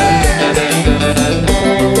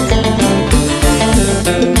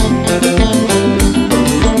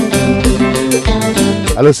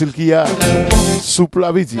 Allô Silkia, soupe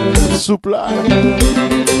là vite, soupe là.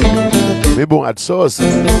 Mais bon, à de sauce.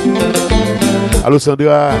 Allô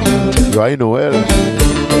Sandra, joyeux Noël.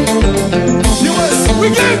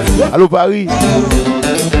 Allô Paris,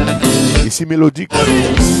 ici Mélodique,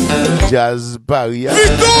 Jazz Paris.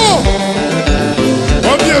 Victor,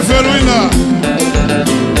 on bien fait Louina.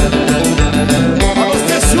 Allô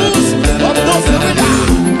Stessus, on bien fait Louina.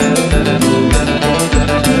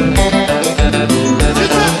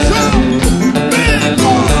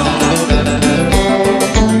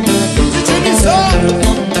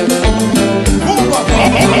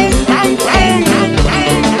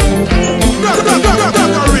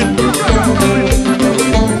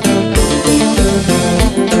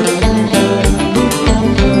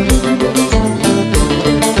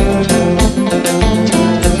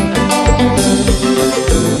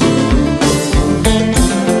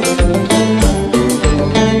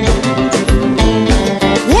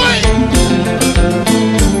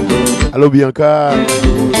 Allô Bianca,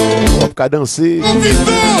 on va danser.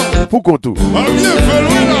 Pour qu'on tout.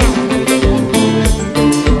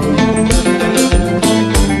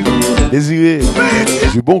 Désiré,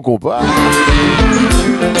 du bon compas.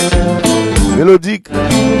 Mélodique,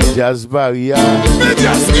 Jazz Baria.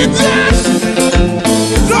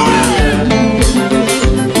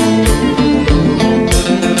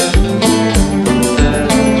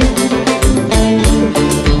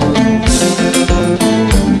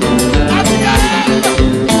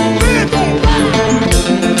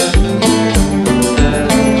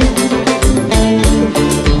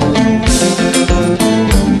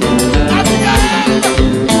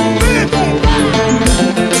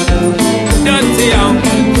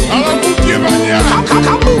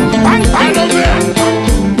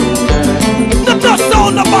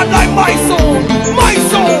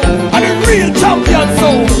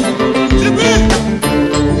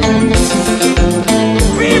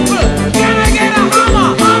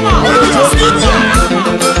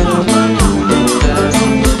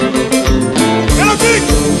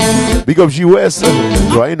 Big up G-West,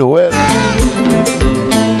 joyeux Noël.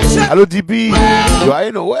 Allô DB,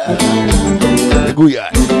 joyeux Noël.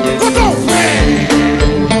 Gouillard.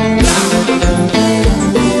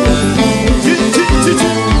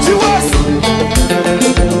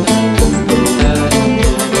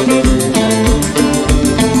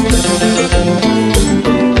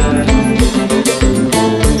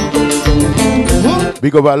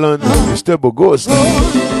 Big up Alan, Mr. Bogos.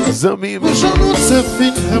 Zami,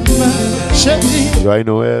 joyeux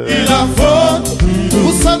Noël. Il a faute,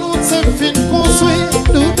 pour ça nous c'est fin construit,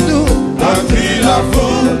 doudou. Il a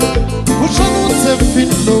faute, pour ça nous c'est fin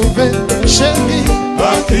levé, chérie.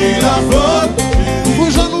 Il a faute, pour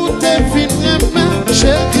ça nous c'est fin remet,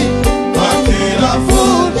 chérie. Il a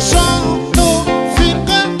faute, ça nous fin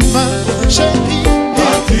remet, chérie.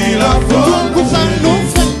 Il a faute, pour ça nous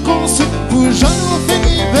fait construit, pour ça nous fait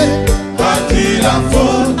vivre. Il a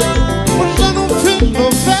faute.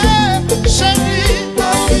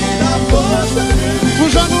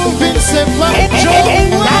 C'est pas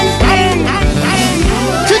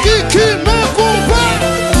qui m'accompagne.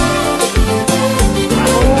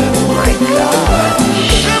 Oh my God,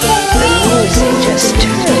 the music just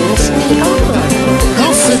turns me on.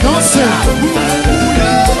 Dansez.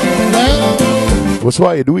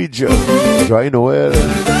 Bonsoir Edwidge, joyeux Noël.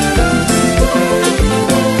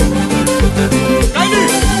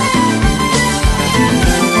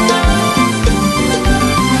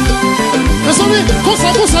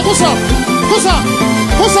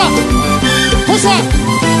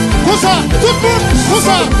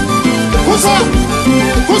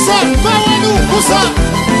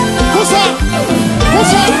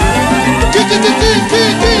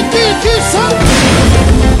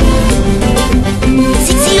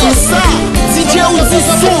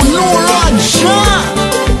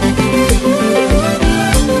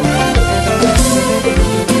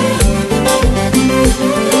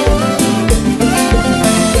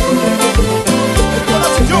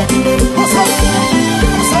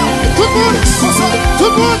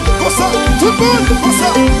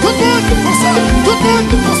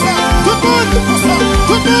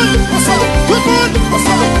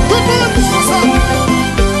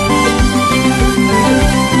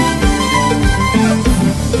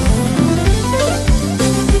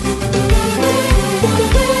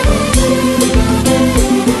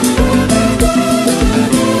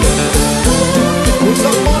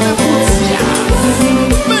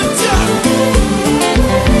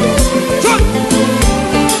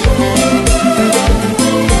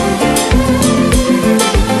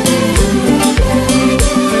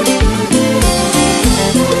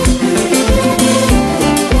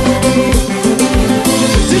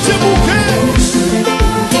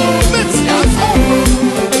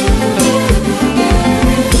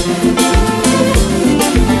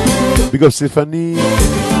 Big up Stéphanie.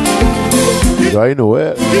 Joyeux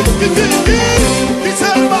Noël.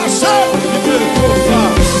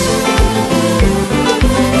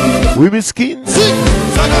 Oui, Miskin.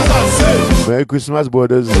 Merry Christmas,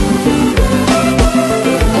 brothers.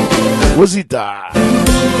 Rosita.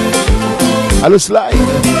 Allo Slide.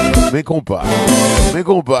 Mes compas.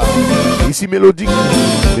 Ici Mélodique.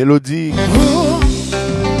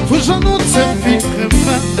 Vous en nous c'est fin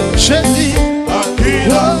chérie.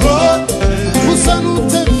 Vous en nous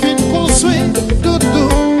c'est fin construit, doudou.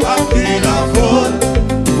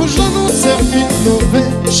 Vous en nous c'est fin levé,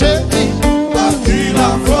 chérie.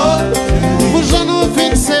 Vous en nous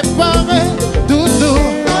fin séparé, doudou.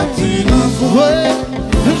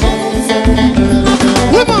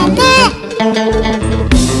 Oui, maman.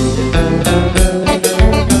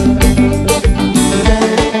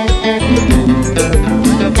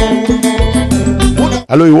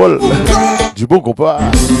 Allô, Iwol. Du bon compas.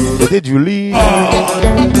 C'était du lit.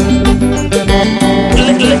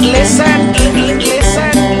 Listen.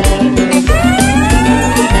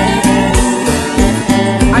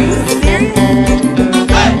 Are you serious?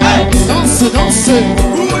 Hey. Danse.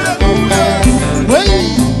 Oui.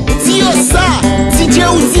 Dis ça. DJ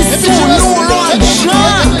Uzi son nom, Lord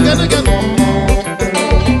Jean.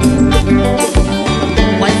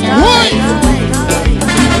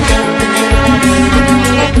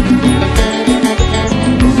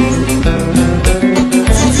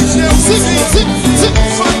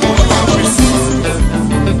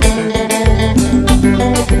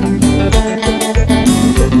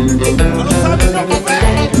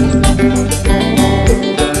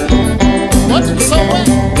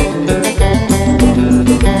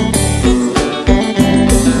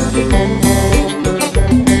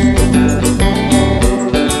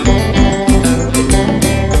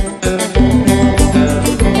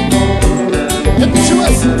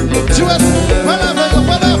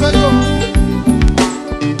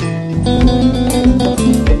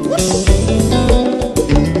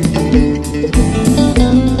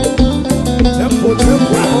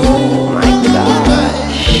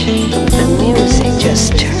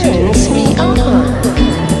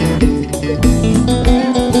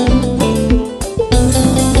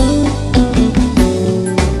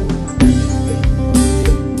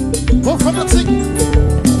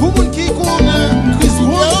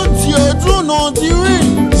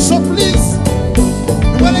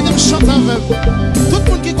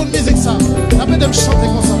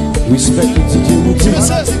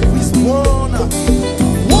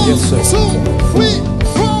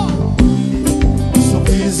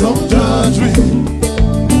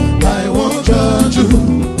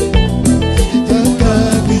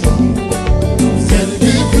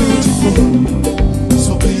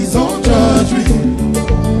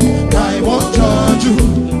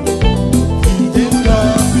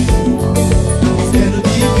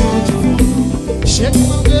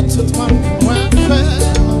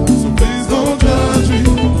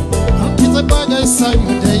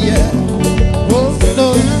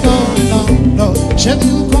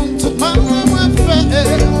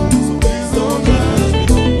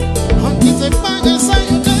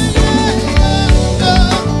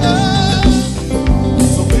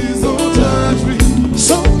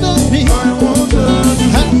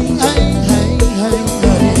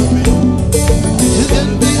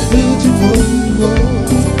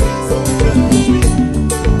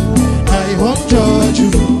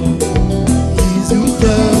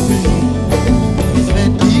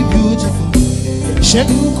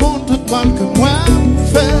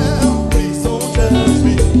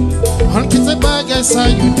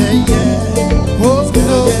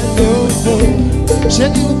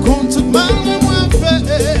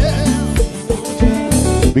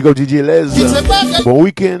 Big up DJ Les. Bon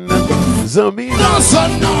week-end. Zami.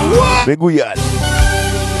 Begouyal.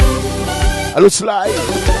 Allo Sly.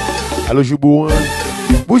 Allo Joubouan.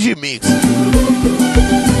 Bougie Mix.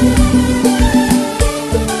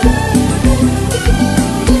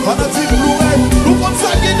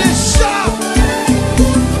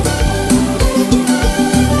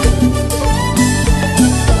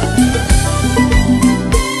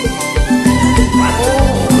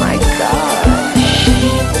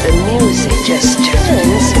 Just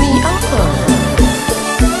turns me on.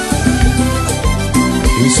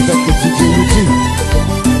 Respect the DJ Uzi.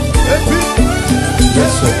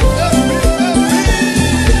 Yes, sir.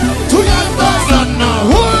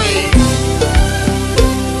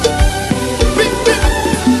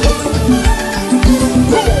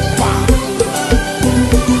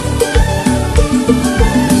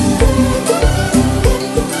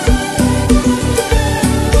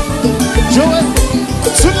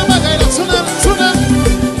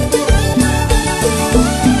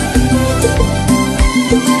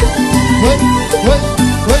 What?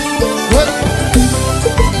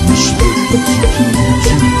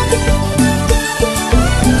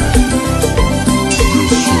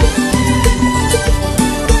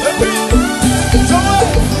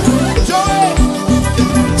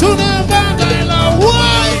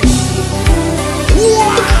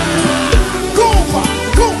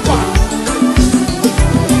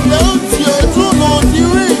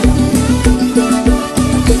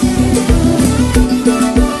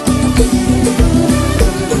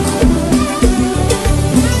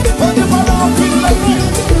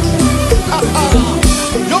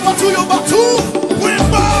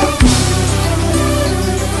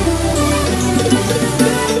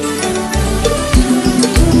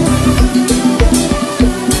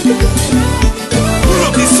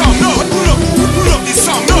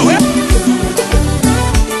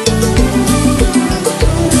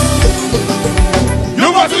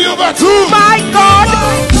 My God.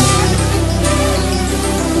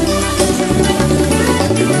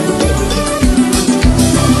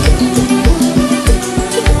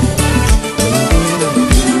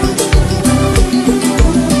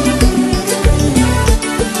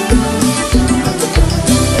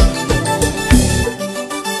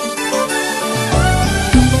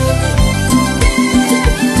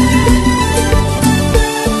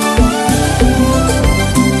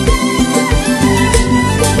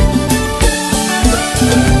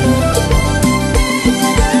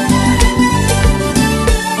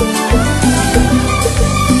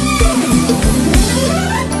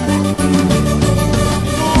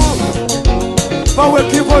 Power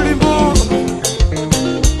qui volume.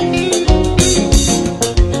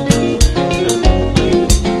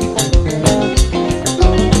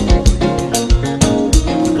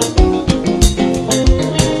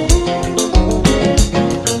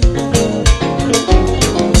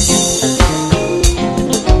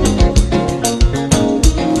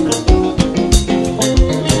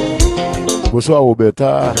 Bonsoir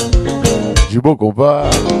Roberta, du bon combat.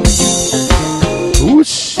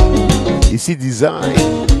 Ouch, ici design.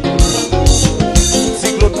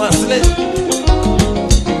 Cyclo Translate.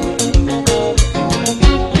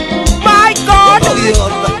 My God.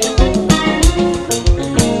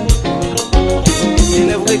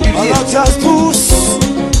 Alors jazz tous.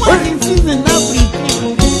 Moi, je suis un Africain.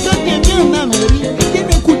 Quand tu viens en Amérique, tu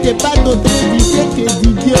n'écoutes pas d'autres DJ que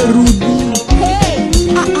DJ Rudy. Hey!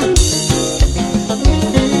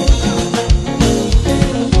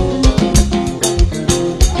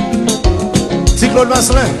 Cyclone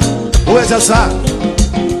Marcelin, où est ça?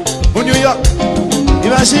 Au New York,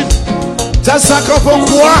 imagine, ça comme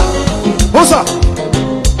quoi? Où ça?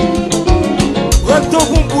 Reste au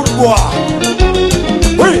bon pour boire.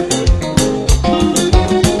 Oui.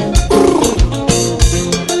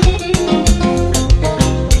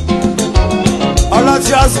 On a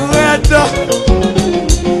jazz red.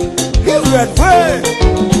 Red, ouais.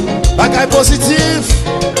 Bagaille positif.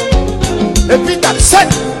 Et puis t'as 7.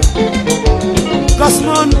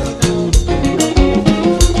 Gasman,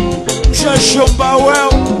 j'ai chaud, bah ouais.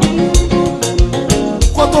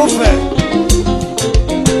 Quoi t'en fais?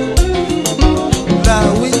 Là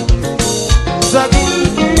oui, ça dit.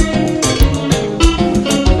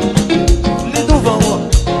 Les devant moi.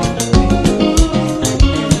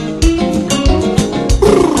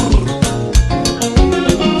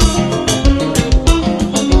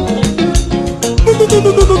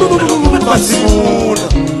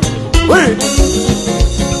 Oui.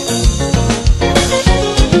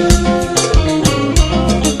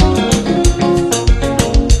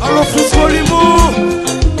 Alors fils Colimo,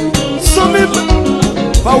 Samim,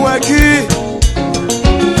 Pawaki,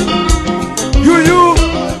 You.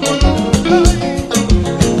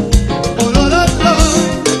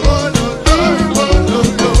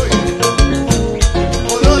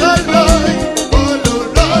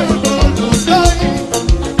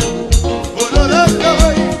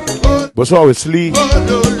 Bonsoir Wesley.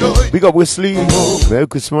 Big up Wesley. Merry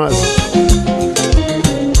Christmas.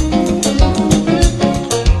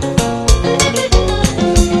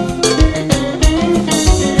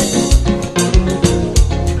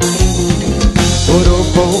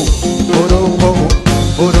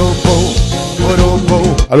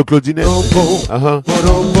 Allô Claudine.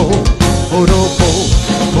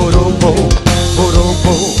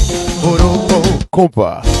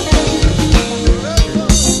 Compas.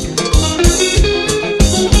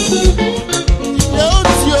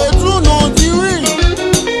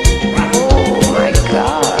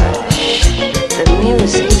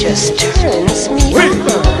 Just turns me on.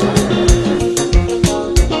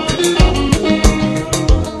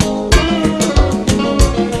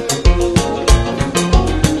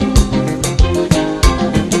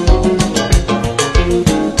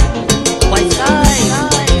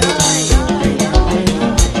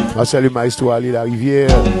 Salut Maestro Ali La Rivière.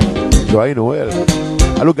 Joyeux Noël.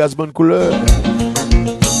 Allô Gazban Couleur.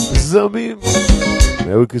 Zami.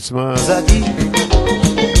 Merry Christmas.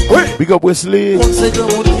 Big up Wesley.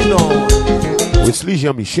 Wesley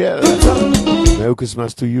Jean-Michel. Merry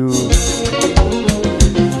Christmas to you.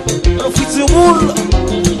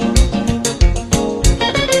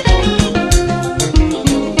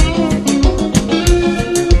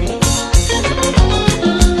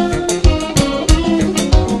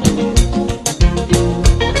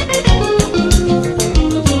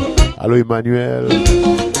 Allô Emmanuel.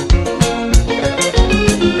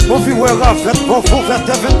 Mon vie ouais rafet, mon fou faire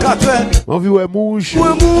tes 24 heures. Mon vie ouais mouche. Ouais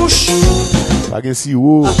mouche. Pas qu'un si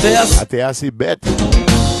haut. A t'es assez bête.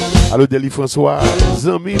 Allô Deli François.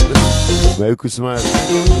 Zami. Merry Christmas.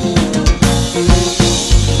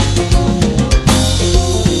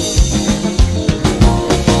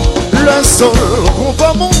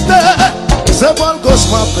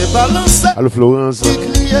 moi peut balancer. Allô Florence. Qui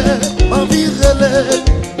criait, m'envie relais.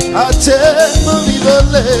 Athée, m'envie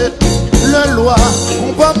voler. Le loi,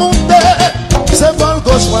 on va monter. C'est vol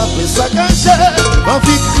gauche, moi peut saccager.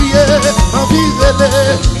 M'envie crier, m'envie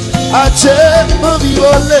relais. Athée, m'envie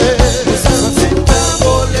voler.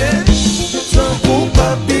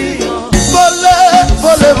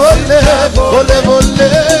 Voler, voler, voler,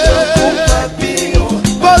 voler.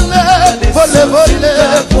 Voler, voler,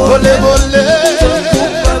 voler, voler.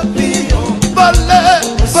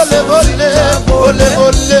 Voler, voler, voler,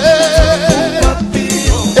 voler.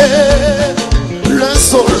 Le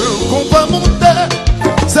sol qu'on va monter,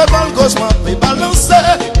 c'est pas le gauche, m'a fait balancer.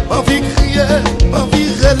 M'envie crier,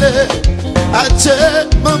 m'envie relais. Adieu,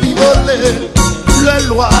 m'envie voler. Le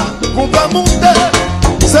loi qu'on va monter,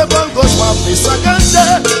 c'est pas le gauche, m'a fait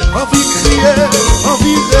saccager. M'envie crier,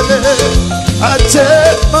 m'envie relais. Adieu,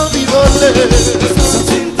 m'envie voler.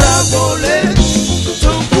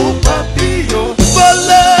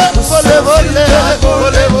 Voler, voler, voler,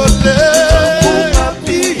 voler, voler, voler.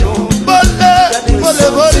 Voler, voler,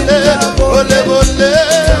 voler, voler, voler.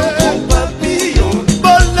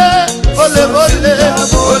 Voler, voler,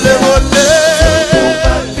 voler, voler.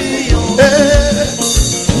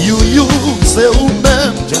 You, c'est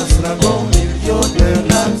vous-même.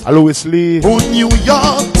 Allô Wesley. Au New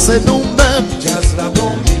York, c'est nous-mêmes.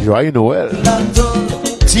 Joyeux Noël.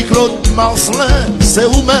 Petit Claude Marcelin, c'est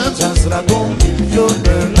vous-même.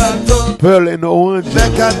 Pearl and Orange.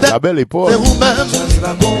 La belle époque. C'est vous-même.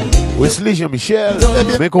 Wesley Jean-Michel.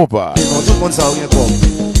 Mais compas. Tout le monde ça rien comme.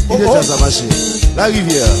 Il est déjà marché. La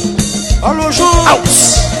rivière. Allô Jean.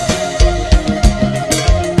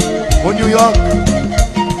 Au New York.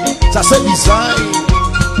 Ça c'est design.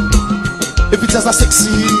 Et puis ça sexy.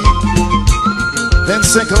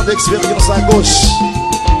 25 ans d'expérience à gauche.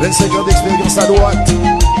 25 ans d'expérience à droite.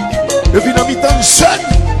 Et puis dans mi-temps jeune.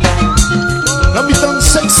 Dans mi-temps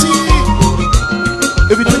sexy.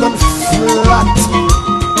 Et puis dans mi-temps flat.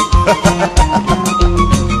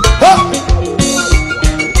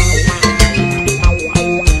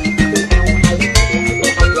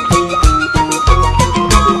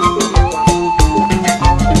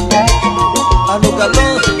 Allô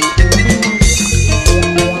Galant.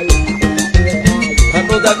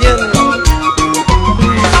 Allô Damien.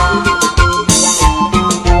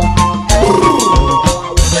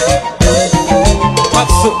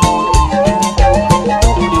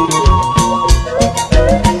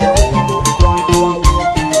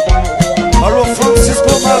 Allô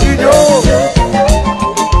Francisco Marinho.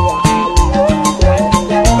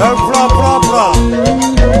 El Bra Bra Bra.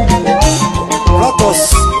 Platos.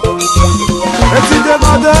 Et tu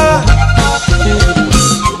demandais.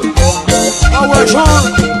 Ah ouais Jean.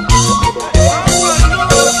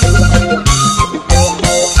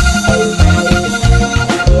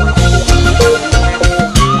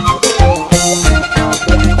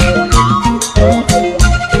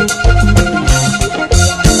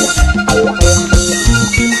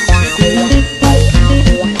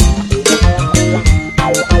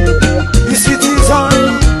 Ici design.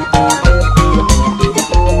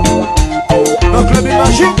 Le club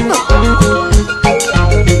imagine.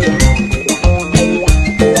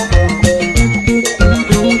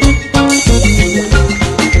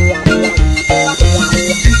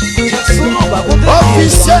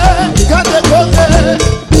 Officier catégorie,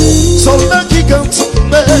 soldat qui compte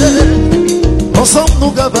ensemble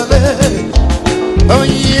nous gabaler,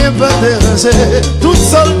 rien va déranger, tout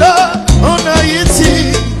soldat en Haïti,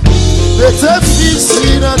 était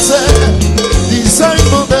difficile à terre, design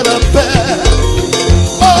de la paix.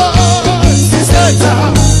 Oh, si c'est ta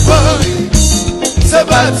voix, c'est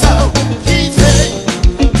pas ta qui t'est,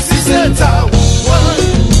 si c'est ta voix,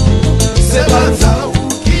 c'est pas ta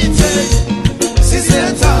qui t'est.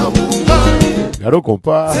 Garo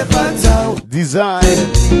compas. Design.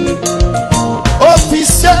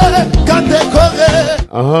 Officier catégorie.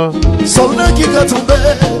 Soldat qui a tombé.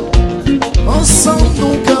 Ensemble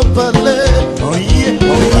nous qu'à parler.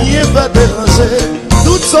 Rien va déranger.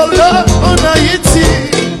 Tout soldat en Haïti.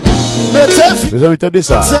 Les amis, attendez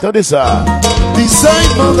ça. Attendez ça.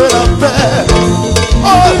 Design de la paix. Oh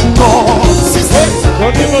non, si c'est ça.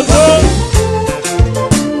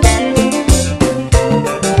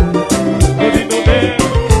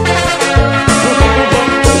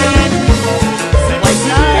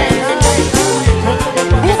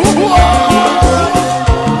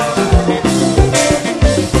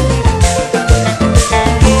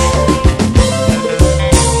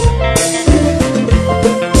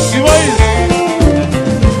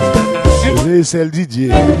 C'est le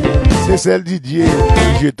DJ. C'est le DJ.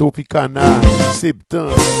 DJ Tropicana.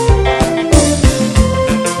 Septembre.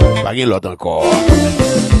 pas rien l'autre encore.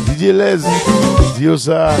 DJ Les, Dio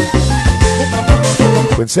ça.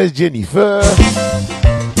 Princesse Jennifer.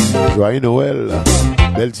 Joyeux Noël.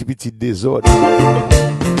 Belle petite désordre.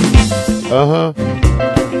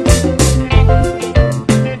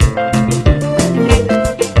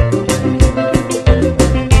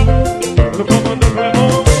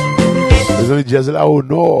 Les amis jazz là au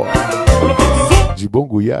nord. Du bon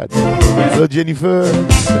Gouillade. Hello Jennifer.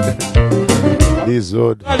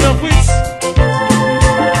 Désordre.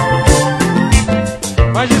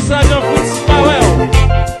 Magistrat Jean Fritz Powell.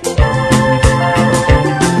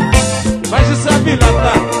 Magistrat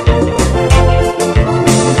Pilata.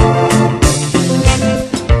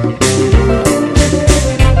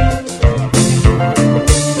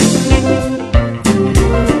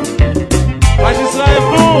 Magistrat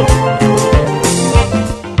Ebou.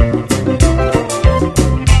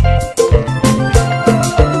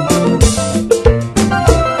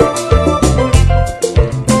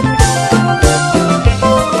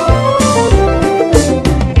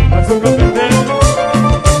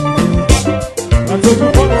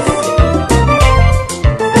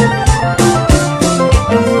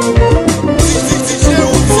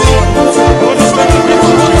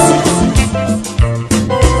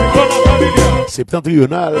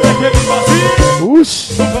 Septentrional.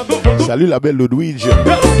 Ouch. Salut la belle Ludwig.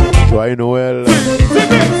 Joyeux Noël.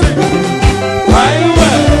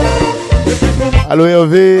 Allô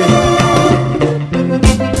Hervé.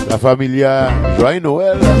 La familia. Joyeux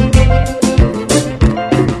Noël.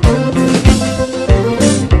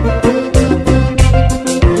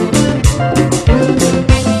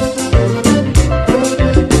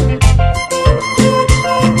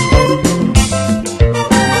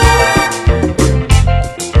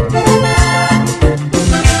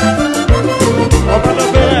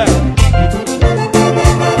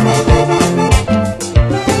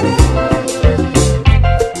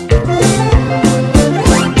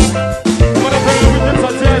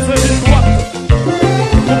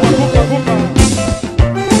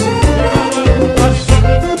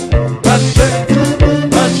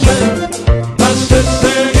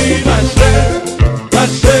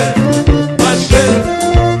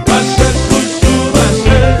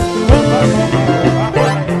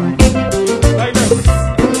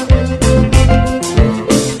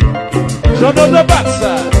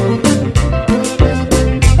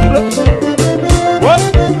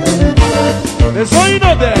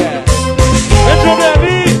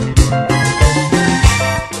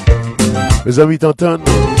 Mes amis, t'entendent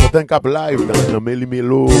Cap Live dans Méli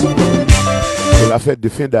Mélo. C'est la fête de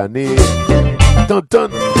fin d'année.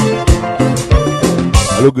 T'entendent.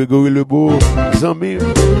 Allô Grégory Lebeau, Zami,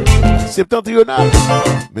 Septentrional,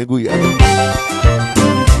 Mengouya.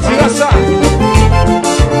 Tira ça.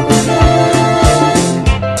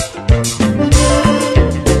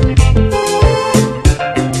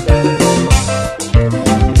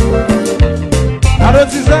 Allô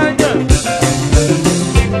Design.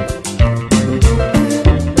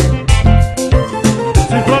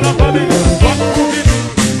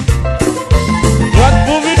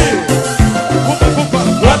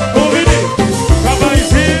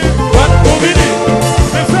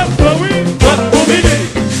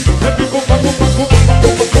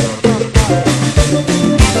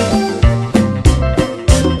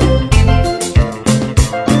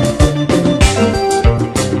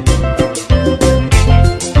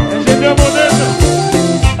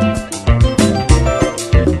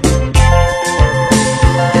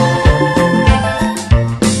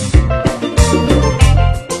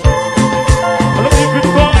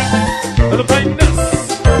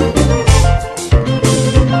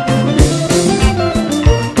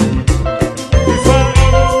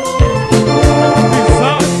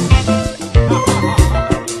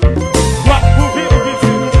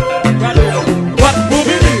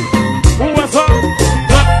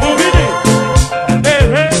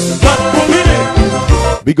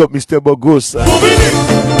 Big up Mr. Bogos.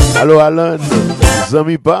 Allô Alan.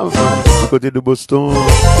 Zami Pam. Du côté de Boston.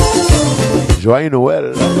 Joyeux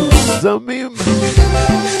Noël. Zami.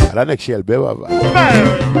 À la next shell, beba.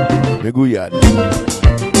 Megouyad.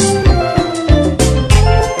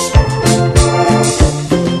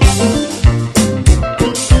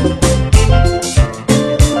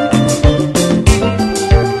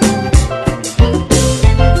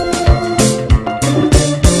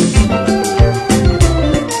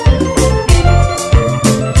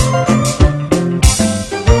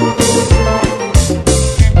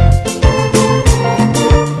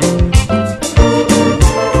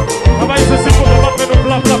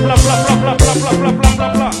 Bla bla bla bla bla bla bla bla bla bla bla.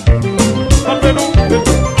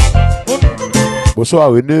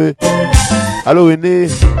 Bonsoir René. Allô René.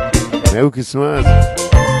 Merry Christmas.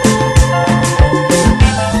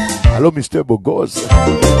 Allô Mr. Bogos.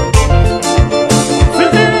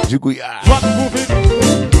 Du Gouya.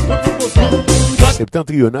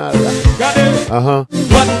 Septentrional.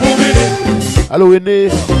 Allô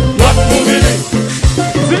René.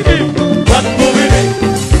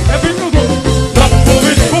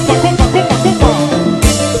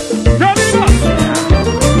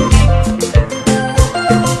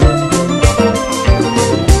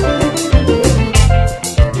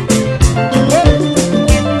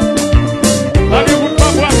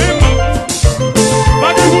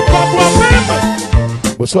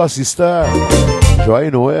 Bonsoir sister.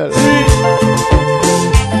 Joyeux Noël.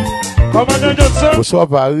 Bonsoir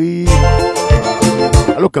Paris.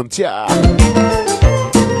 Allô Kantia.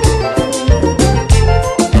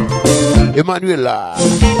 Emmanuela.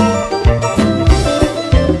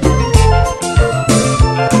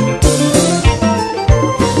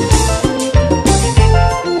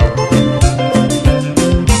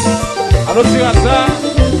 Allô Tirata.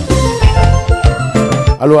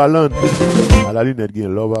 Allô Alan. À la lunette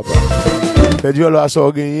gagne là papa. Fait Dieu là ça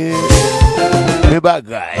gagner. Mais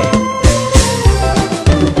bagaille.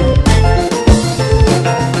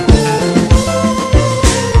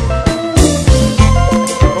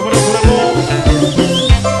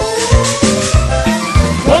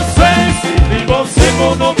 Você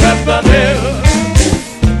não verdadeiro.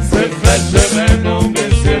 Se fecha menos me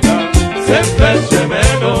será. Se fecha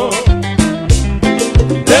menos.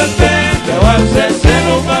 Depende eu acho que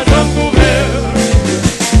não vai morrer.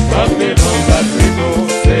 Porque não vai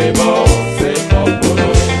ser bom por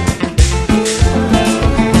hoje.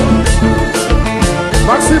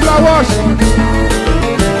 Maxime Laroche.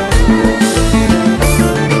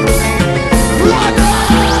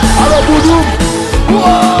 Alô Boudou.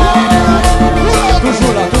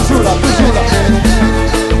 Toujours là.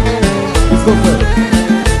 Qu'est-ce qu'on fait?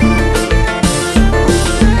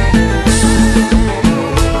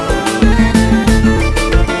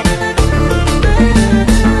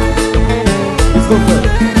 Qu'est-ce qu'on fait?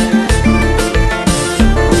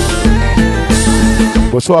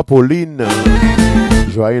 Bonsoir Pauline.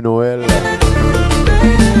 Joyeux Noël.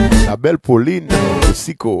 La belle Pauline de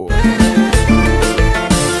Sico.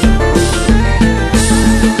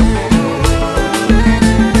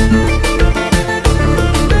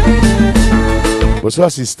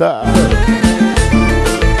 Bonsoir Sista.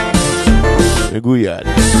 Guyane.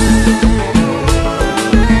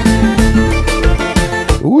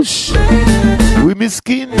 Ouch. Oui,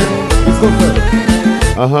 miskin.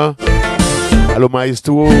 Allô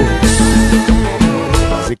maestro.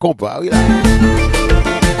 C'est comparé là.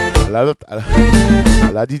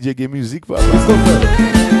 À la DJ Game Music, papa.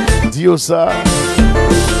 Dio ça.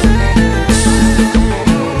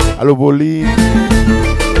 Allô Boli.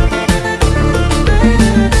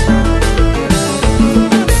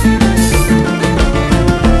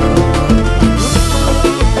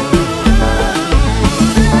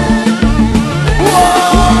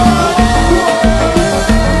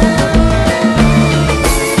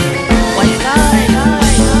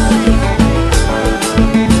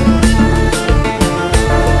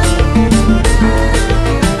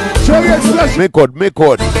 Make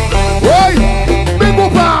code. Oui, mais bon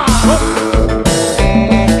pas.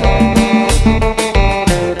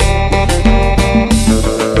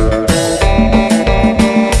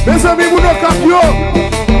 Mes amis, vous n'avez qu'à pio.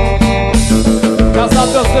 Jazzam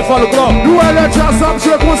de Stéphane Grand. Nous, elle est Jazzam,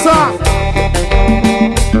 je comme ça.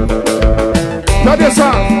 Regardez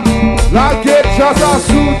ça. La guette Jazzam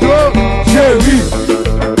sous dos, chérie.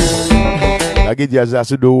 La guette Jazzam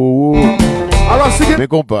sous dos. Alors, si mais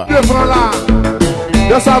compas. Le prend là.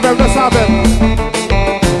 De sa même.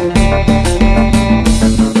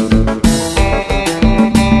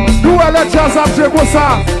 Nous, elle est Jazzam, je comme ça.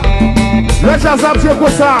 Le Jazzam, je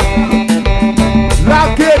comme ça. La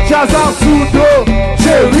guette Jazzam sous dos,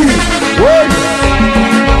 chérie. Oui.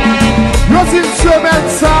 Yo, si une semaine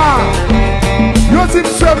ça.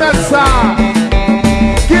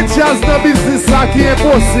 Qui jazz dans business ça qui est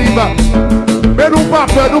possible. Mais nous pas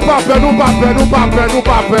peur.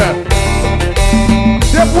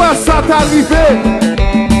 Depuis ça t'est arrivé,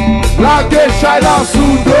 la guécha est là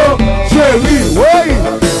sous dos, chérie, oui.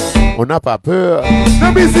 On n'a pas peur.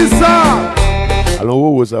 Ne business ça.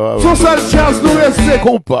 Alors, ça va. Son seul chance nous rester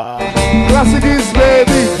compas. Classic is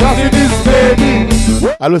baby.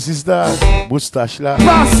 Allô, sister, moustache là.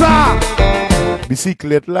 Pas ça.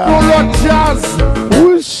 Bicyclette là. Pour l'autre jazz.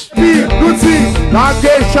 Ouch. Puis, nous dit, la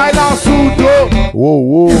guécha est là sous dos.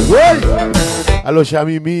 Wow. Oui. Allô,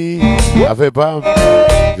 Chamimi, avec pas.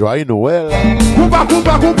 Joyeux Noël. Coupa.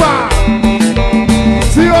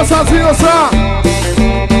 Tire ça.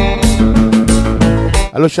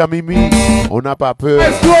 Allô, Chamimi, on n'a pas peur.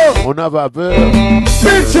 On n'a pas peur.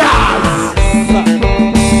 Bitches!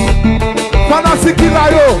 Fanasiki là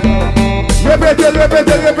yo. Répétez.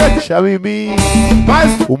 Chamimi,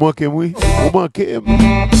 vous manquez moi. Bitches!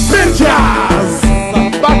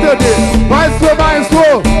 Battez.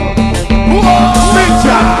 Maestro.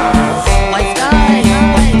 Bitches!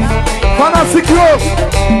 Fanasiki yo.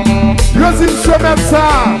 Deuxième semaine ça.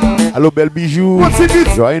 Allô, bel bijou.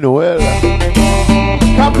 Joyeux Noël.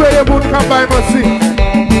 Kapeye moun kabay mansi.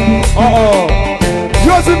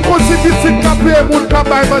 Deuxième crucifix kapeye moun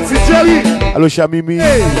kabay mansi. Jerry. Allô, Chamimi.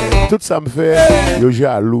 Tout ça me fait, yo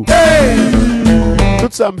jaloux.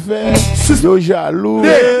 Tout ça me fait, yo jaloux.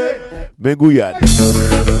 Mais Gouillade.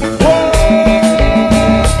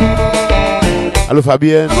 Allô,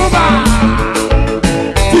 Fabienne.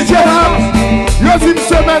 DJ Ram, yo une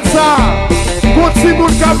semaine ça. Konti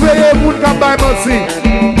moun kapeye moun kabay mansi.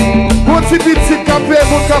 Konti biti kapeye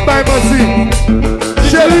moun kabay mansi.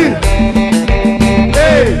 Chéri.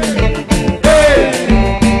 Hey.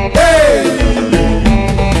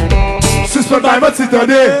 Suspend by mansi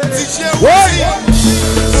tande. Oui.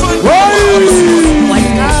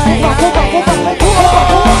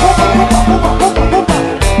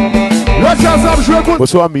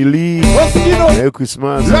 Bonsoir Milly. Merry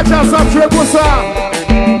Christmas. Le jazz joué pour ça.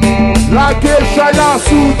 La Chaya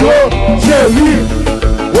Soudo, Jerry.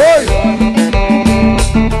 Oui.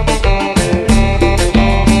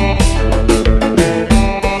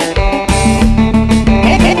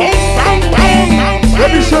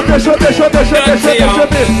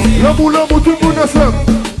 Chantez. L'amour, tout le monde ensemble.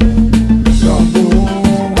 L'amour,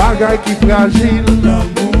 bagaille qui fragile.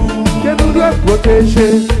 Que nous devons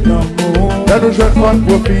protéger. Et nous jeunes faut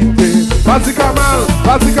profiter. Vas-y Kamal.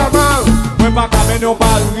 Mwen pa kamene ou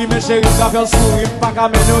pari, men chéri ka fel souri. Mwen pa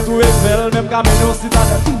kamene ou tou evel, men kamene ou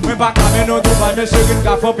citadel. Mwen pa kamene ou Dubai, men chéri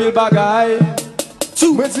ka fon pil bagay.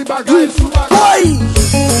 Mwen si bagay sou bagay.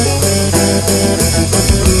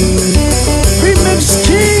 Remix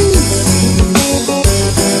King.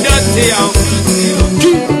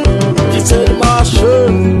 Qui t'a marché?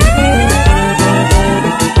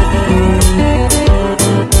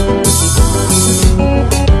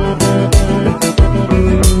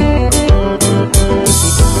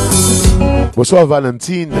 Bonsoir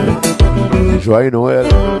Valentine. Joyeux Noël.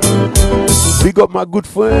 Big up my good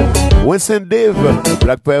friend Winston Dave,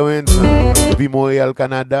 Black Parents, depuis Montréal,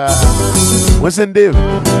 Canada. Winston Dave,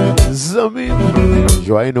 Zami.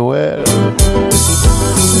 Joyeux Noël.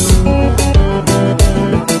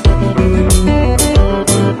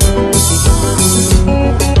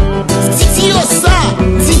 Si ça,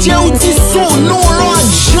 si tu as dit son nom,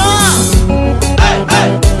 l'argent.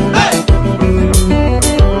 Hey.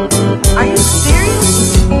 Are you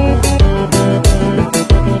serious?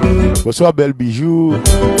 Bonsoir bel bijou.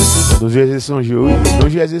 Nous j'ai songé.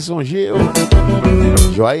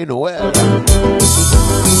 Joyeux Noël.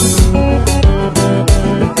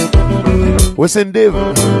 Winston Dave.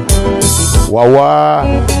 Wawa.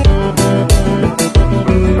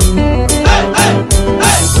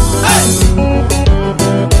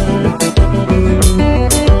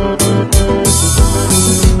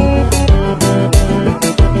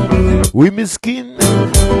 Oui, miskin,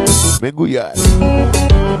 mais Gouillade.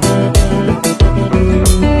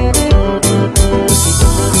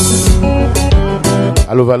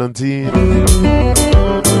 Allô, Valentine.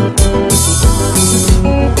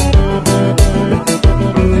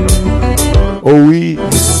 Oh oui,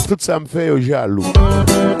 tout ça me fait au jaloux.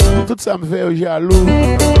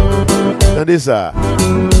 Attendez ça.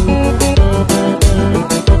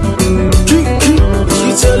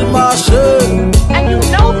 Qui c'est le marché? And you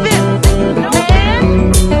know this,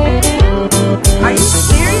 man. Are you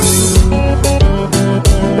serious?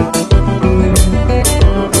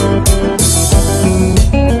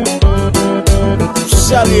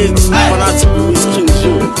 Salut, on a dit Whiskey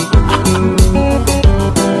Joe.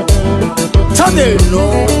 Attendez,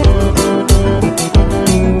 non.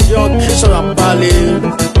 Yo, qu'est-ce qu'on a parlé?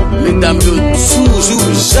 Mesdames, yo,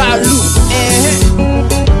 toujours jaloux.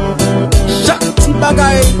 Chaque petit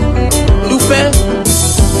bagaille nous fait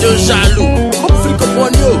de jaloux. Comment faut-il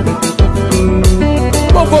comprendre yo?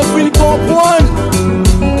 Comment faut-il comprendre?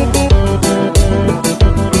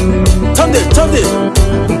 Attendez.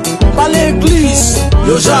 Pas l'église,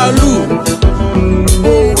 yo jaloux.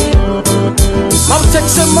 Oh oui. Mam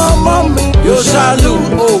texte maman, yo jaloux.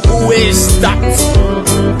 Oh, who is that?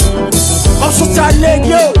 Mam sorti à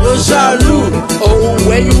l'église, yo jaloux. Oh,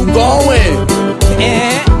 where you going?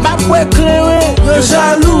 Ma pou éclairé, yo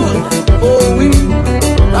jaloux. Oh oui.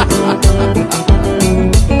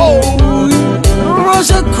 Oh oui.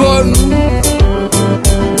 Roger Con.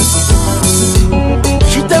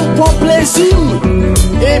 Je t'aime pour plaisir.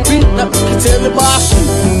 Et puis, t'as quitté le marché.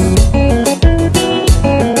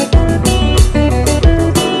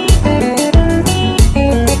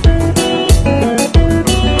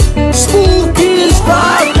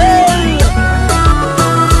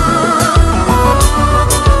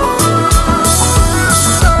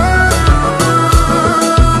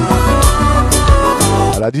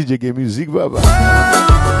 La DJ Game Music, baba.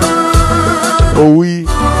 Oh oui.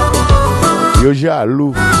 Yo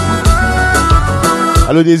jaloux.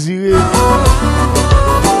 Allo Désiré.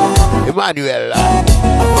 Emmanuel là.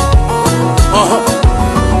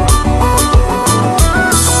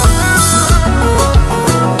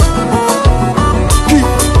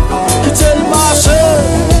 Quittez le marché.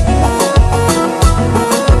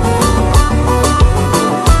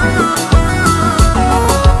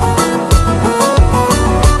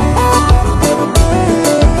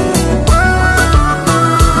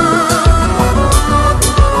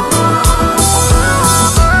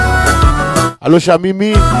 Allo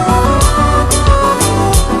Chamimi.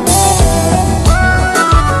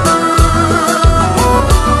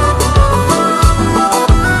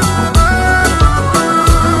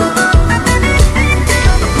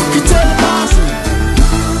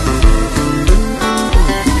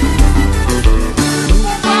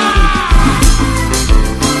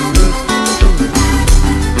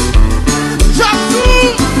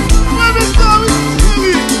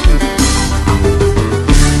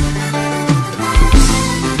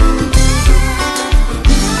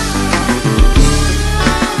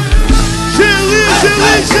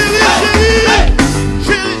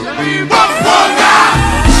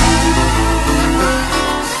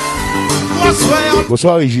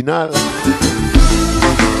 Bonsoir original.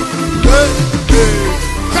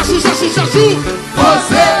 Chachou, chachou, chachou.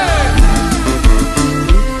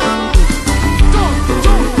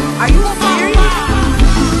 Are you serious?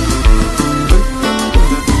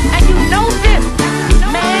 And you know this,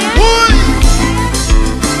 man.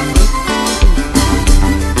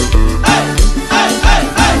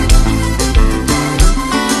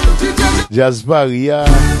 Jazz Paria.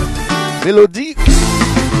 Mélodie.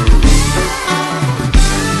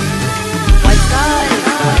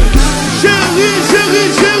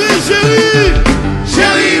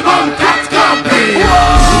 Chérie, bon 4 campés.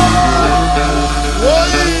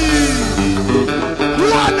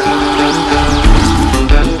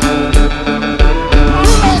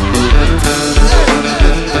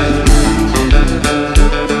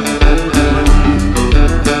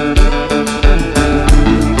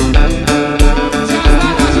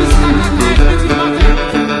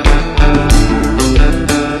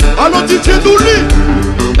 Alors DJ Douli.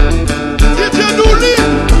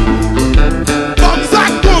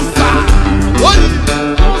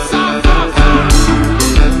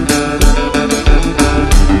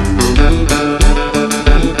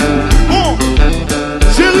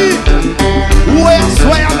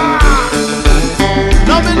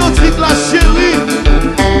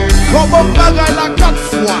 Comment bagaille la 4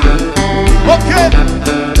 fois. Ok.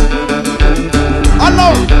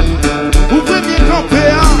 Alors, ouvrez bien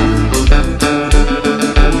camper.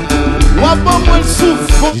 Wapon moins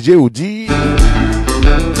souffle. DJ Oudi.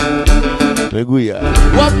 Regouya.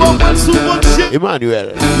 Wapon moins souffle.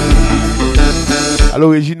 Emmanuel. À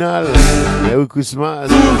l'original. Merry Christmas.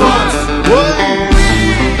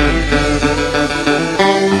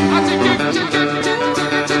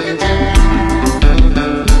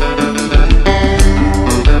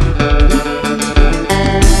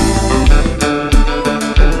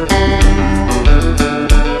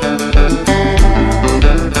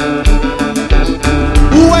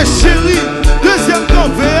 Chérie, deuxième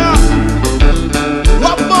campéa.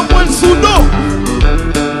 Wapon moins sous l'eau.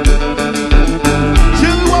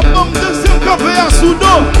 Chérie, wapon deuxième campéa sous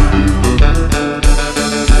l'eau.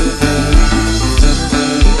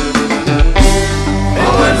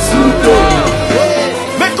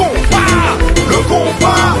 Mais combat, le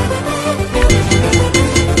combat.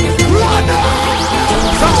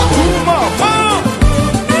 Ça tout maman.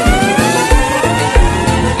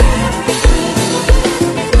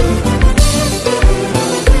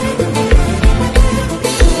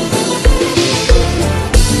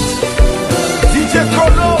 DJ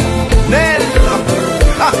Colo, Nel.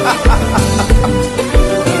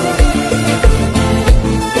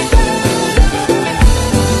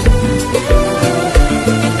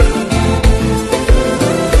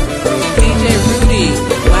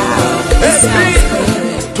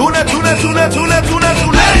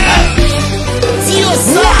 Dis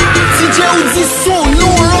ça, DJ ou dit son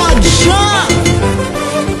nom, Roger.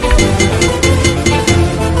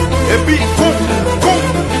 Et puis,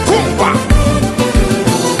 combat.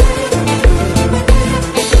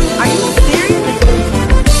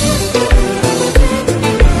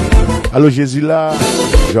 Allô Jésus là,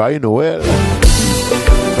 joyeux Noël.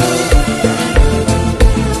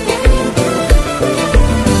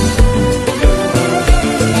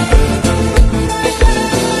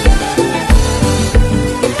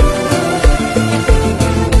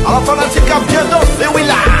 Alors fanatique a bien dansé, oui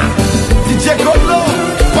là. DJ Goblo,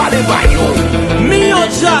 pas les baillots. Million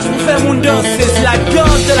jazz pour faire mon danser, c'est la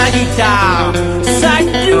danse de la guitare. Ça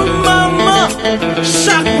du maman,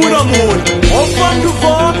 chaque bout de monde. On prend du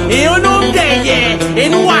vent et on nous derrière. Et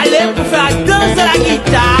nous allons pour faire la danse de la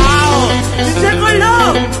guitare. DJ Goblo,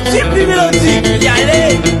 c'est plus mélodique, y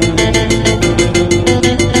aller.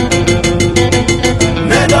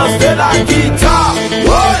 Mais danse de la guitare,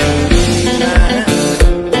 ouais.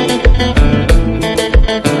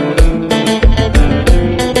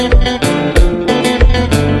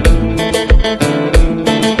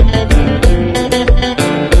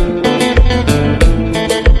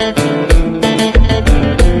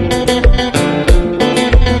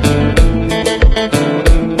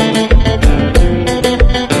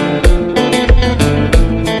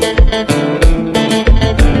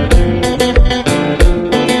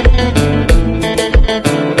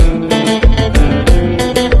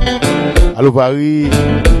 Allô Paris,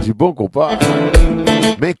 du bon compas,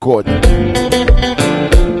 mais code.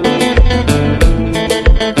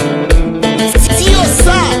 Dis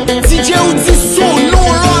ça, DJ ou dit son nom,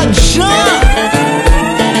 Roger.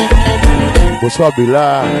 Bonsoir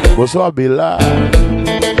Bella, bonsoir Bella.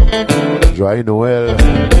 Joyeux Noël.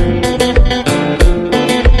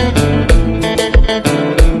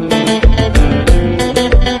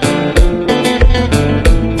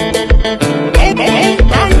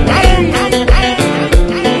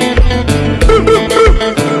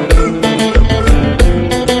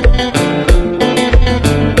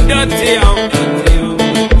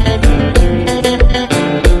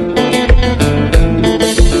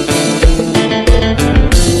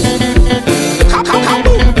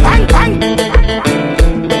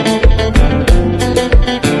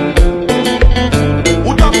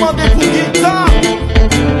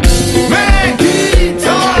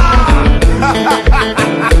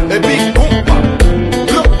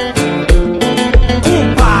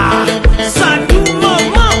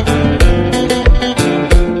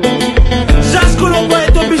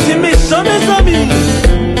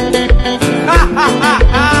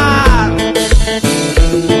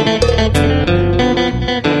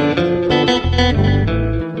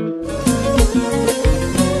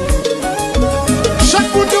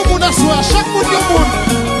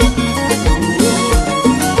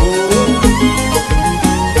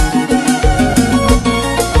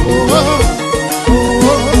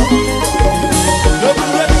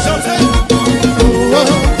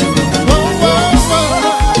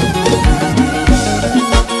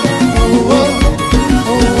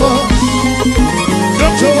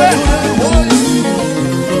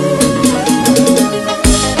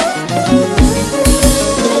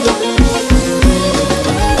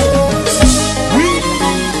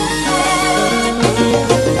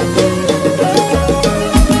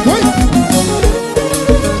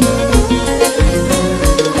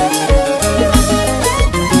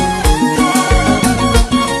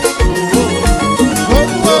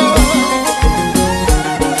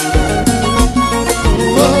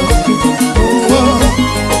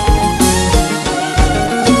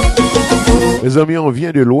 Les amis, on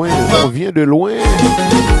vient de loin, on vient de loin.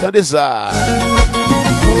 Attendez ça.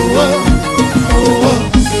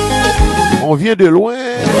 On vient de loin.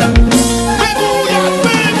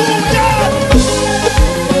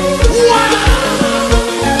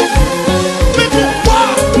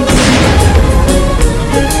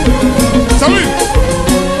 Salut.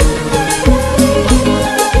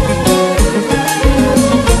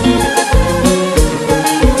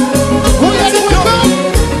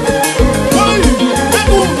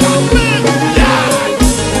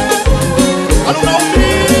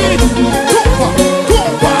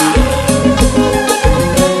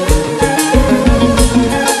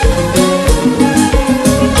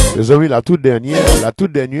 Les amis, la toute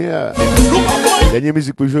dernière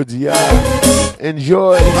musique pour aujourd'hui.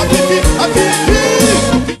 Enjoy.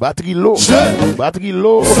 Batterie low. Batterie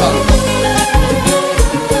low.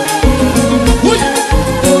 Oui.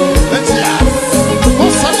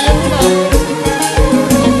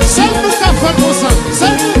 C'est nous qui avons ça.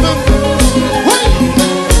 C'est nous-mêmes. Oui.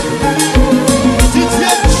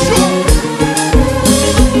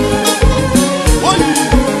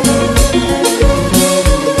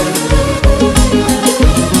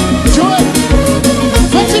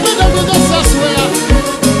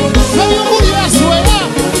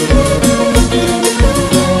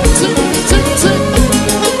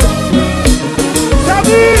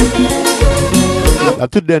 La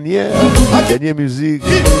toute dernière musique.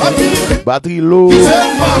 Batterie low. Qui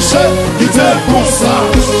t'aime marcher, qui t'aime pour ça.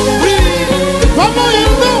 Oui, comment il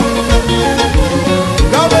nous?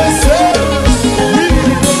 Cabessé, oui.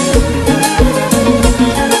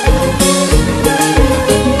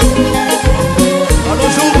 Alors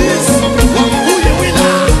Joris, oui, oui là.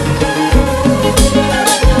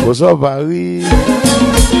 Bonsoir Paris.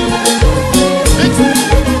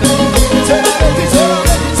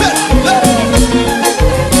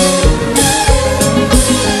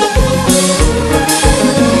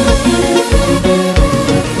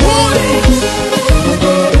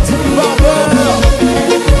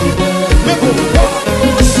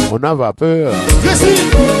 On a vapeur.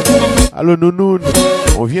 Allô Nounoun,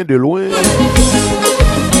 on vient de loin.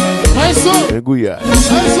 Un gouillard.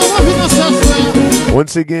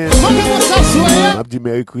 Once again, je dis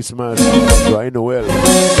Merry Christmas, Joyeux Noël.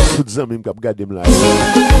 Toutes les amis qui regardent là.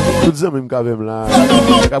 Toutes les amis qui regardent là.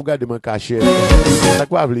 Qui regardent ma cachette. Ça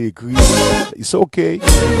quoi vous écrit? It's okay.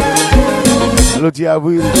 Allô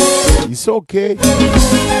Diavril, it's okay.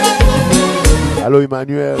 Allô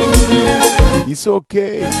Emmanuel, it's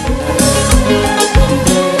okay.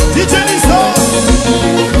 DJ Lisa.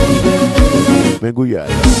 Mengouillard.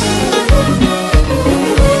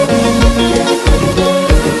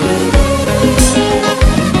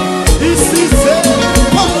 Ici c'est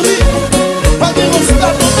Paris, Paris au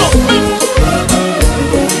stade de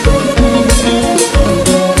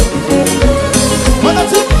voilà,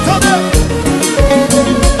 tu t'en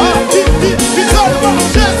ah, qui seul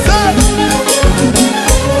marché,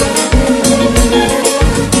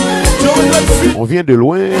 On vient de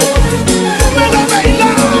loin.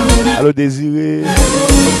 Allô Désiré.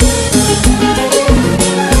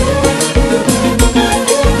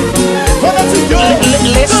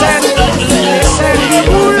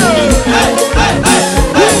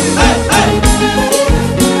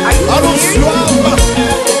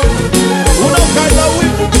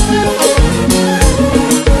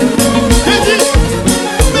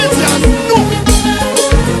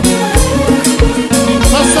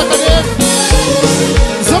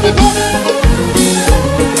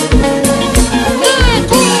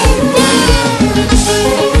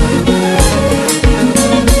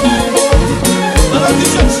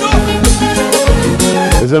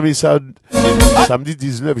 Les amis, samedi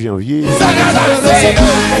 19 janvier,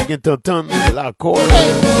 on t'entend l'accord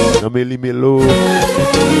dans Méli Mélo.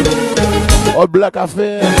 All Black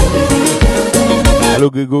Affair. Allô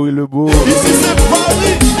Grégory Lebeau. Ici c'est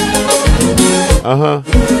Paris.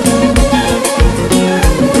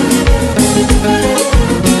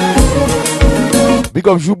 Big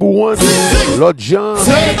up Joubou One, Lord Jean.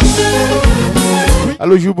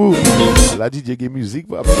 Allô Joubou. La DJ Game Music,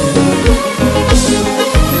 papa.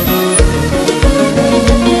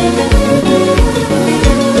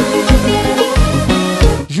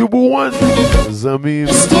 Joubou One, Zami,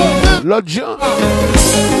 Lord Jean.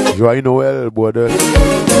 Joyeux Noël, brother.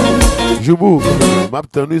 Joubou,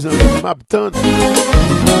 m'attends, m'attends.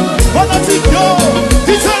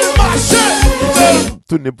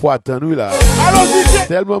 Tout n'est pas attendu là.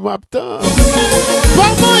 Tellement m'attends.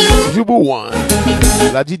 Joubou One.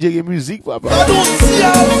 La DJ musique, papa.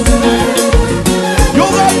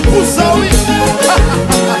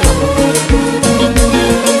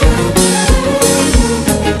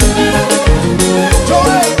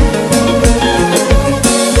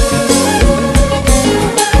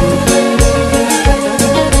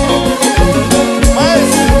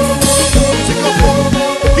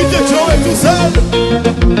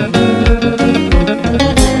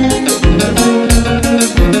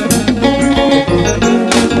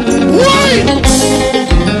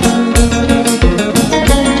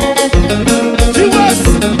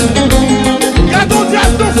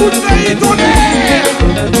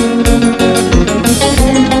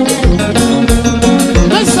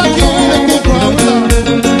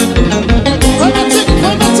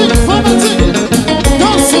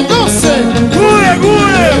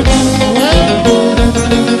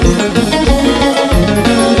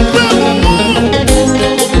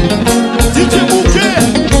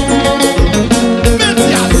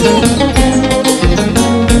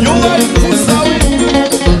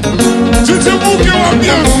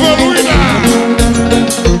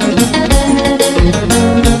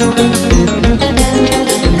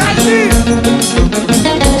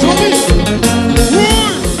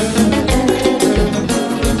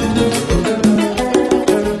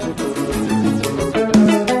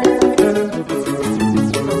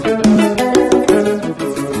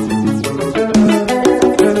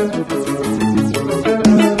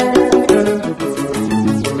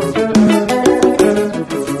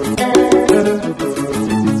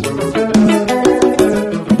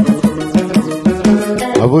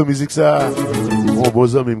 Avant musique ça, mon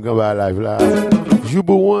beau ami me va live là.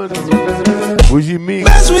 Jubo One, Bougie Mix.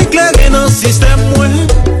 Best we clair dans système moi.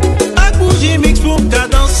 Ak Bougie Mix pour ka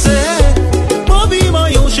danser. Mon vivant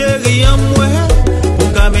yon chéri en moi.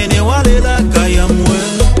 Pour ka mener wale la caille en moi.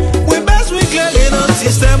 We best we clair dans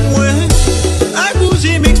système moi. Ak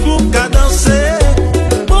Bougie Mix pour ka danser.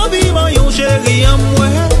 Mon vivant yon chéri en moi.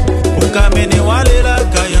 Pour ka mener wale la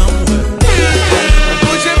caille en moi.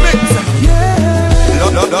 Bougie Mix.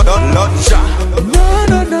 Lord Jah.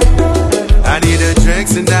 I need a drink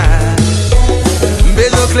tonight.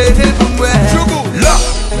 Beso clé pour moi. Là,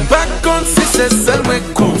 par contre si c'est seul moi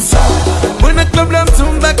comme ça. Moi le club là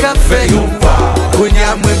tombe à café yon pas.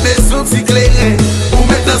 Konya moi besoin si clairé. Pour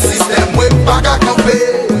mettre un système moi pas qu'à camper.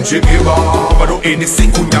 Jigeba, bado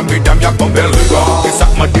anything kunya medam ya bombel riba. Et ça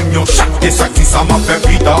m'a dit yon chat, et ça qui ça m'a fait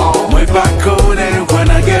vita. Moi pas coding when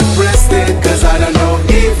I get breasted, cause I don't know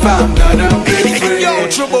if I'm gonna be free. Yo,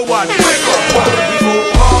 Trouble One, wake up. People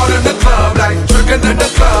hard in the club like drinking in the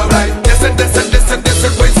club like this and this and this and this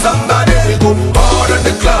and with somebody. People hard in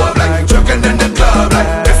the club like drinking in the club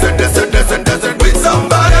like this and this and this and this and with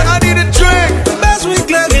somebody. I need a drink. Best we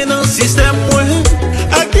clair dans système moi.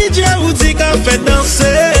 Ak DJ ou dit qu'a fait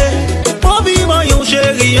danser. Mon vivant yon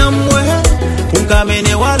chéri en moi. Pour ka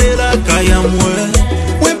mener wale la caille en moi.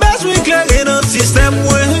 We best we clair dans système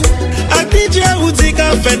moi. Ak DJ ou dit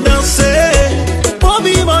qu'a fait danser. Mon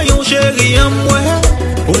vivant yon chéri en moi.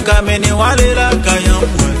 Pour ka mener wale la caille en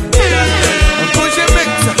moi. Bougie Mix.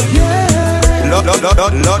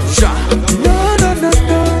 Lord Jah.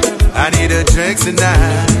 I need a drink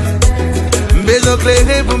tonight. Beso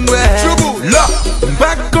clé pour moi. Là,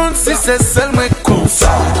 par contre si c'est seul moi comme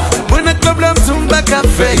ça. Moi le club là tombe à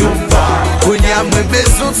café yon pas. Konya moi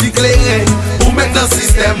besoin si clairé. Pour mettre un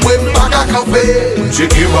système moi pas qu'à camper.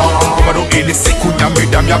 Jigeba, bado anything kunya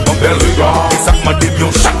medam ya bombel riba. Et ça m'a dit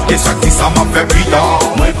yon chat, et ça qui ça m'a fait vita.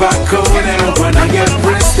 Moi pas coding when I get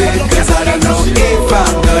breasted, cause I don't know if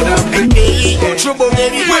I'm gonna be free. Trouble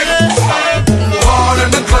hard in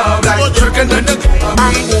the club like drinking in the club.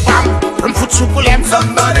 I'm for triple M.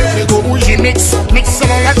 Somebody go Bougie Mix, mix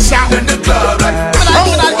some of that sound in the club like.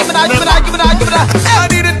 Give it out. I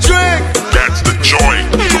need a drink. That's the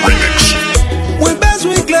joint, the remix. We best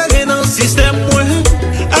we clair dans système moi.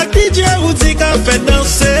 Ak DJ ou dit qu'a fait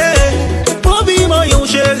danser. Mon vivant yon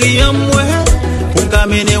chéri en moi. Pour ka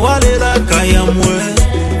mener wale la caille en moi.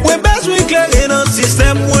 We best we clair dans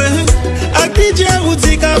système moi. Ak DJ ou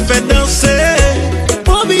dit qu'a fait danser.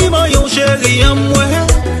 Mon vivant yon chéri en moi.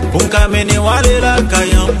 Pour ka mener wale la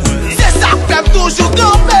caille en moi. C'est ça que toujours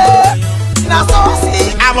camper. La sortie,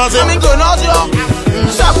 avant de me connaître.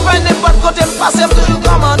 Chaque fois n'importe côté me passer, toujours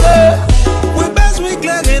commander. We best we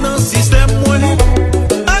clair dans système moi.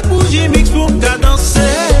 Ak Bougie Mix pour ka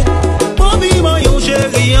danser. Mon vivant yon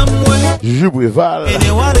chéri en moi. Juju Breval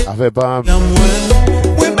avec pas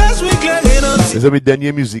We best we clair dans les amis de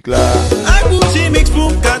dernière musique là. Ak Bougie Mix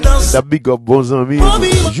pour ka danser. La big up bons amis.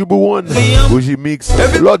 Jubo One, Bougie Mix,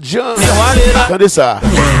 Lord Jean. Attendez ça.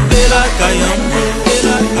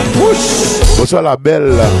 Bonsoir la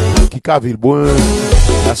belle Kika Villeboin,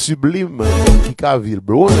 la sublime Kika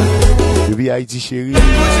Villeboin. Depuis Haïti chérie.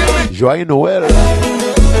 Joyeux Noël.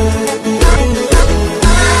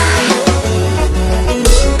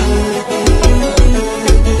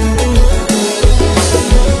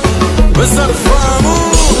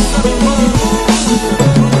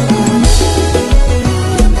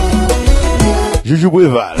 Juju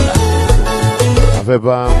Breval avec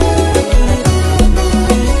pas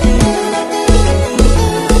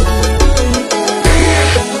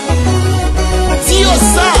Dis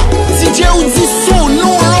ça, si Dieu ou dit son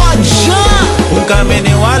nom, Lord Jean. Pour ka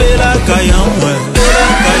mener wale la caille en moi.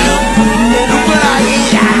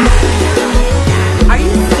 Are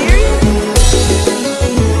you serious?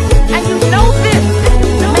 And you know this,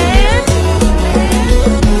 man?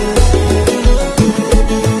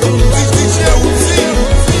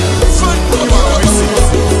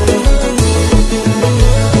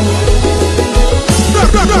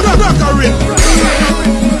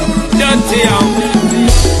 Dirty out.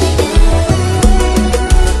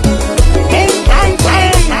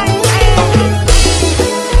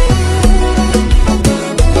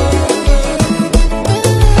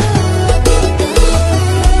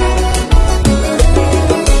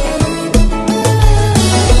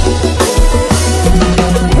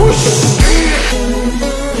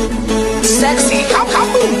 Sexy, come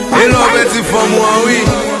on. Hello, Betty for moi, oui.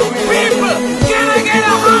 People, can I get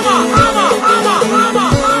a hammer?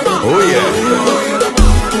 Oh yeah.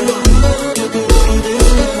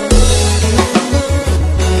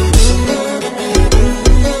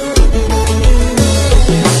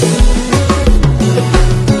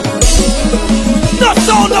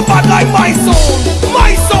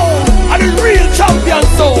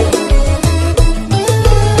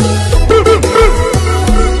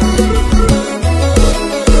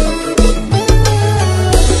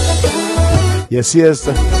 Yes, yes.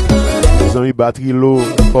 Les amis, batterie low,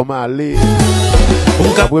 comment aller?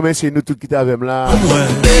 Après, merci nous tous qui t'avons là.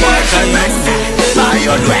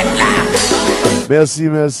 Merci,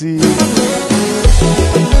 merci.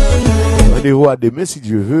 Rendez-vous à demain si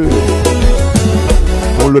Dieu veut.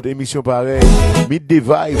 Pour l'autre émission pareil. Midday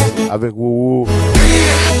Vibe avec Wowo.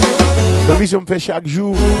 Cette émission me fait chaque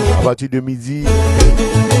jour à partir de midi.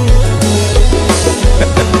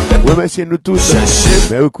 Remerciez nous tous.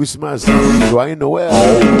 Merry Christmas. Joyeux Noël.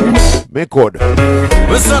 Mes codes.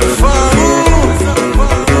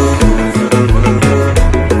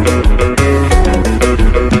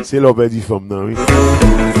 C'est l'opère du femme, non, oui.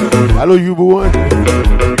 Allô, you one.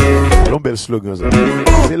 Allô, bel slogan, ça.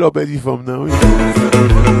 C'est l'opère du femme, non, oui.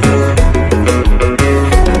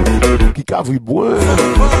 Qui cavre bois.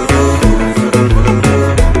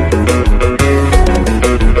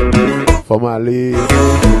 Faut aller.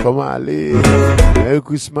 Merry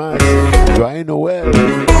Christmas. Joyeux Noël.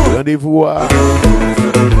 Rendez-vous à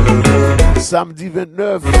samedi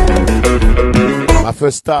 29. Ma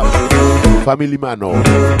first stop. Family Manor.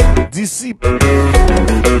 Disciple.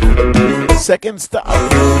 Second stop.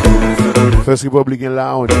 First Republican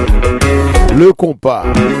Lounge. Le Compas.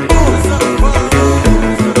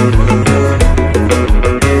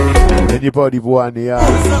 Dernier party pour année.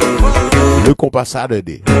 Le Compas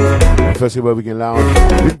Saturday. First Republican Lounge.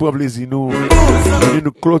 Une pour plaisir nous. Venez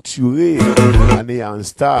nous clôturer année en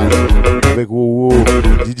stage avec Wowo,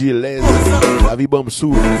 DJ Les, David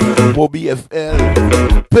Bamsou, Moby FL,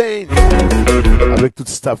 Pain, avec tout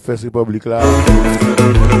staff First Republic là.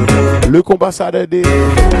 Le Compas Saturday.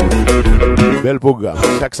 Bel programme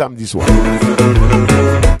chaque samedi soir.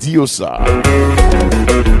 Dio ça.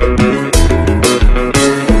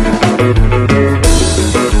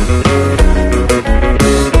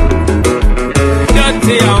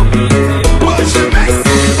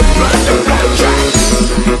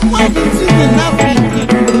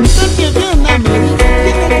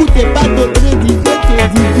 Pas d'autre DJ que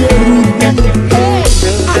DJ Rudy.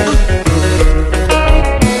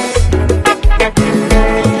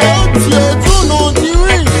 Oh Dieu, tout non dit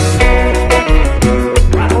oui.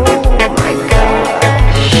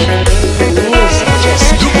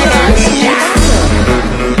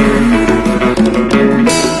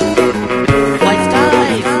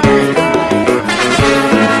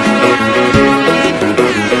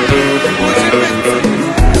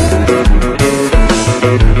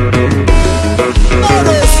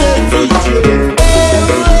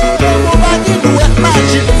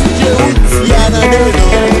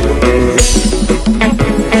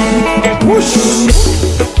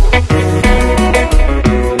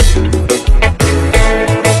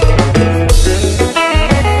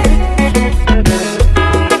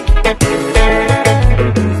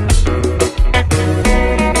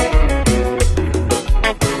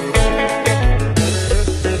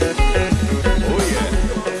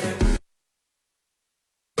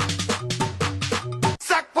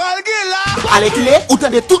 Avec les, autant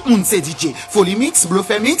de tout le monde c'est DJ. Folie Mix,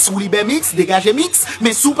 Bluffé Mix, Woulibé Mix, Dégagé Mix,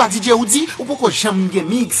 mais sous pas DJ Oudi, ou pourquoi j'aime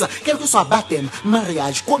mix, quel que soit baptême,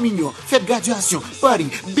 mariage, communion, fête graduation,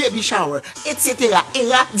 party, baby shower, etc. Et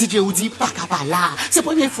là, DJ Oudi, pas capable là. C'est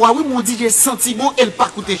la première fois, oui, mon DJ senti bon et le pas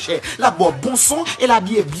coûté cher. La boîte bon son et la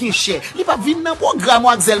bière bien cher. Il pas venu dans le programme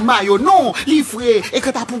Axel Mayo, non, li frais, et que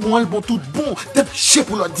t'as pour moi le bon tout bon, t'es chez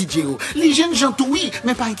pour l'autre DJ. Les jeunes gens tout oui,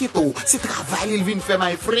 mais pas inquiète, c'est travail, il vient faire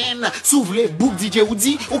my friend, s'ouvre book DJ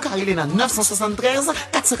Oudi ou carré dans 973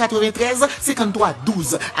 493 53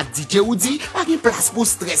 12 avec DJ Oudi pas de place pour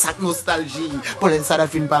stress et nostalgie. Pour ça la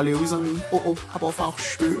fin parler oui amis. Oh à pas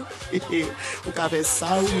fâcheux. Ou ka faire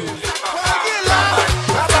ça oui.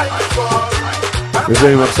 Mes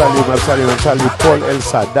amis, m'a salué Paul El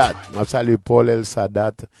Sadat. M'a salué Paul El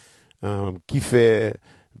Sadat qui fait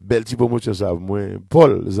belle petite promotion ça moi.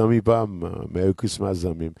 Paul, les amis pam, Merry Christmas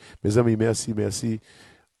amis. Mes amis, merci.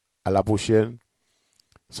 À la prochaine.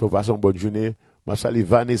 So, passons bonne journée. Je salue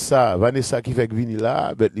Vanessa qui fait que vini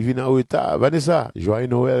là, il vient en retard. Vanessa, joyeux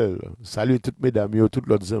Noël. Salut toutes mesdames, toutes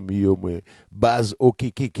les amis, Baz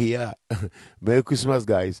OKKK. Merry Christmas,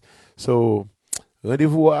 guys. So,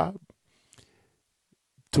 rendez-vous à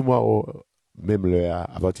tomorrow, même là,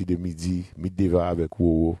 à partir de midi avec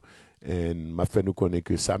vous. Et m'a fait nous connaître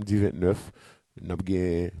que samedi 29,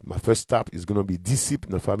 my first stop is going to be Disciple,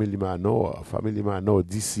 the Family Manor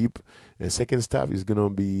Disciple. And second stop is going to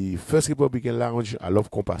be First Republican Lounge. I love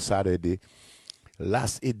Compas Saturday.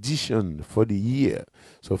 Last edition for the year.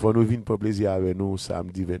 So, for nous venir pour plaisir avec nous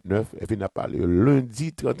samedi 29. Et puis, on a parlé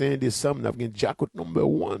lundi 31 décembre. On a gagné Jackot number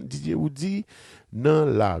 1, DJ Woody, dans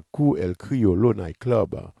la cour El Criollo Night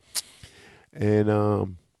Club. And,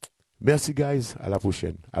 Merci guys, à la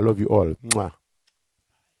prochaine. I love you all. Mouah.